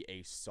be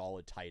a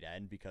solid tight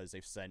end because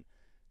they've sent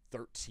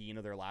 13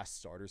 of their last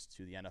starters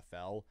to the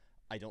NFL.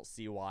 I don't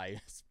see why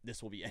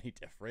this will be any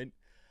different.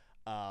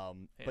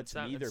 But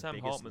to me, their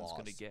biggest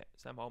loss.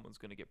 Sam Hartman's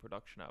going to get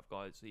production out of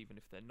guys, even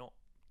if they're not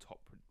top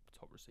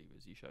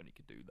receivers. He's shown he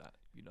could do that,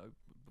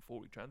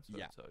 before he transferred.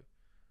 Yeah. So,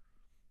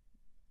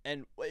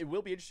 and it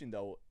will be interesting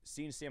though,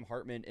 seeing Sam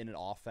Hartman in an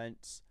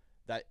offense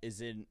that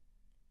isn't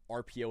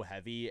RPO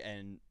heavy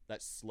and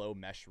that slow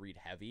mesh read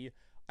heavy.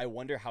 I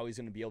wonder how he's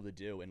going to be able to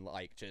do in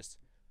like just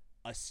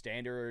a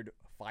standard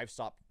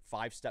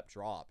five-step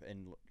drop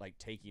and like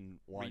taking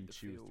 1,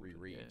 2, 3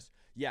 reads.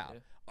 Yeah.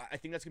 I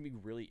think that's going to be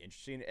really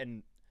interesting.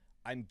 And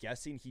I'm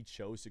guessing he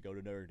chose to go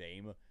to Notre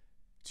Dame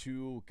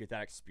to get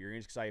that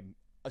experience because I'm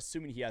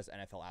assuming he has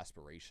NFL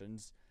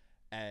aspirations.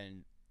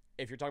 And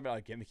if you're talking about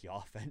a gimmicky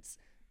offense,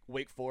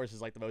 Wake Forest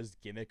is like the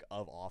most gimmick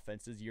of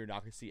offenses. You're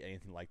not going to see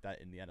anything like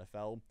that in the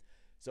NFL.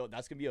 So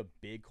that's going to be a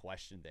big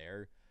question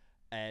there.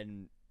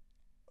 And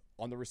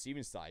on the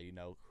receiving side,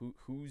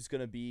 who's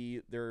going to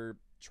be their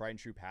tried and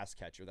true pass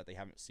catcher that they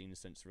haven't seen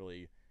since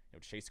really,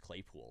 Chase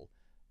Claypool.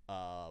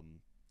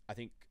 I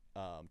think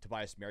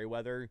Tobias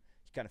Merriweather,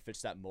 he kind of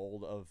fits that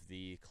mold of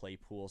the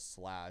Claypool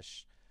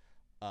slash,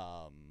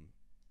 I'm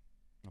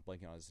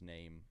blanking on his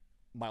name.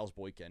 Miles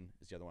Boykin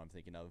is the other one I'm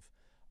thinking of.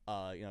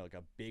 Like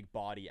a big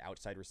body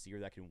outside receiver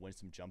that can win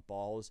some jump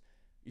balls.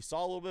 You saw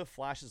a little bit of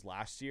flashes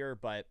last year,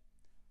 but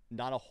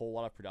not a whole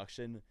lot of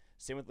production.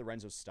 Same with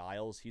Lorenzo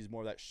Styles. He's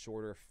more of that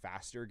shorter,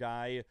 faster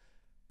guy.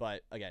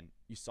 But again,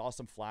 you saw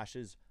some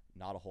flashes,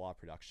 not a whole lot of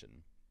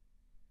production.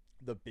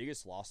 The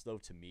biggest loss, though,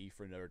 to me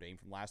for Notre Dame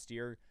from last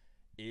year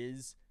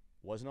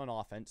wasn't on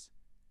offense,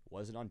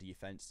 wasn't on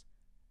defense.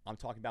 I'm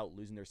talking about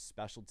losing their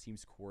special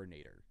teams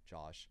coordinator,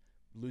 Josh.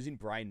 Losing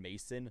Brian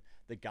Mason,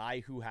 the guy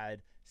who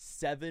had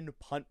 7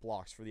 punt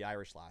blocks for the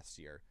Irish last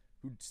year,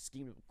 who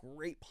schemed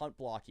great punt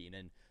blocking,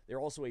 and they're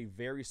also a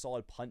very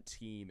solid punt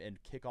team and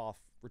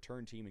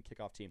return team and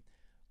kickoff team.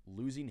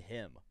 Losing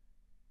him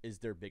is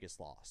their biggest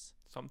loss.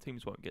 Some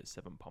teams won't get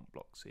 7 punt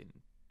blocks in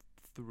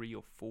 3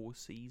 or 4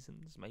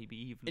 seasons, maybe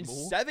even more.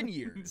 In 7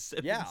 years. In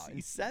 7 yeah, seasons,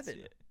 in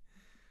 7.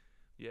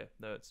 Yeah,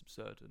 no, it's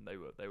absurd, and they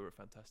were a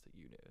fantastic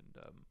unit,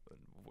 and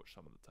I've watched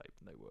some of the tape,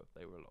 and they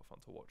were a lot of fun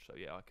to watch. So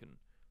yeah, I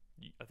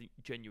think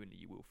genuinely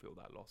you will feel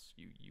that loss.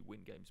 You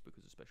win games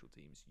because of special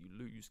teams. You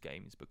lose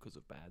games because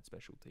of bad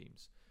special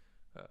teams.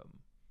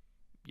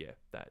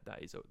 That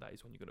is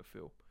one you're going to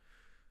feel.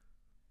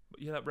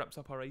 But yeah, that wraps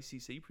up our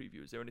ACC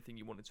preview. Is there anything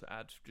you wanted to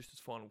add, just as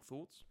final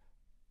thoughts?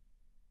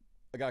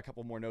 I got a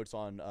couple more notes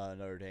on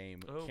Notre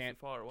Dame.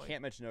 Far away.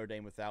 Can't mention Notre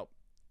Dame without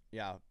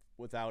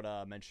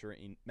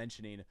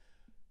mentioning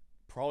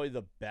probably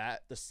the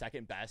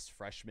second best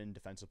freshman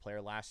defensive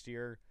player last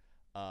year.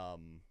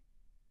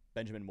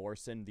 Benjamin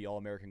Morrison, the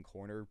All-American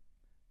corner,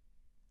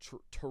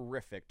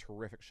 terrific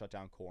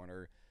shutdown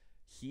corner.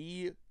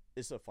 He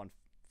is a fun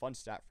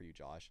stat for you,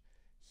 Josh.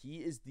 He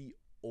is the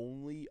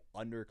only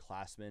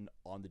underclassman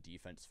on the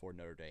defense for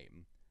Notre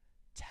Dame.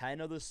 10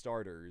 of the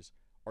starters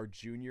are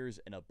juniors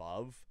and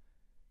above,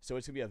 so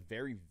it's going to be a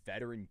very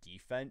veteran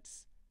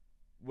defense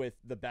with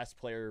the best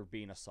player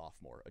being a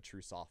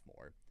true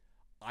sophomore.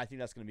 I think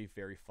that's going to be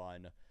very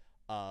fun.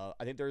 I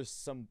think there's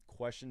some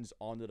questions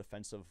on the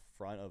defensive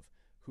front of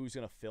who's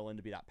going to fill in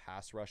to be that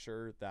pass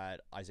rusher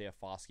that Isaiah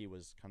Foskey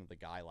was kind of the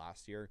guy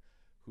last year.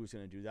 Who's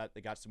going to do that?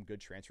 They got some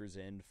good transfers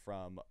in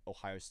from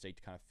Ohio State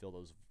to kind of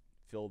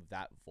fill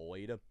that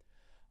void.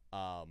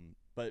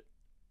 But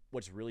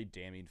what's really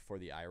damning for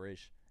the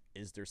Irish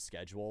is their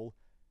schedule.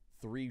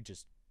 3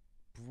 just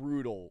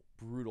brutal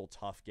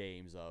tough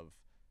games of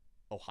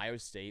Ohio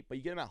State, but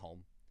you get them at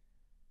home.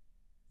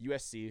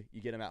 USC,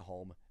 you get them at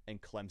home,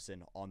 and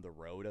Clemson on the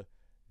road.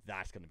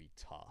 That's going to be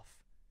tough.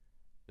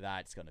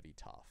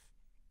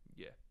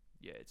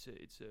 Yeah, it's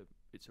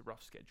a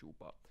rough schedule,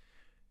 but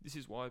this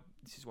is one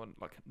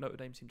like Notre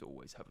Dame seem to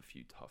always have a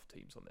few tough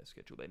teams on their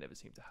schedule. They never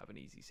seem to have an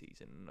easy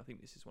season, and I think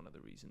this is one of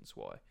the reasons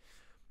why.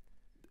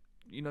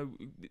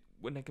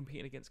 When they're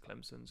competing against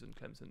Clemson's and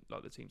Clemson,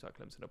 like the teams like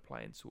Clemson are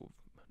playing sort of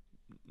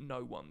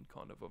no one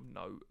kind of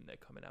note, and they're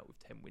coming out with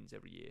 10 wins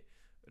every year.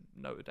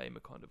 Notre Dame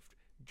are kind of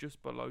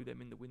just below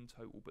them in the win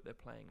total, but they're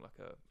playing like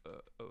a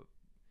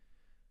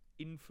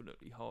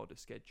infinitely harder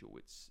schedule.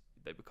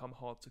 They become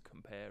hard to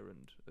compare,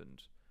 and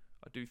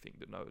I do think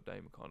that Notre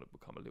Dame kind of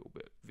become a little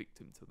bit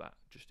victim to that,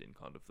 just in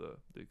kind of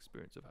the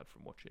experience I've had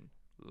from watching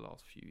the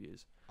last few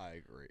years. I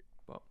agree.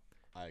 But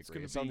I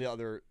agree. Some of the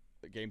other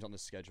games on the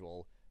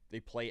schedule. They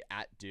play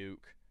at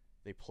Duke.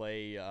 They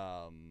play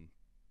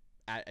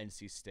at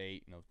NC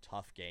State.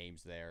 Tough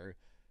games there.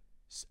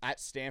 At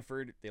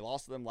Stanford, they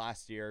lost to them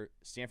last year.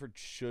 Stanford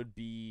shouldn't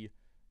be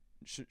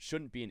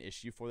an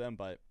issue for them,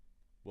 but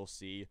we'll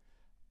see.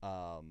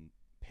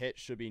 Pitt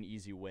should be an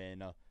easy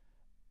win.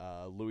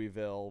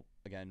 Louisville,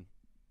 again,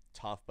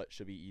 tough, but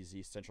should be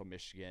easy. Central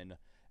Michigan.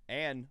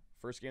 And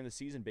first game of the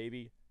season,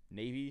 baby,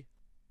 Navy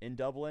in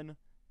Dublin.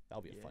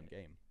 That'll be a fun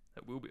game.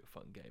 That will be a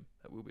fun game.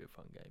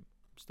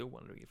 I'm still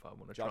wondering if I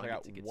want to Josh, try and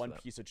get tickets. I got one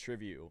piece of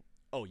trivia.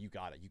 Oh, you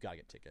got it. You got to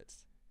get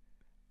tickets.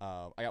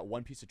 I got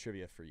one piece of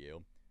trivia for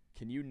you.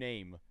 Can you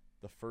name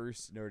the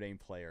first Notre Dame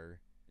player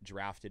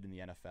drafted in the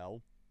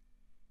NFL?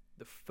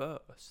 The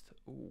first?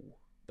 Ooh.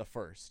 The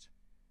first.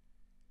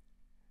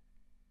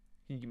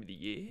 Can you give me the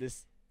year?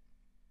 This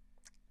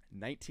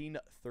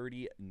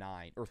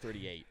 1939 or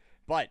 38.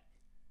 But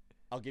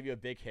I'll give you a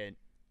big hint.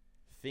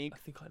 I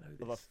think I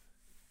know of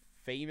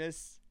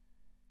this.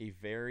 a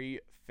very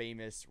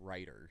famous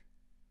writer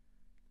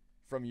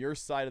from your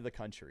side of the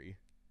country,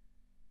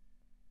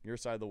 your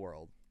side of the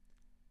world,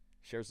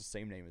 shares the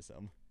same name as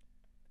him.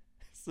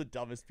 It's the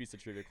dumbest piece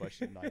of trivia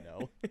question I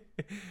know.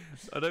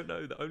 I don't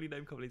know. The only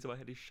name coming into my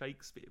head is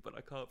Shakespeare, but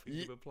I can't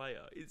think of a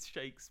player. It's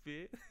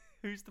Shakespeare.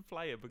 Who's the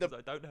player? Because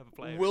I don't have a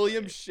player.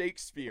 William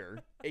Shakespeare.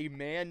 A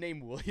man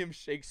named William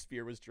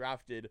Shakespeare was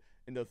drafted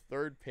in the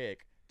 3rd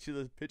pick to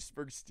the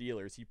Pittsburgh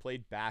Steelers. He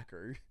played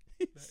backer.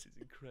 That is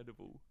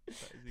incredible.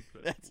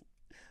 That's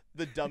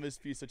the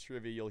dumbest piece of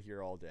trivia you'll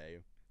hear all day.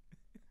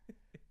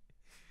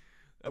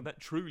 And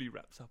that truly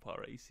wraps up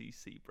our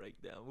ACC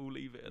breakdown. We'll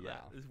leave it at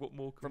that. What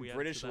more can we add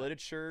British to that?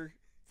 literature,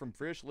 from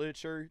British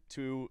literature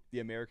to the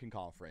American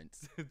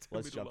Conference.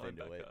 Let's jump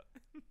into it.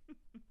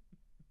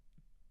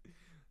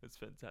 That's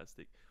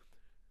fantastic.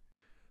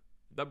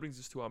 That brings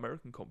us to our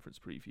American Conference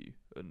preview.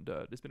 And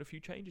there's been a few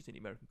changes in the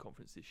American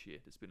Conference this year.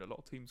 There's been a lot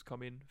of teams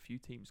come in, a few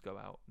teams go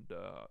out. And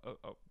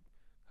I'll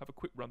have a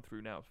quick run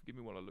through now. Forgive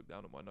me while I look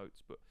down at my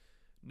notes. But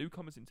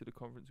newcomers into the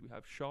conference, we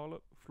have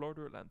Charlotte,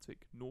 Florida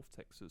Atlantic, North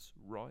Texas,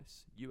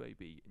 Rice,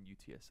 UAB, and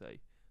UTSA.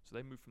 So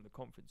they moved from the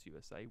Conference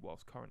USA,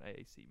 whilst current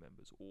AAC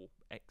members, or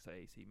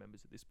ex-AAC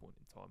members at this point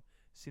in time,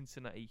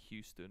 Cincinnati,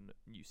 Houston,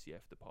 and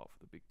UCF depart for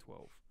the Big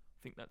 12.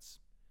 I think that's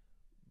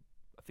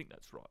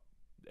right.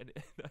 And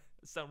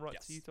sound right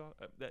to you, Tyler?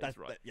 That's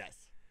right.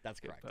 Yes, that's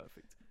correct.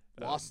 Perfect.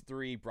 Lost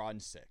 3,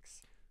 bronze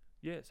 6.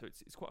 Yeah, so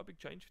it's quite a big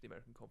change for the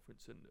American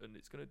Conference, and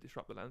it's going to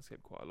disrupt the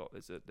landscape quite a lot.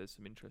 There's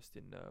some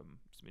interesting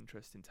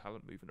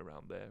talent moving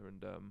around there,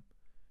 and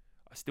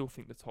I still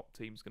think the top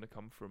team's going to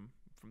come from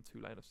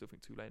Tulane. I still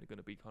think Tulane are going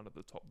to be kind of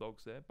the top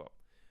dogs there, but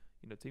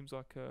teams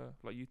like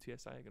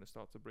UTSA are going to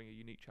start to bring a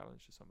unique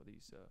challenge to some of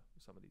these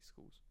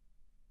schools.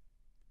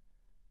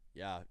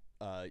 Yeah,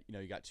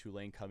 you got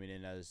Tulane coming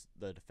in as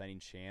the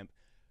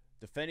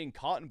defending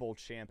Cotton Bowl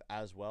champ,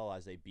 as well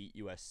as they beat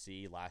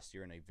USC last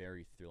year in a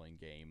very thrilling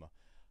game.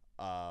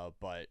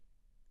 But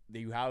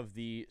you have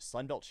the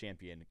Sun Belt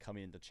champion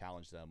coming in to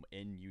challenge them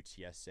in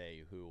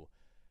UTSA, who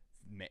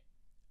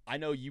I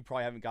know you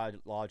probably haven't got a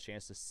lot of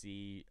chance to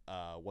see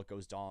what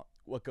goes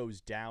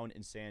down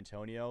in San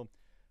Antonio,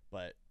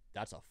 but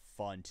that's a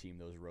fun team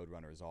those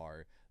Roadrunners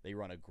are. They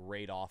run a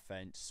great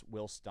offense.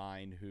 Will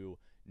Stein, who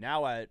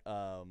now at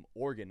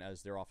Oregon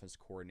as their offense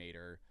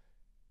coordinator,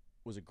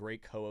 was a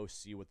great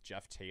co-OC with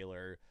Jeff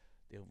Taylor.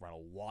 They run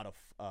a lot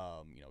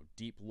of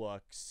deep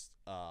looks,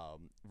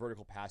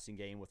 vertical passing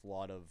game with a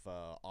lot of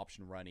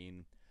option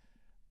running.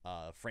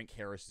 Frank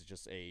Harris is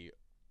just a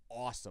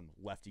awesome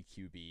lefty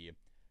QB.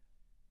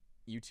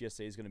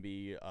 UTSA is going to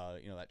be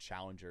that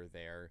challenger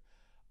there.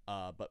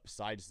 But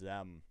besides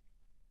them,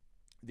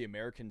 the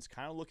Americans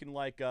kind of looking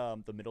like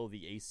the middle of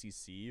the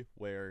ACC,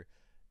 where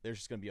there's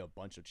just going to be a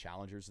bunch of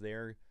challengers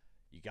there.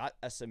 You got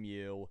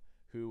SMU,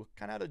 who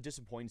kind of had a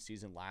disappointing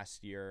season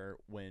last year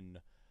when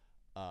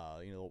I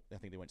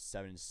think they went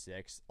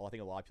 7-6. I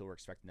think a lot of people were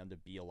expecting them to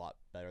be a lot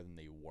better than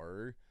they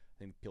were.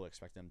 I think people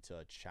expect them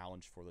to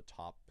challenge for the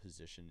top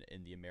position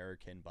in the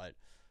American, but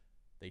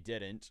they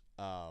didn't.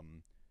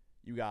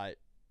 You got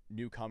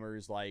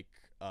newcomers like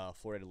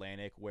Florida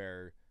Atlantic,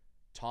 where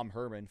Tom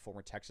Herman,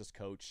 former Texas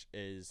coach,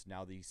 is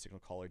now the signal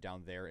caller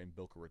down there in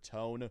Boca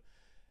Raton.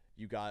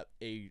 You got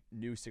a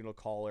new signal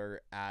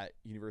caller at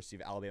University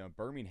of Alabama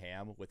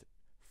Birmingham with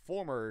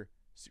former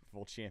Super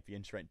Bowl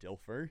champion Trent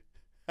Dilfer,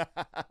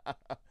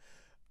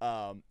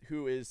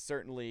 who is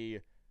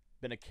certainly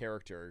been a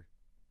character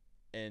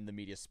in the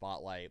media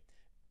spotlight.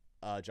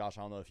 Josh,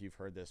 I don't know if you've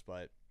heard this,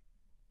 but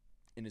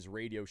in his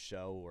radio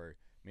show, or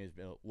maybe it's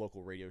been a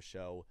local radio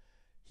show,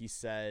 he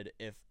said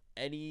if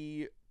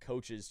any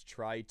coaches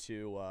try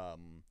to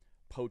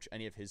poach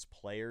any of his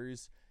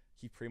players,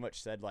 he pretty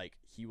much said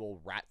he will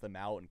rat them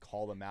out and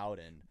call them out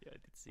and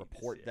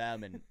report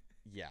them, and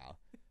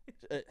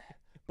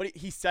but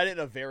he said it in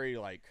a very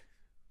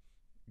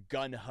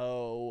gun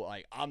ho,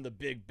 I'm the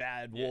big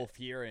bad wolf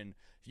here, and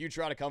if you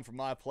try to come for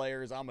my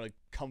players, I'm gonna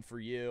come for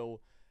you.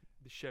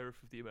 The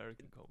sheriff of the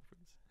American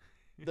Conference.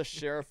 The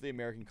sheriff of the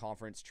American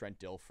Conference, Trent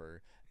Dilfer,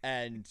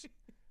 and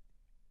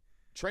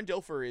Trent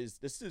Dilfer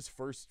this is his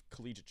first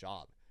collegiate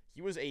job.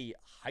 He was a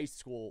high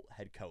school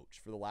head coach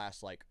for the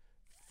last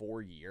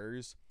 4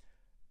 years.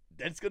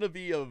 That's gonna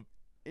be a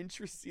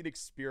interesting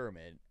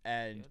experiment,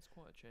 and it's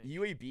quite a change.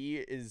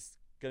 UAB is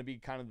gonna be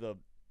kind of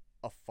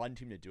a fun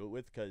team to do it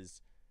with,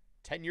 because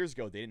 10 years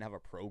ago they didn't have a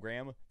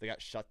program. They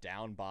got shut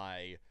down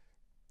by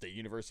the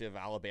University of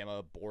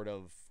Alabama Board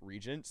of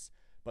Regents,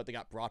 but they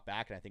got brought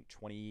back in I think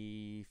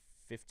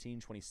 2015,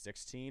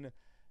 2016,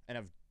 and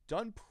have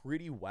done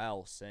pretty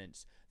well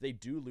since. They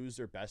do lose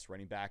their best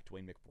running back,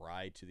 Dwayne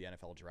McBride, to the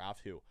NFL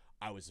draft, who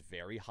I was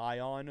very high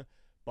on.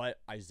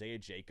 But Isaiah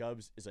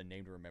Jacobs is a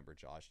name to remember,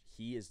 Josh.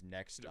 He is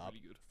next up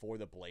really good for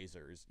the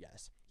Blazers.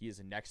 Yes, he is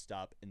next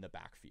up in the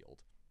backfield.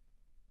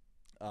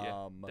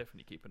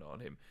 Definitely keep an eye on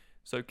him.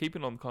 So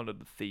keeping on kind of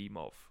the theme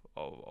of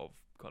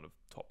kind of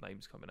top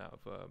names coming out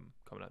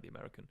of the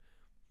American.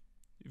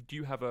 Do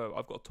you have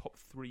I've got a top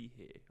 3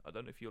 here. I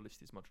don't know if your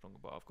list is much longer,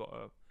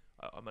 but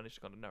I managed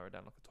to kind of narrow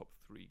down a top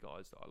 3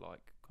 guys that I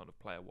like, kind of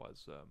player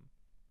wise,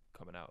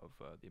 coming out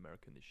of the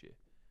American this year.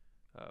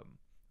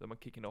 Then I'm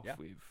kicking off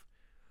with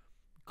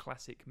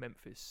classic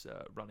Memphis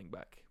running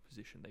back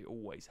position. They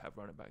always have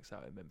running backs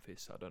out in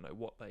Memphis. I don't know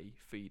what they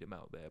feed them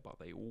out there, but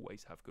they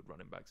always have good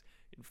running backs.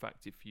 In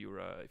fact, if you're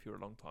a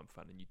long time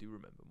fan and you do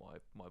remember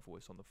my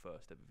voice on the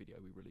first ever video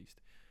we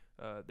released,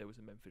 there was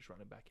a Memphis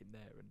running back in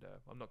there, and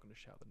I'm not going to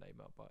shout the name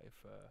out, but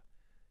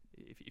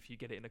if you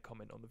get it in a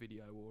comment on the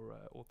video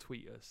or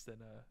tweet us, then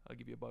I'll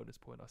give you a bonus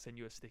point. I'll send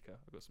you a sticker.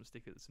 I've got some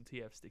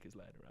TF stickers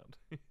laying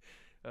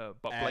around.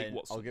 But Blake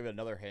Watson. I'll give it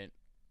another hint.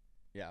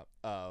 Yeah.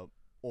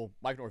 Well,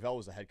 Mike Norvell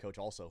was the head coach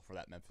also for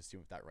that Memphis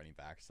team with that running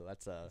back, so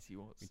that's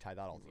we tie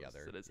that all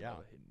together. So there's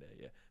another hint there,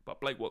 yeah.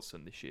 But Blake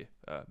Watson this year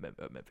at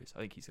Memphis, I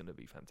think he's going to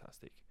be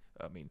fantastic.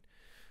 I mean,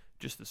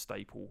 just the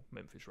staple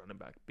Memphis running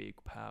back, big,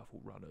 powerful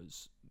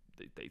runners.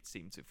 They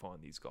seem to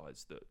find these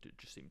guys that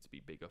just seem to be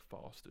bigger,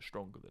 faster,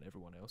 stronger than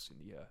everyone else in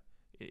the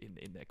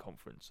in their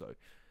conference. So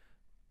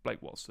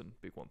Blake Watson,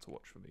 big one to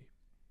watch for me.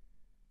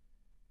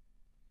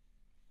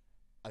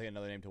 I think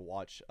another name to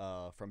watch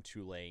from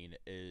Tulane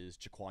is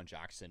Jaquan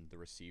Jackson, the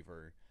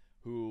receiver,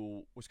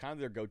 who was kind of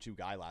their go-to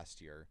guy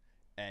last year.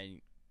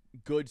 And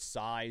good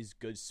size,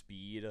 good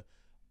speed.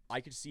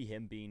 I could see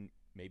him being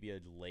maybe a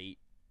late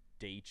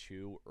day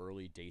 2,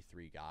 early day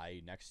 3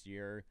 guy next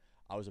year.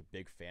 I was a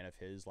big fan of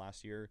his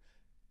last year.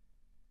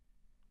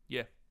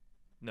 Yeah.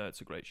 No,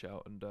 it's a great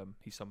shout, and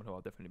he's someone who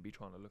I'll definitely be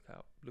trying to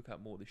look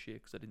out more this year,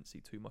 because I didn't see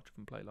too much of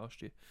him play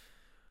last year.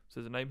 So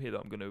there's a name here that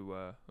I'm going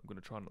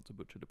to try not to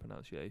butcher the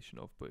pronunciation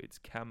of, but it's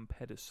Cam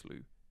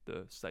Pedeslew,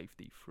 the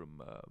safety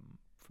from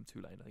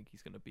Tulane. I think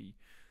he's going to be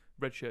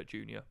redshirt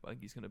junior. I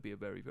think he's going to be a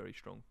very, very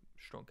strong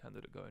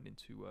candidate going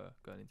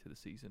into the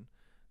season.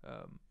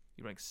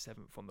 He ranks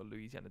 7th on the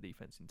Louisiana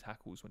defense in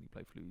tackles when he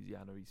played for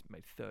Louisiana. He's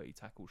made 30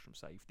 tackles from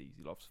safeties.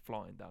 He loves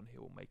flying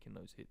downhill, making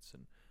those hits,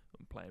 and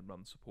playing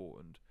run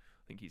support. And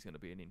I think he's going to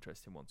be an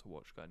interesting one to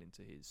watch going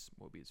into his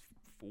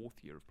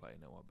 4th year of play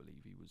now. I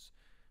believe he was.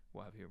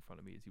 What I have here in front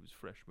of me is he was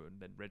freshman,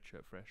 then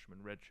redshirt freshman,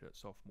 redshirt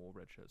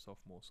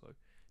sophomore. So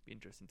be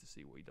interesting to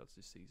see what he does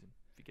this season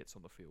if he gets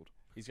on the field.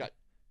 He's got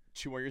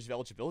 2 more years of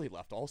eligibility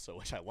left also,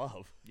 which I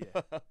love.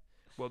 Yeah.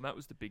 Well, that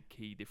was the big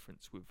key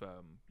difference with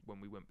when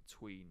we went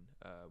between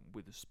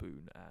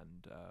Witherspoon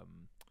and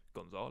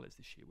Gonzalez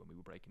this year, when we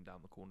were breaking down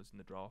the corners in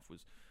the draft,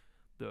 was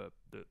the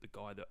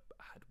guy that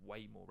had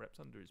way more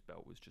reps under his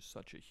belt was just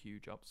such a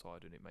huge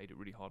upside, and it made it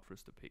really hard for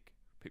us to pick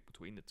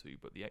between the two.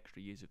 But the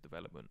extra years of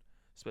development,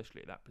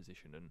 especially at that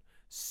position, and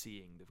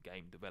seeing the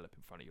game develop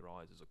in front of your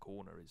eyes as a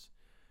corner,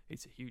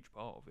 it's a huge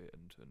part of it,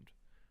 and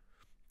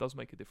does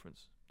make a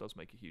difference. Does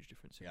make a huge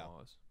difference in my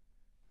eyes.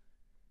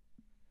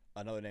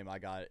 Another name I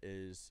got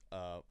is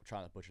I'm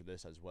trying to butcher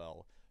this as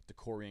well.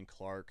 DeCorian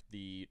Clark,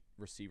 the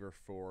receiver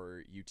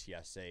for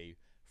UTSA,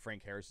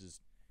 Frank Harris's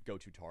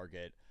go-to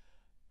target.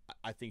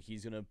 I think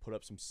he's going to put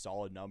up some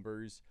solid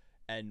numbers,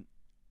 and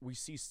we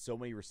see so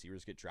many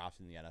receivers get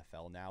drafted in the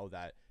NFL now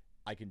that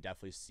I can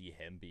definitely see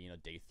him being a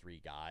day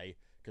 3 guy,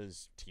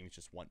 because teams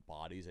just want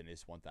bodies and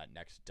just want that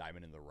next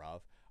diamond in the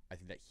rough. I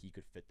think that he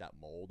could fit that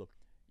mold.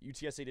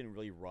 UTSA didn't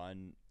really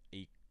run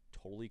a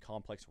totally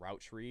complex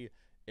route tree.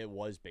 It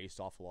was based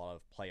off a lot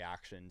of play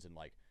actions and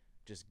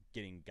just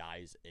getting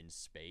guys in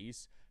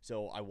space.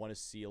 So I want to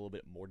see a little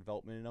bit more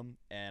development in him.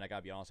 And I got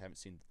to be honest, I haven't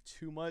seen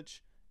too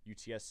much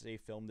UTSA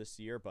film this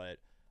year, but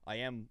I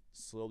am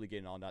slowly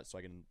getting on that so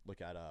I can look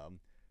at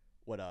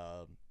what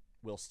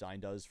Will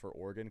Stein does for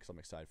Oregon, because I'm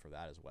excited for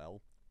that as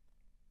well.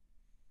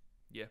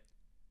 Yeah,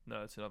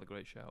 no, it's another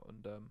great shout,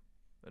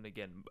 and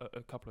again,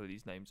 a couple of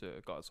these names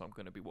are guys I'm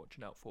going to be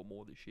watching out for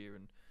more this year,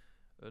 and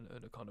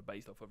are kind of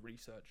based off of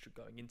research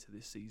going into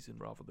this season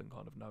rather than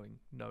kind of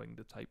knowing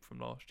the tape from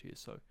last year.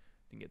 So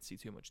didn't get to see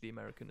too much of the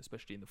American,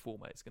 especially in the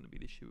format it's going to be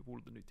this year with all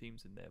of the new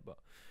teams in there. But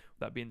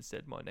that being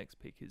said, my next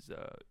pick is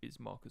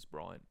Marcus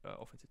Bryant,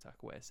 offensive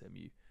tackle at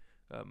SMU.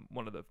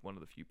 One of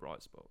the few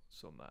bright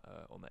spots on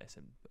that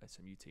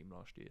SMU team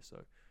last year.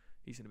 So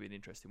he's going to be an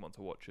interesting one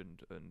to watch,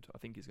 and I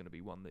think he's going to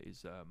be one that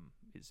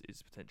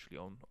is potentially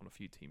on a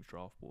few teams'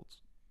 draft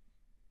boards.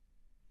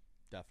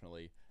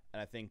 definitely.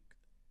 And I think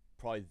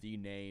probably the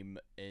name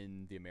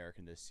in the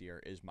American this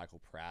year is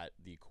Michael Pratt,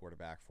 the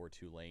quarterback for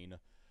Tulane.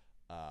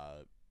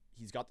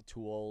 He's got the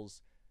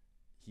tools.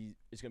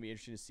 It's going to be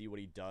interesting to see what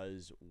he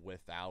does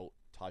without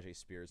Tajay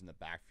Spears in the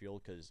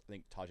backfield, because I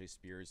think Tajay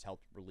Spears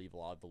helped relieve a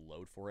lot of the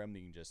load for him.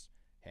 You can just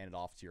hand it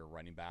off to your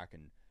running back,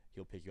 and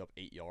he'll pick you up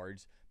 8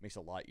 yards. Makes it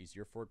a lot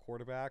easier for a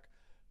quarterback.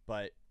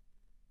 But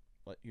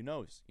who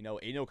knows?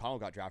 Aiden O'Connell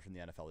got drafted in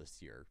the NFL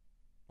this year.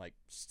 Like,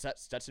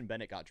 Stetson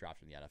Bennett got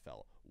drafted in the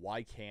NFL.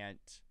 Why can't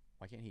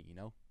he,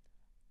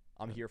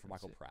 I'm here for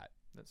Michael Pratt.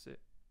 That's it.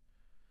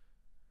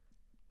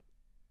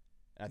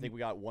 And I think we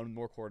got one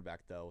more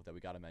quarterback, though, that we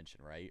got to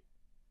mention, right?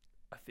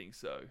 I think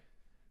so.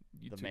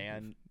 The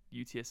man...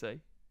 UTSA?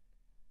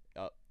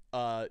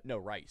 No,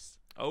 Rice.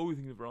 Oh, you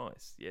think of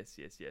Rice. Yes.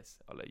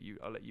 I'll let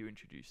you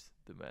introduce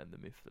the man, the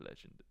myth, the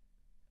legend.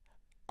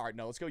 All right,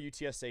 no, let's go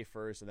UTSA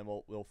first, and then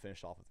we'll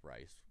finish off with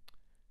Rice.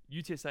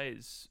 UTSA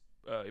is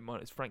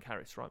it's Frank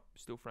Harris, right?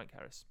 Still Frank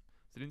Harris.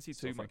 So I didn't see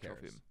too much of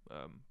him,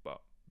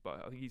 but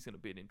I think he's going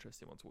to be an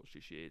interesting one to watch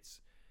this year.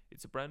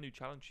 It's a brand new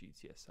challenge for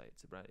UTSA.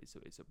 It's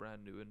a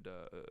brand new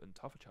and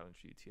tougher challenge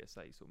for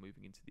UTSA. Sort of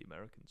moving into the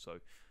American. So,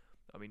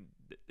 I mean,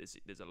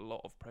 there's a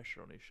lot of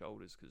pressure on his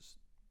shoulders because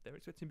they're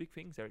expecting big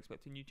things. They're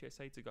expecting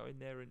UTSA to go in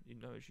there and,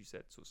 as you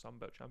said, sort of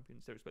Sunbelt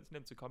champions. They're expecting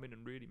them to come in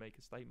and really make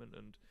a statement.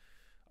 And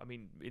I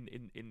mean,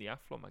 in the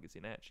Athlon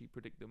magazine, I actually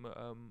predict them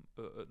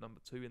at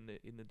number 2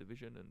 in the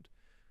division. And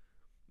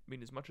I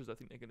mean, as much as I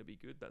think they're going to be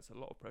good, that's a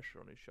lot of pressure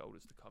on his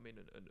shoulders to come in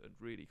and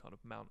really kind of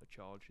mount a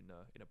charge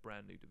in a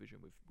brand new division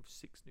with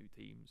 6 new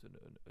teams, and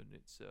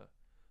it's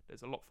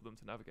there's a lot for them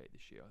to navigate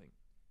this year, I think.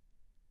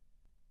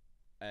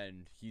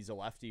 And he's a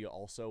lefty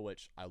also,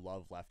 which I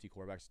love lefty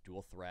quarterbacks,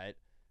 dual threat.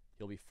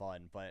 He'll be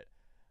fun. But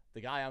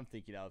the guy I'm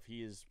thinking of,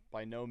 he is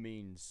by no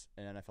means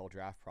an NFL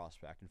draft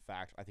prospect. In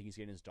fact, I think he's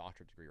getting his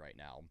doctorate degree right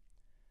now.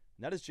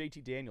 And that is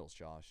JT Daniels,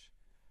 Josh.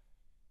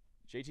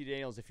 JT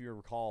Daniels, if you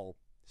recall,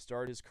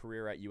 started his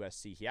career at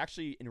USC. He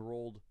actually he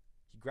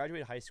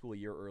graduated high school a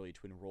year early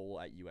to enroll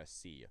at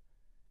USC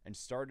and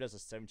started as a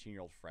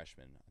 17-year-old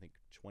freshman. I think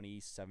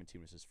 2017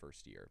 was his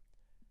first year.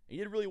 And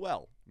he did really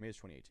well. Maybe it's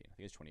 2018. I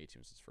think it's 2018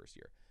 was his first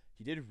year.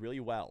 He did really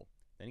well.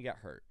 Then he got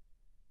hurt.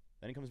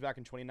 Then he comes back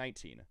in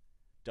 2019.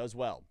 Does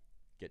well.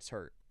 Gets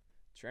hurt.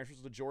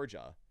 Transfers to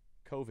Georgia.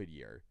 COVID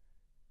year.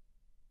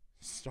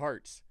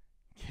 Starts.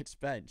 Gets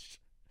benched.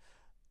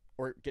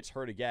 Or gets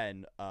hurt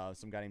again.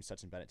 Some guy named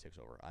Stetson Bennett takes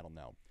over. I don't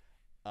know.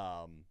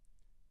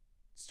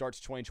 Starts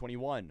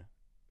 2021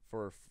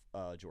 for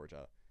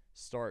Georgia.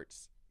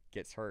 Starts.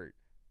 Gets hurt.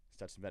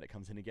 Stetson Bennett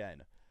comes in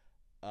again.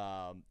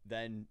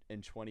 Then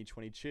in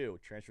 2022,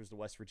 transfers to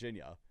West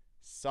Virginia.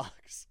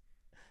 Sucks.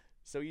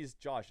 So he's,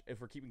 Josh,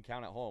 if we're keeping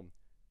count at home,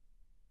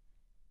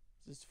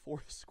 this is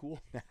 4th school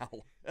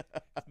now.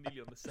 It's nearly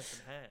on the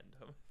second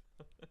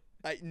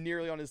hand.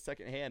 Nearly on his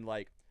second hand.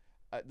 Like,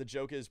 the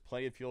joke is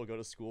plenty of people go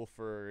to school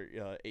for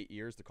 8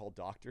 years. They're called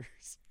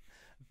doctors.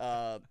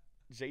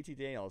 JT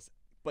Daniels.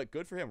 But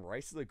good for him.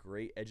 Rice is a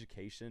great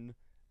education,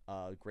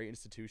 great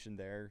institution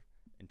there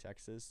in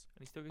Texas.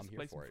 And he still gets to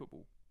play some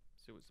football.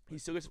 He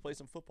still gets to play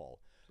some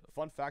football. So.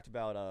 Fun fact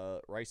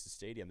about Rice's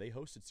Stadium, they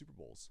hosted Super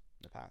Bowls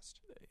in the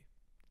past.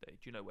 Do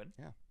you know when?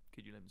 Yeah.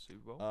 Could you name the Super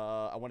Bowl?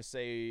 I want to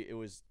say it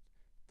was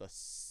the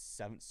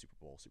 7th Super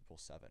Bowl, Super Bowl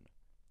 7.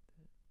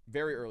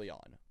 Very early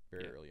on.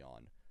 Early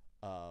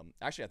on.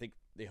 Actually, I think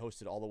they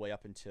hosted all the way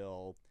up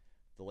until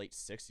the late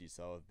 60s,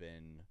 so I've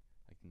been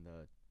like in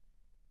the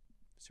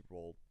Super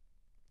Bowl,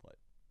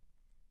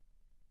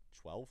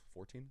 12,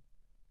 14?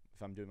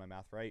 If I'm doing my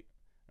math right.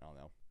 I don't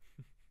know.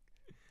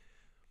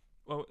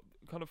 Well,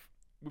 kind of,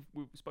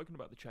 we've spoken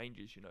about the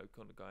changes,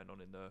 kind of going on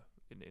in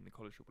the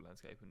college football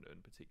landscape,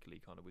 and particularly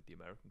kind of with the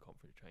American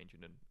Conference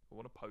changing. And I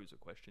want to pose a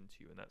question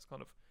to you, and that's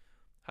kind of,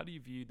 how do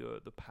you view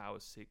the Power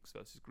 6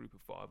 versus Group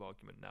of 5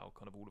 argument now?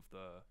 Kind of all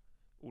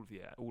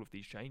of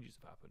these changes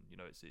have happened.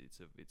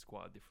 It's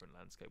quite a different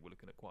landscape. We're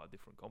looking at quite a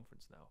different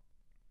conference now.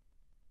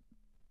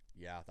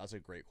 Yeah, that's a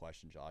great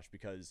question, Josh,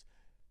 because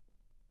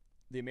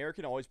the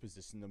American always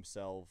positioned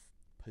themselves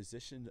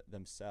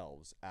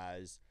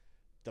as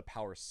the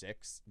Power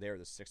 6. They're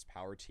the 6th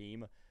power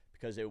team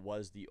because it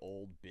was the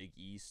old Big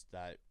East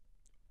that,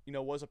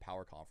 was a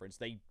power conference.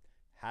 They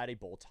had a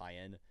bowl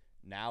tie-in.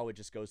 Now it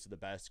just goes to the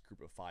best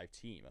Group of 5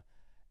 team.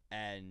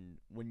 And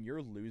when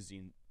you're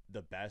losing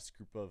the best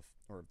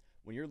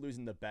when you're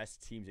losing the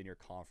best teams in your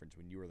conference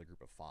when you were the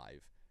Group of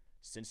 5,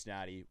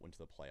 Cincinnati went to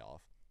the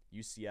playoff.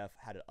 UCF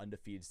had an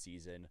undefeated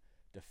season,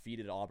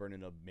 defeated Auburn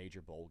in a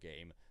major bowl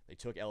game. They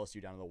took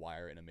LSU down to the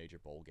wire in a major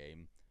bowl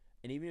game.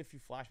 And even if you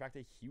flash back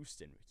to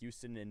Houston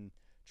in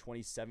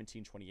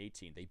 2017,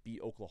 2018, they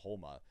beat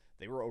Oklahoma.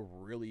 They were a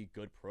really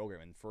good program.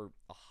 And for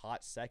a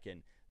hot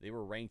second, they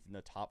were ranked in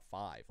the top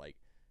 5. Like,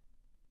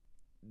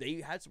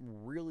 they had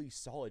some really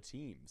solid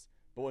teams.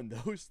 But when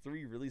those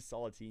 3 really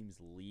solid teams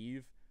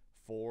leave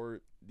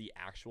for the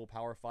actual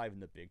Power 5 in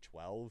the Big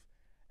 12,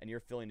 and you're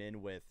filling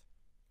in with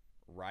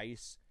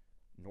Rice,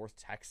 North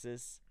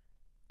Texas,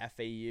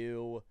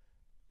 FAU,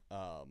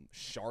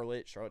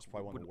 Charlotte's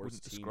probably one of the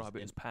worst teams. Wouldn't describe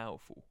it as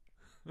powerful.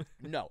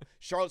 No,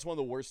 Charlotte's one of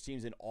the worst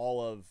teams in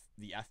all of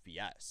the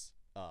FBS.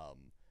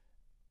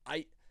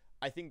 I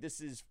think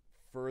this is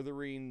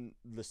furthering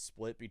the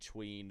split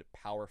between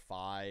Power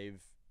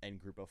 5 and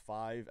Group of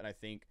 5, and I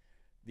think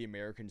the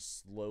Americans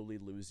slowly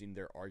losing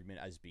their argument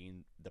as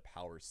being the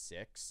Power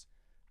 6,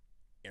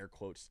 air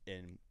quotes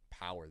in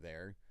power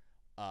there.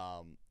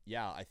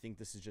 I think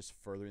this is just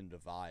furthering the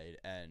divide,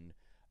 and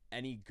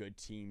any good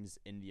teams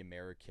in the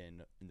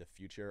American in the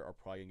future are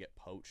probably going to get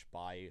poached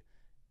by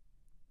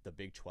the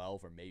Big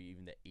 12 or maybe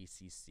even the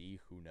ACC,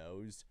 who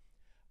knows.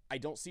 I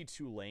don't see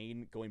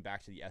Tulane going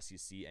back to the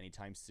SEC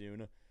anytime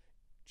soon.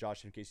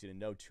 Josh, in case you didn't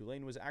know,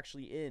 Tulane was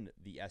actually in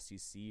the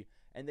SEC,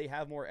 and they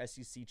have more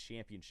SEC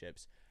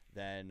championships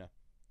than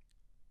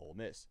Ole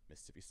Miss,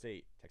 Mississippi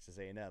State, Texas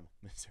A&M,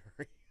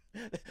 Missouri,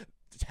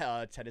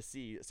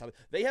 Tennessee. So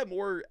they have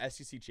more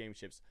SEC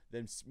championships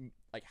than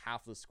like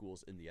half the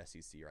schools in the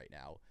SEC right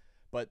now.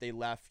 But they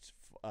left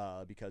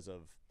because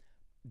of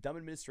dumb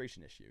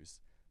administration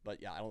issues.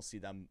 But yeah, I don't see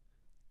them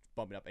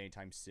bumping up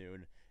anytime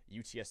soon.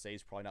 UTSA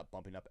is probably not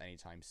bumping up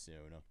anytime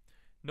soon.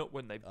 Not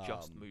when they've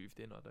just moved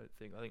in, I don't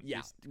think. I think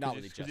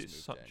because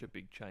it's such a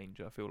big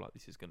change. I feel like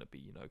this is going to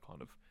be,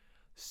 kind of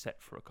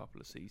set for a couple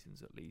of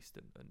seasons at least,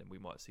 and then we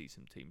might see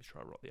some teams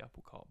try to rock the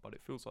apple cart. But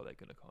it feels like they're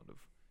going to kind of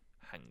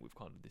hang with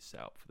kind of this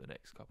setup for the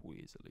next couple of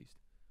years at least.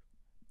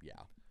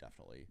 Yeah,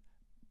 definitely.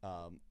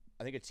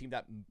 I think a team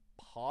that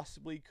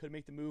possibly could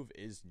make the move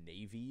is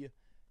Navy,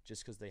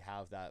 just because they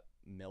have that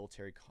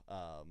military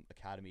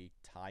academy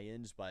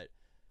tie-ins, but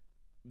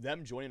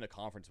them joining a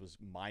conference was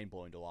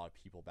mind-blowing to a lot of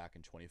people back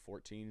in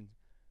 2014.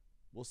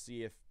 We'll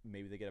see if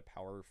maybe they get a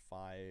Power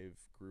 5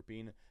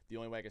 grouping. The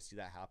only way I can see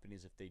that happening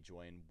is if they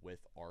join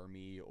with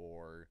Army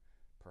or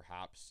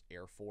perhaps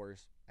Air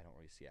Force. I don't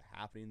really see it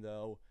happening,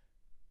 though,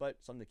 but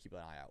something to keep an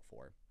eye out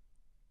for.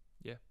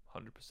 Yeah,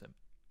 100%.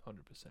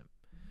 100%.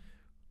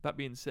 That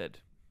being said,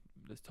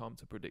 it's time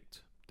to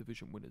predict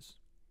division winners.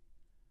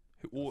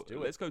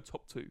 Let's go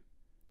top two.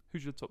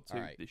 Who's your top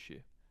two this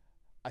year?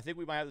 I think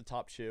we might have the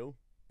top two.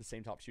 The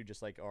same top two,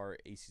 just like our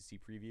ACC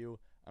preview.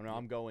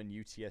 I'm going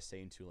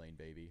UTSA and Tulane,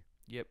 baby.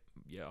 Yep,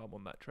 yeah, I'm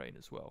on that train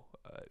as well.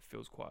 It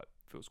feels quite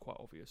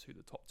obvious who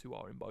the top two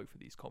are in both of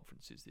these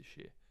conferences this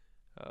year,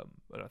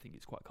 and I think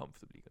it's quite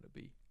comfortably going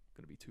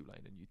to be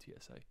Tulane and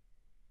UTSA.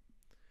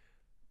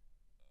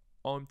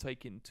 I'm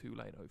taking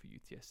Tulane over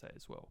UTSA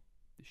as well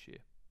this year.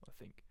 I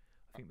think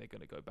they're going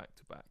to go back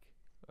to back.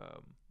 I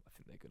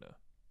think they're going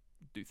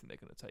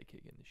to take it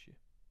again this year.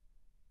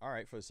 All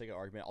right, for the sake of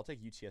argument, I'll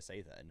take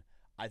UTSA then.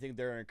 I think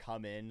they're going to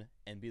come in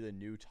and be the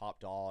new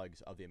top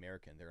dogs of the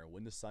American. They're going to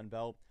win the Sun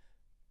Belt.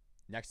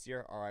 Next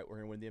year, all right, we're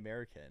going to win the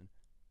American.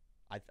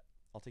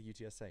 I'll take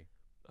UTSA.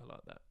 I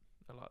like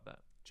that.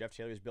 Jeff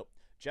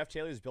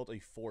Taylor's built a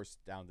force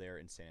down there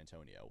in San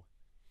Antonio.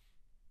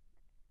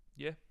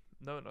 Yeah,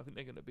 no, I think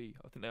they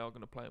are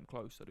going to play them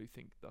close. I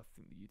think the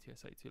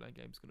UTSA Tulane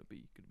game is going to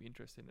be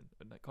interesting,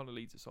 and that kind of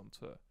leads us on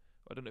to.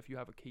 I don't know if you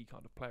have a key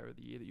kind of player of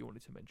the year that you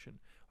wanted to mention.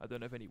 I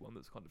don't have anyone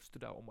that's kind of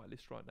stood out on my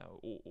list right now,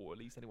 or at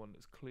least anyone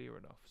that's clear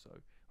enough. So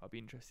I'd be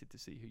interested to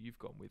see who you've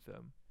gone with,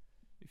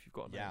 if you've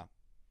got a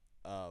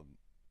name.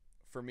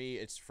 For me,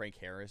 it's Frank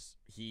Harris.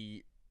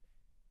 He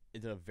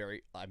is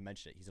I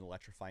mentioned it, he's an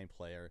electrifying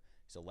player.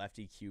 He's a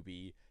lefty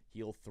QB.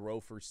 He'll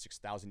throw for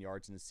 6,000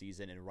 yards in the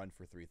season and run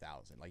for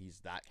 3,000. Like, he's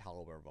that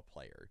caliber of a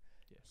player.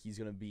 Yeah. He's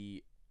going to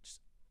be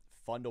just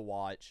fun to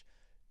watch.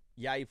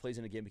 Yeah, he plays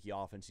in a gimmicky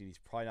offense, and he's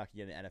probably not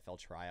going to get an NFL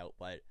tryout,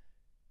 but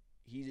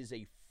he is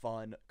a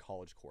fun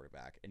college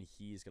quarterback, and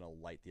he's going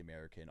to light the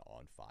American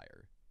on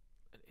fire.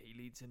 And he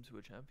leads him to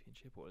a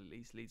championship, or at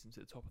least leads him to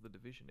the top of the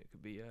division. It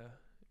could be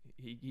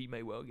he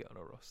may well get on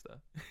a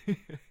roster.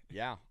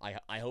 Yeah,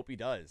 I hope he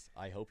does.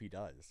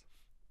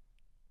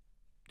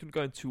 Can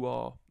go into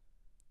our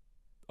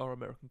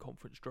American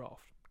Conference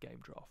game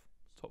draft,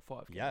 top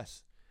 5 games.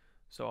 Yes.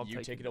 So I'm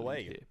taking take it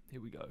away.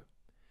 Here we go.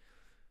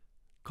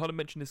 Kind of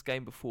mentioned this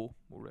game before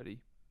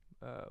already,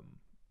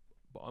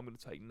 but I'm going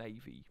to take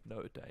Navy,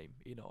 Notre Dame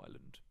in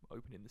Ireland,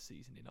 opening the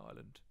season in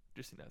Ireland.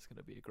 Just think that's going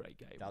to be a great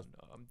game. And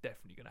I'm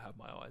definitely going to have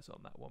my eyes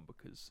on that one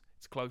because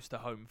it's close to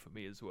home for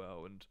me as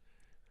well. And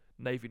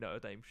Navy Notre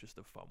Dame's just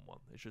a fun one.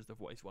 It's just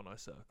always one I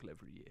circle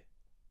every year.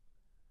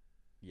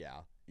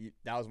 Yeah,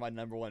 that was my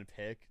number one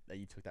pick. That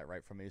you took that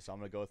right from me, so I'm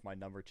going to go with my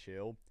number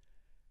 2,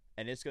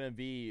 and it's going to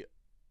be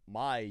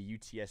my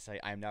UTSA.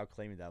 I am now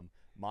claiming them.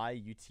 My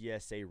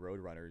UTSA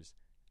Roadrunners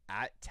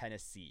at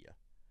Tennessee.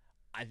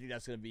 I think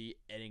that's going to be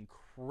an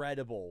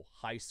incredible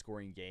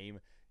high-scoring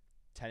game.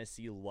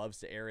 Tennessee loves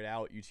to air it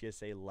out.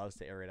 UTSA loves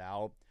to air it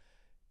out.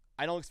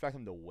 I don't expect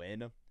them to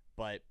win,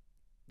 but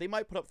they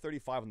might put up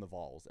 35 on the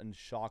Vols and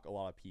shock a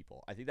lot of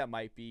people. I think that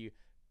might be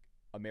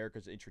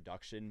America's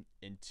introduction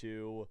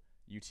into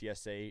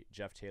UTSA,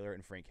 Jeff Taylor,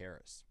 and Frank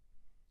Harris.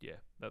 Yeah,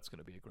 that's going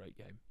to be a great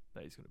game.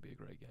 That is going to be a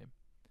great game.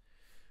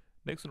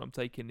 Next one I'm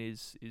taking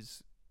is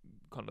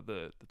kind of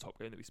the top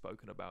game that we've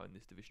spoken about in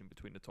this division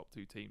between the top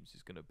two teams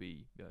is going to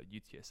be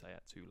UTSA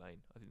at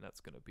Tulane. I think that's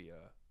going to be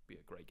a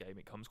great game.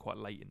 It comes quite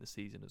late in the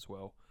season as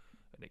well.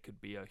 and it could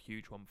be a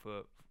huge one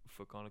for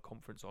kind of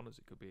conference honours.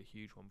 It could be a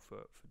huge one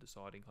for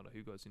deciding kind of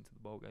who goes into the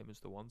bowl game as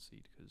the 1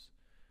 seed, because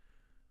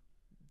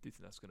I do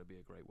think that's going to be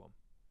a great one.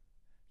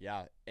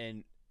 Yeah,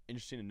 and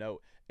interesting to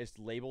note, it's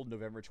labeled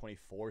November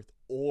 24th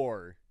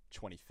or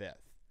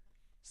 25th.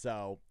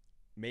 So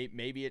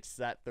maybe it's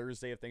that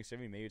Thursday of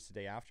Thanksgiving, maybe it's the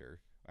day after.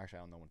 Actually,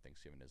 I don't know when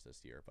Thanksgiving is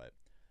this year, but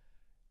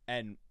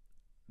and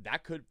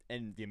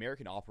the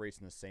American operates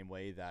in the same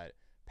way that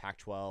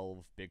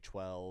Pac-12, Big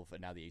 12,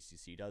 and now the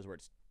ACC does, where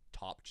it's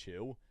top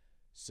 2.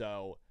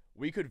 So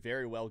we could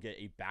very well get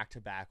a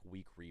back-to-back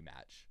week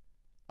rematch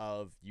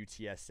of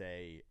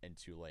UTSA and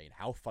Tulane.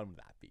 How fun would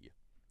that be?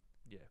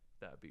 Yeah,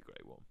 that would be a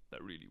great one.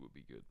 That really would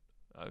be good.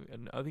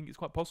 And I think it's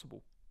quite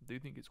possible. I do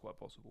think it's quite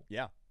possible.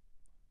 Yeah.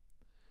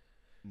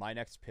 My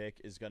next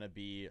pick is going to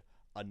be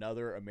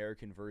another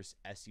American versus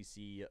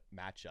SEC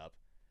matchup.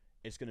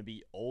 It's going to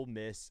be Ole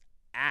Miss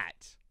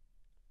at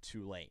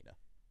Tulane.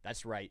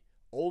 That's right.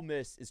 Ole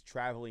Miss is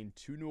traveling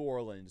to New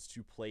Orleans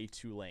to play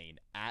Tulane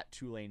at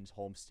Tulane's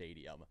home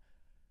stadium.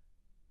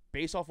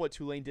 Based off what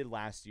Tulane did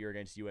last year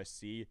against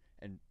USC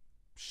and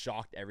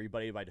shocked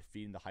everybody by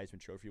defeating the Heisman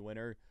Trophy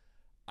winner,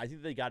 I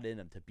think they got it in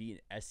them to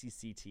beat an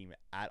SEC team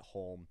at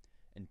home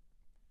and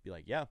be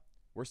like, yeah,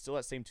 we're still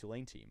that same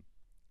Tulane team.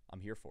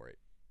 I'm here for it.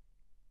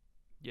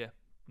 Yeah.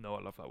 No,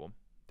 I love that one.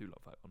 Do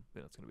love that one. I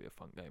think that's going to be a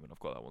fun game, and I've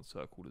got that one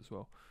circled as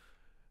well.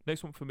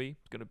 Next one for me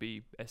is going to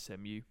be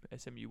SMU.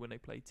 SMU when they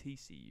play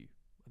TCU.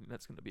 I think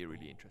that's going to be a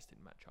really interesting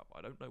matchup.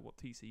 I don't know what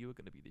TCU are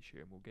going to be this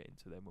year, and we'll get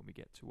into them when we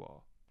get to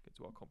our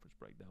conference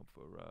breakdown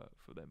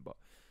for them. But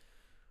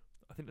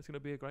I think that's going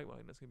to be a great one. I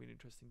think that's going to be an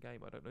interesting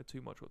game. I don't know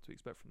too much what to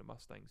expect from the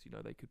Mustangs. You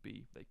know, they can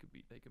be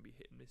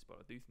hit and miss, but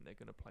I do think they're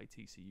going to play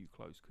TCU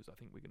close, because I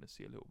think we're going to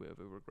see a little bit of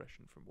a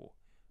regression from, or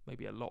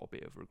maybe a lot of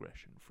bit of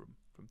regression from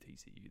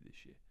TCU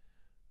this year.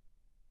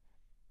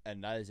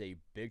 And that is a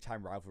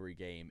big-time rivalry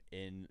game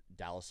in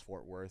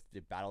Dallas-Fort Worth. The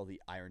Battle of the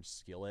Iron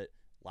Skillet.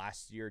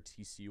 Last year,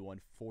 TCU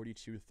won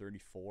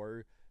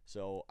 42-34.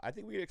 So I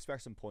think we could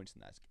expect some points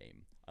in that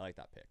game. I like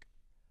that pick.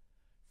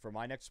 For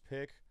my next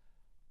pick,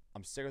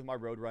 I'm sticking with my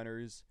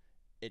Roadrunners.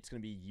 It's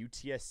going to be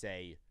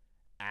UTSA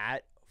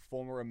at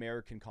former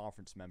American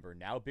Conference member,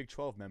 now Big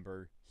 12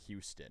 member,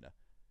 Houston.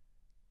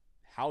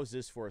 How's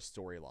this for a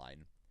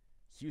storyline?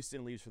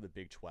 Houston leaves for the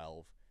Big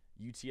 12.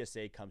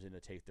 UTSA comes in to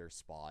take their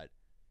spot.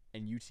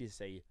 And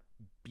UTSA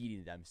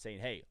beating them, saying,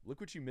 hey, look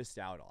what you missed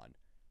out on.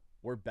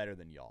 We're better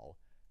than y'all.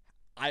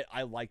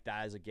 I like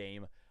that as a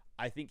game.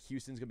 I think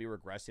Houston's going to be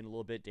regressing a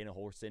little bit. Dana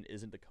Holgorsen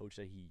isn't the coach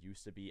that he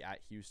used to be at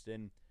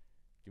Houston.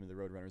 Give me the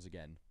Roadrunners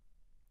again.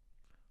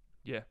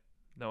 Yeah.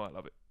 No, I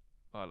love it.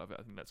 I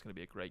think that's going to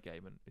be a great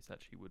game, and it's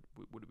actually would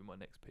have been my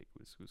next pick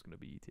was going to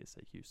be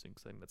UTSA Houston,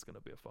 because I think that's going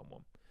to be a fun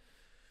one.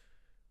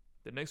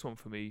 The next one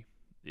for me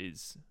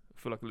is,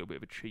 I feel like a little bit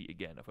of a cheat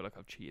again. I feel like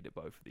I've cheated at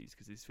both of these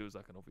because this feels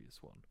like an obvious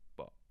one.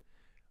 But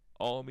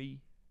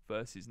Army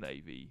versus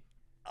Navy,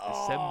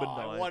 December 9th.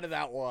 I wanted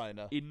that one.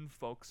 In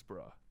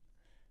Foxborough.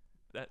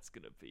 That's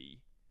going to be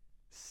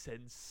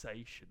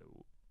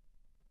sensational.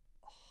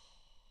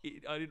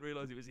 I didn't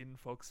realise it was in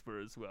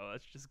Foxborough as well.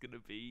 That's just going to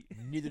be...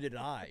 Neither did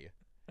I.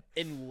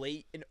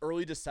 In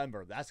early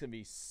December, that's going to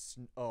be... that's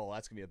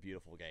going to be a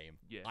beautiful game.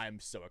 Yeah. I am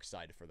so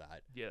excited for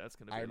that. Yeah, that's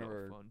going to be a lot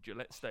of fun.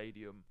 Gillette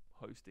Stadium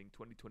hosting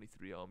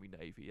 2023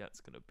 Army-Navy. That's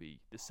going to be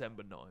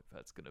December 9th.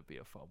 That's going to be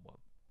a fun one.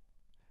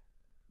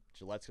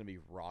 Gillette's going to be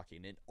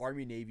rocking. And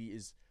Army-Navy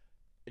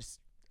it's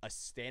a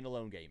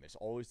standalone game. It's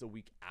always the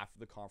week after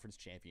the conference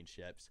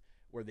championships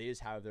where they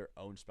just have their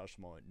own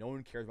special moment. No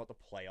one cares about the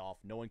playoff.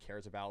 No one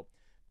cares about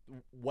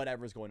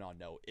whatever's going on.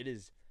 No, it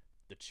is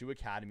the two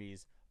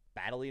academies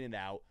battling it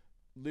out,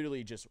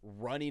 literally just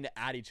running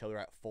at each other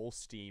at full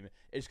steam.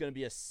 It's going to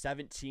be a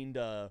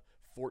 17-14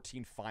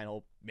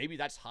 final. Maybe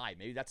that's high.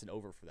 Maybe that's an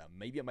over for them.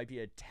 Maybe it might be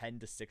a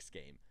 10-6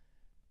 game.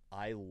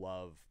 I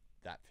love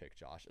that pick,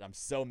 Josh, and I'm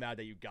so mad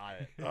that you got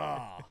it.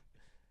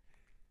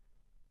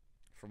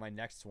 For my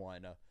next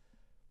one,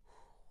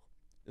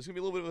 this is going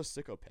to be a little bit of a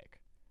sicko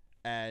pick.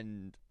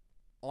 And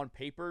on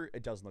paper,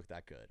 it doesn't look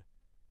that good.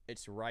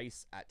 It's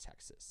Rice at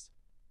Texas.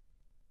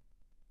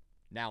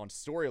 Now, in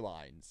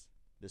storylines,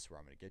 this is where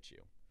I'm going to get you.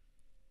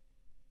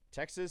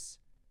 Texas,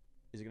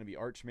 is it going to be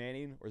Arch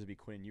Manning or is it be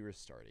Quinn Ewers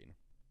starting?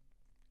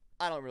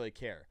 I don't really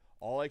care.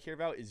 All I care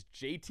about is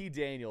JT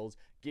Daniels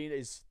getting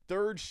his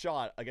third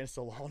shot against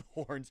the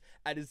Longhorns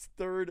at his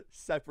third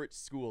separate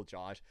school,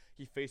 Josh.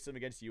 He faced them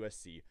against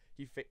USC.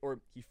 He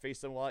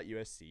faced them while at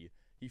USC.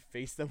 He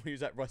faced them when he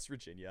was at West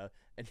Virginia.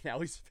 And now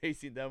he's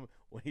facing them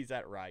when he's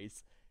at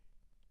Rice.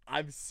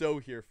 I'm so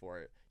here for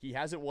it. He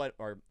hasn't won,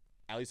 or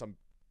at least I'm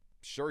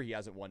sure he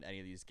hasn't won any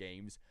of these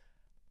games.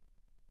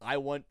 I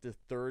want the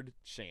third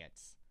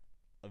chance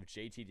of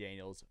JT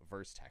Daniels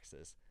versus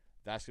Texas.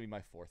 That's going to be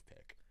my fourth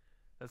pick.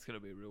 That's going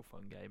to be a real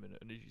fun game. And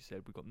as you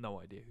said, we've got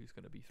no idea who's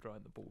going to be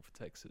throwing the ball for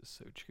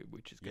Texas,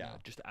 which is going to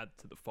just add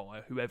to the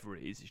fire. Whoever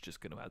it is just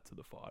going to add to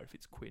the fire. If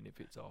it's Quinn, if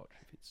it's Arch,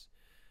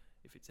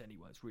 if it's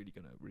anyone, it's really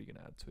going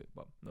to add to it.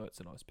 But no, it's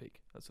a nice pick.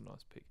 That's a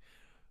nice pick.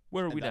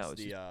 Where are we now?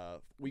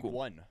 The week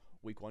one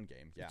week 1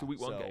 game. Yeah, it's a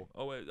week 1 game.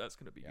 Oh, well, that's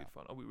going to be good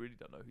fun. Oh, we really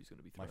don't know who's going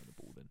to be throwing the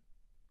ball then.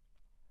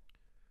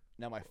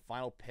 Now my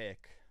final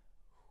pick.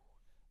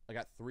 I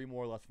got 3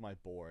 more left on my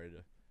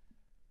board,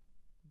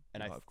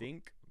 and I have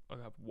 2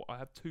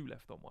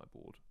 left on my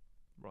board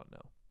right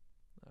now.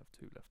 I have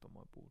 2 left on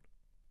my board.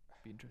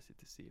 Be interested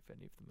to see if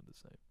any of them are the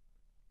same.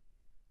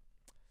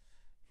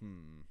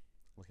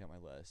 Looking at my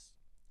list.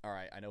 All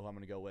right, I know who I'm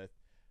going to go with.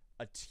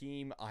 A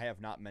team I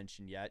have not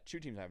mentioned yet. 2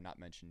 teams I have not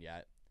mentioned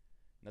yet.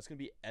 And that's going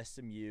to be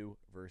SMU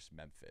versus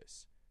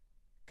Memphis.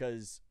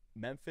 Because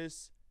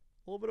Memphis,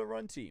 a little bit of a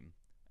run team.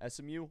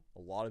 SMU,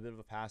 a bit of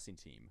a passing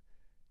team.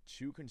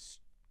 2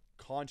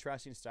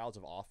 contrasting styles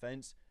of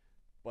offense,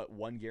 but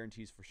one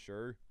guarantees for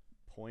sure: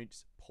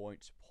 points,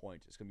 points,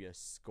 points. It's going to be a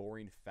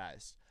scoring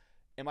fest.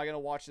 Am I going to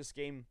watch this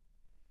game?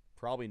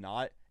 Probably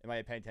not. Am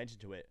I paying attention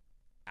to it?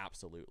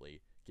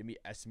 Absolutely. Give me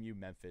SMU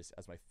Memphis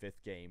as my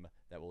 5th game.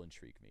 That will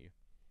intrigue me.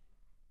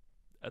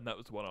 And that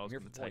was the one I was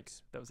going to take.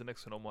 Points. That was the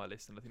next one on my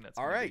list, and I think that's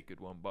going to be a good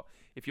one. But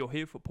if you're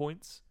here for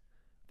points,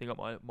 I think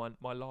my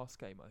last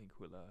game, I think,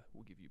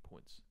 will give you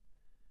points.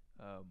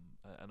 And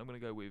I'm going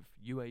to go with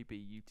UAB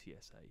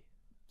UTSA.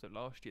 So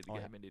last year the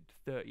game ended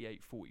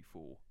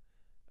 38-44.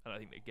 And I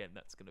think, again,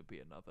 that's going to be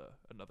another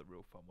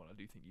real fun one. I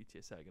do think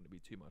UTSA are going to be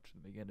too much for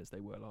them again, as they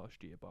were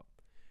last year. But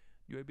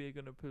UAB are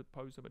going to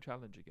pose them a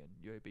challenge again.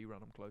 UAB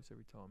run them close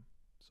every time.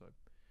 So it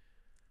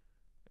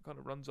kind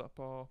of wraps up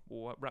our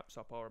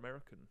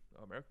American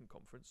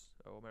conference,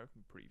 our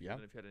American preview. Yeah.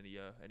 And if you had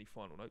any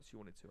final notes you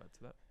wanted to add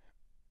to that.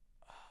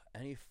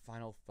 Any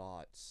final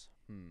thoughts?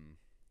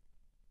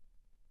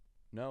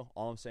 No,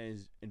 all I'm saying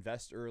is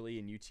invest early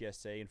in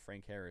UTSA and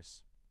Frank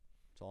Harris.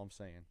 That's all I'm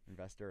saying.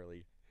 Invest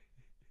early.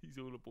 He's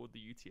all aboard the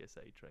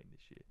UTSA train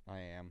this year. I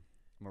am.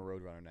 I'm a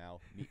roadrunner now.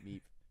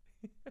 Meep.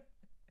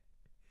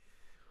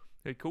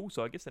 Okay, cool.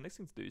 So I guess the next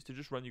thing to do is to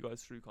just run you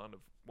guys through kind of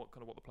what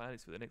the plan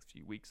is for the next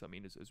few weeks. I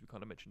mean, as we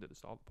kind of mentioned at the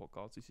start of the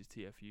podcast, this is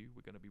TFU.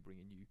 We're going to be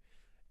bringing you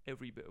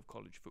every bit of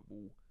college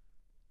football,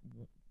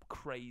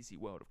 crazy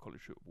world of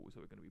college football. So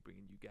we're going to be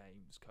bringing you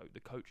games, the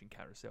coaching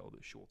carousel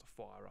that's sure to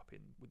fire up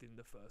within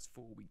the first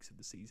 4 weeks of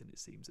the season, it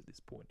seems, at this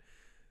point.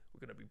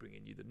 We're going to be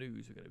bringing you the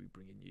news. We're going to be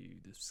bringing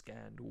you the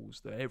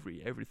scandals.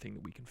 Everything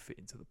that we can fit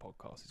into the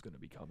podcast is going to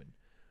be coming.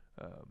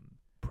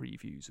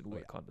 Previews and all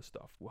that kind of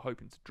stuff. We're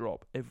hoping to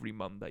drop every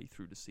Monday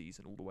through the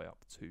season, all the way up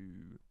to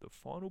the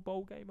final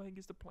bowl game, I think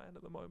is the plan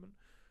at the moment.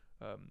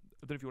 I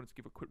don't know if you wanted to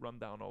give a quick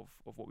rundown of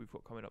what we've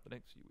got coming up the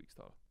next few weeks,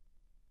 Tyler.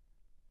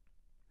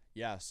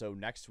 Yeah, so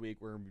next week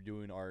we're going to be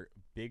doing our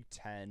Big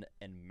Ten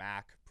and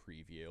MAC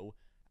preview.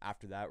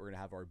 After that, we're going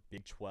to have our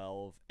Big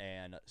 12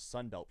 and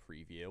Sun Belt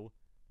preview.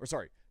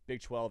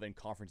 Big 12 and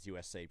Conference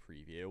USA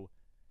preview.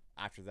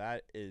 After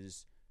that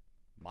is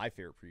my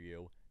favorite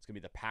preview. It's going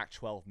to be the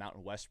Pac-12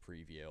 Mountain West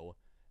preview.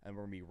 And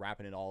we're going to be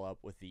wrapping it all up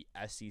with the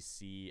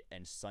SEC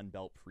and Sun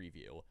Belt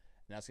preview.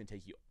 And that's going to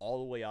take you all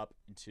the way up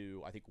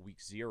into, I think,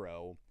 week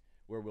 0,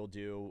 where we'll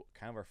do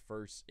kind of our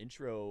first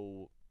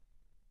intro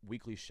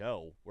weekly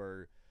show,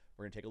 where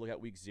we're going to take a look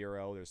at week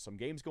 0. There's some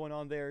games going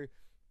on there.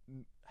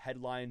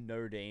 Headline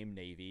Notre Dame,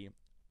 Navy.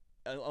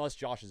 Unless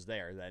Josh is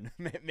there, then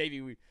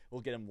maybe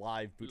we'll get him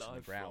live, boots on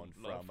the ground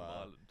from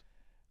Ireland.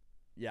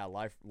 Yeah,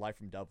 live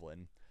from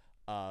Dublin.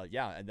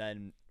 And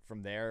then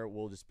from there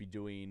we'll just be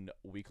doing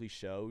weekly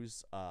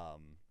shows,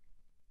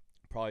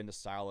 probably in the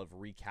style of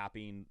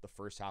recapping the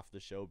first half of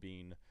the show,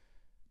 being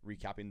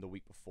recapping the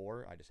week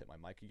before. I just hit my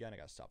mic again. I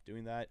gotta stop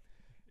doing that.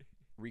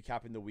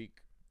 Recapping the week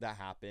that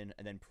happened,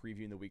 and then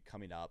previewing the week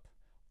coming up,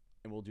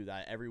 and we'll do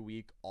that every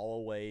week all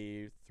the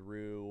way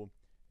through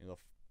the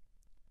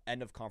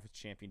end of conference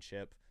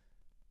championship.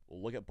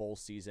 We'll look at bowl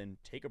season,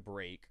 take a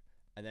break,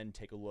 and then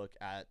take a look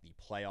at the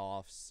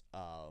playoffs.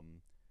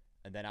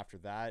 And then after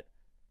that,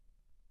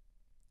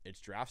 it's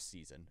draft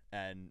season.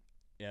 And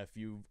if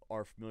you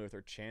are familiar with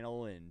our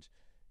channel and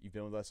you've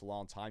been with us a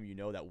long time, you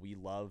know that we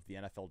love the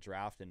NFL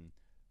draft and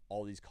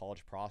all these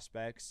college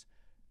prospects.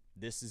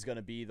 This is going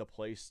to be the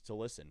place to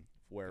listen,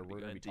 where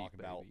we're going to be talking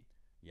about,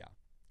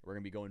 we're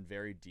going to be going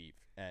very deep.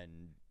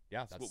 And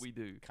that's what we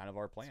do. Kind of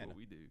our plan. That's what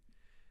we do.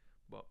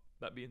 But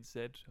that being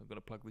said, I'm going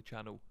to plug the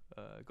channel.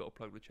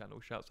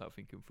 Shouts out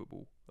Thinking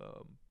Football.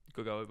 You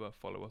could go over,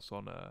 follow us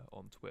on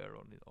Twitter,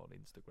 on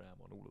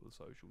Instagram, on all of the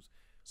socials.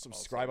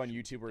 Subscribe on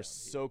YouTube. We're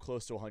so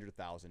close to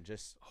 100,000.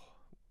 Just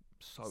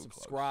so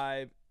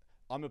subscribe. Close.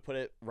 I'm gonna put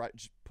it right.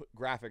 Just put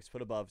graphics.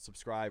 Put above.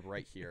 Subscribe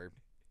right here.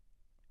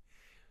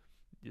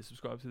 Yeah,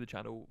 subscribe to the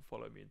channel.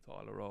 Follow me and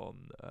Tyler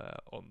on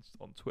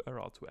Twitter.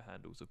 Our Twitter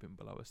handles have been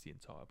below us the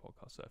entire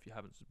podcast. So if you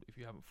haven't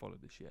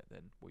followed this yet,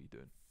 then what are you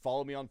doing?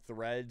 Follow me on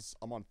Threads.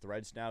 I'm on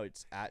Threads now.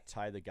 It's at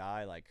Ty the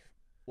Guy. Like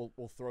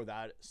we'll throw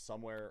that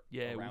somewhere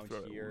around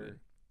here.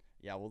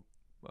 Yeah, we'll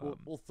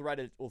thread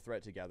it. We'll thread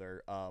it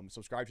together.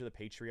 Subscribe to the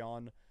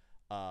Patreon.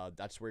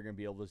 That's where you're gonna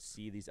be able to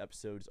see these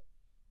episodes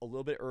a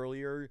little bit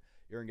earlier.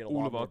 You're gonna get all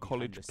lot of more our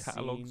college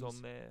catalogs scenes.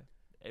 on there.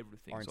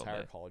 Everything's our entire on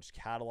there. college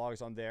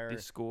catalog's on there.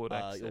 Discord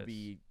access.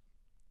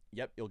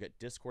 You'll get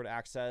Discord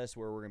access,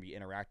 where we're gonna be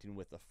interacting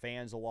with the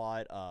fans a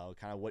lot.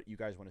 Kind of what you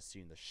guys want to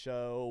see in the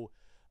show.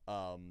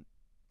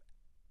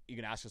 You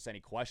can ask us any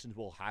questions.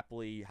 We'll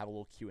happily have a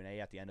little Q&A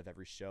at the end of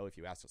every show if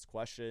you ask us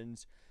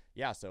questions.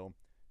 Yeah, so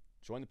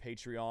join the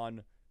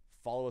Patreon.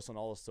 Follow us on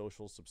all the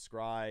socials.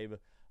 Subscribe.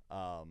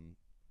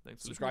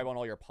 Subscribe on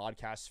all your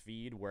podcast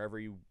feed, wherever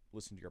you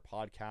listen to your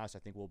podcast. I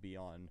think we'll be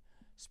on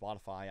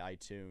Spotify,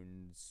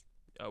 iTunes.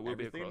 We'll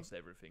be across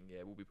everything.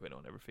 Yeah, we'll be putting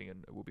on everything,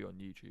 and we'll be on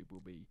YouTube.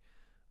 We'll be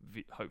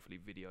hopefully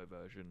video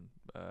version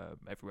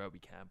everywhere we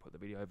can. Put the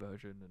video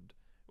version, and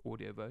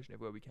audio version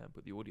everywhere we can.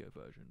 Put the audio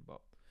version.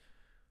 But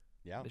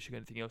yeah, unless you got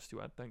anything else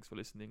to add, thanks for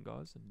listening,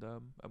 guys,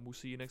 and we'll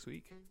see you next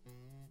week.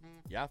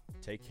 Yeah,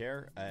 take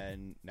care,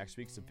 and next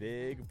week's a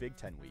big Big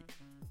Ten week.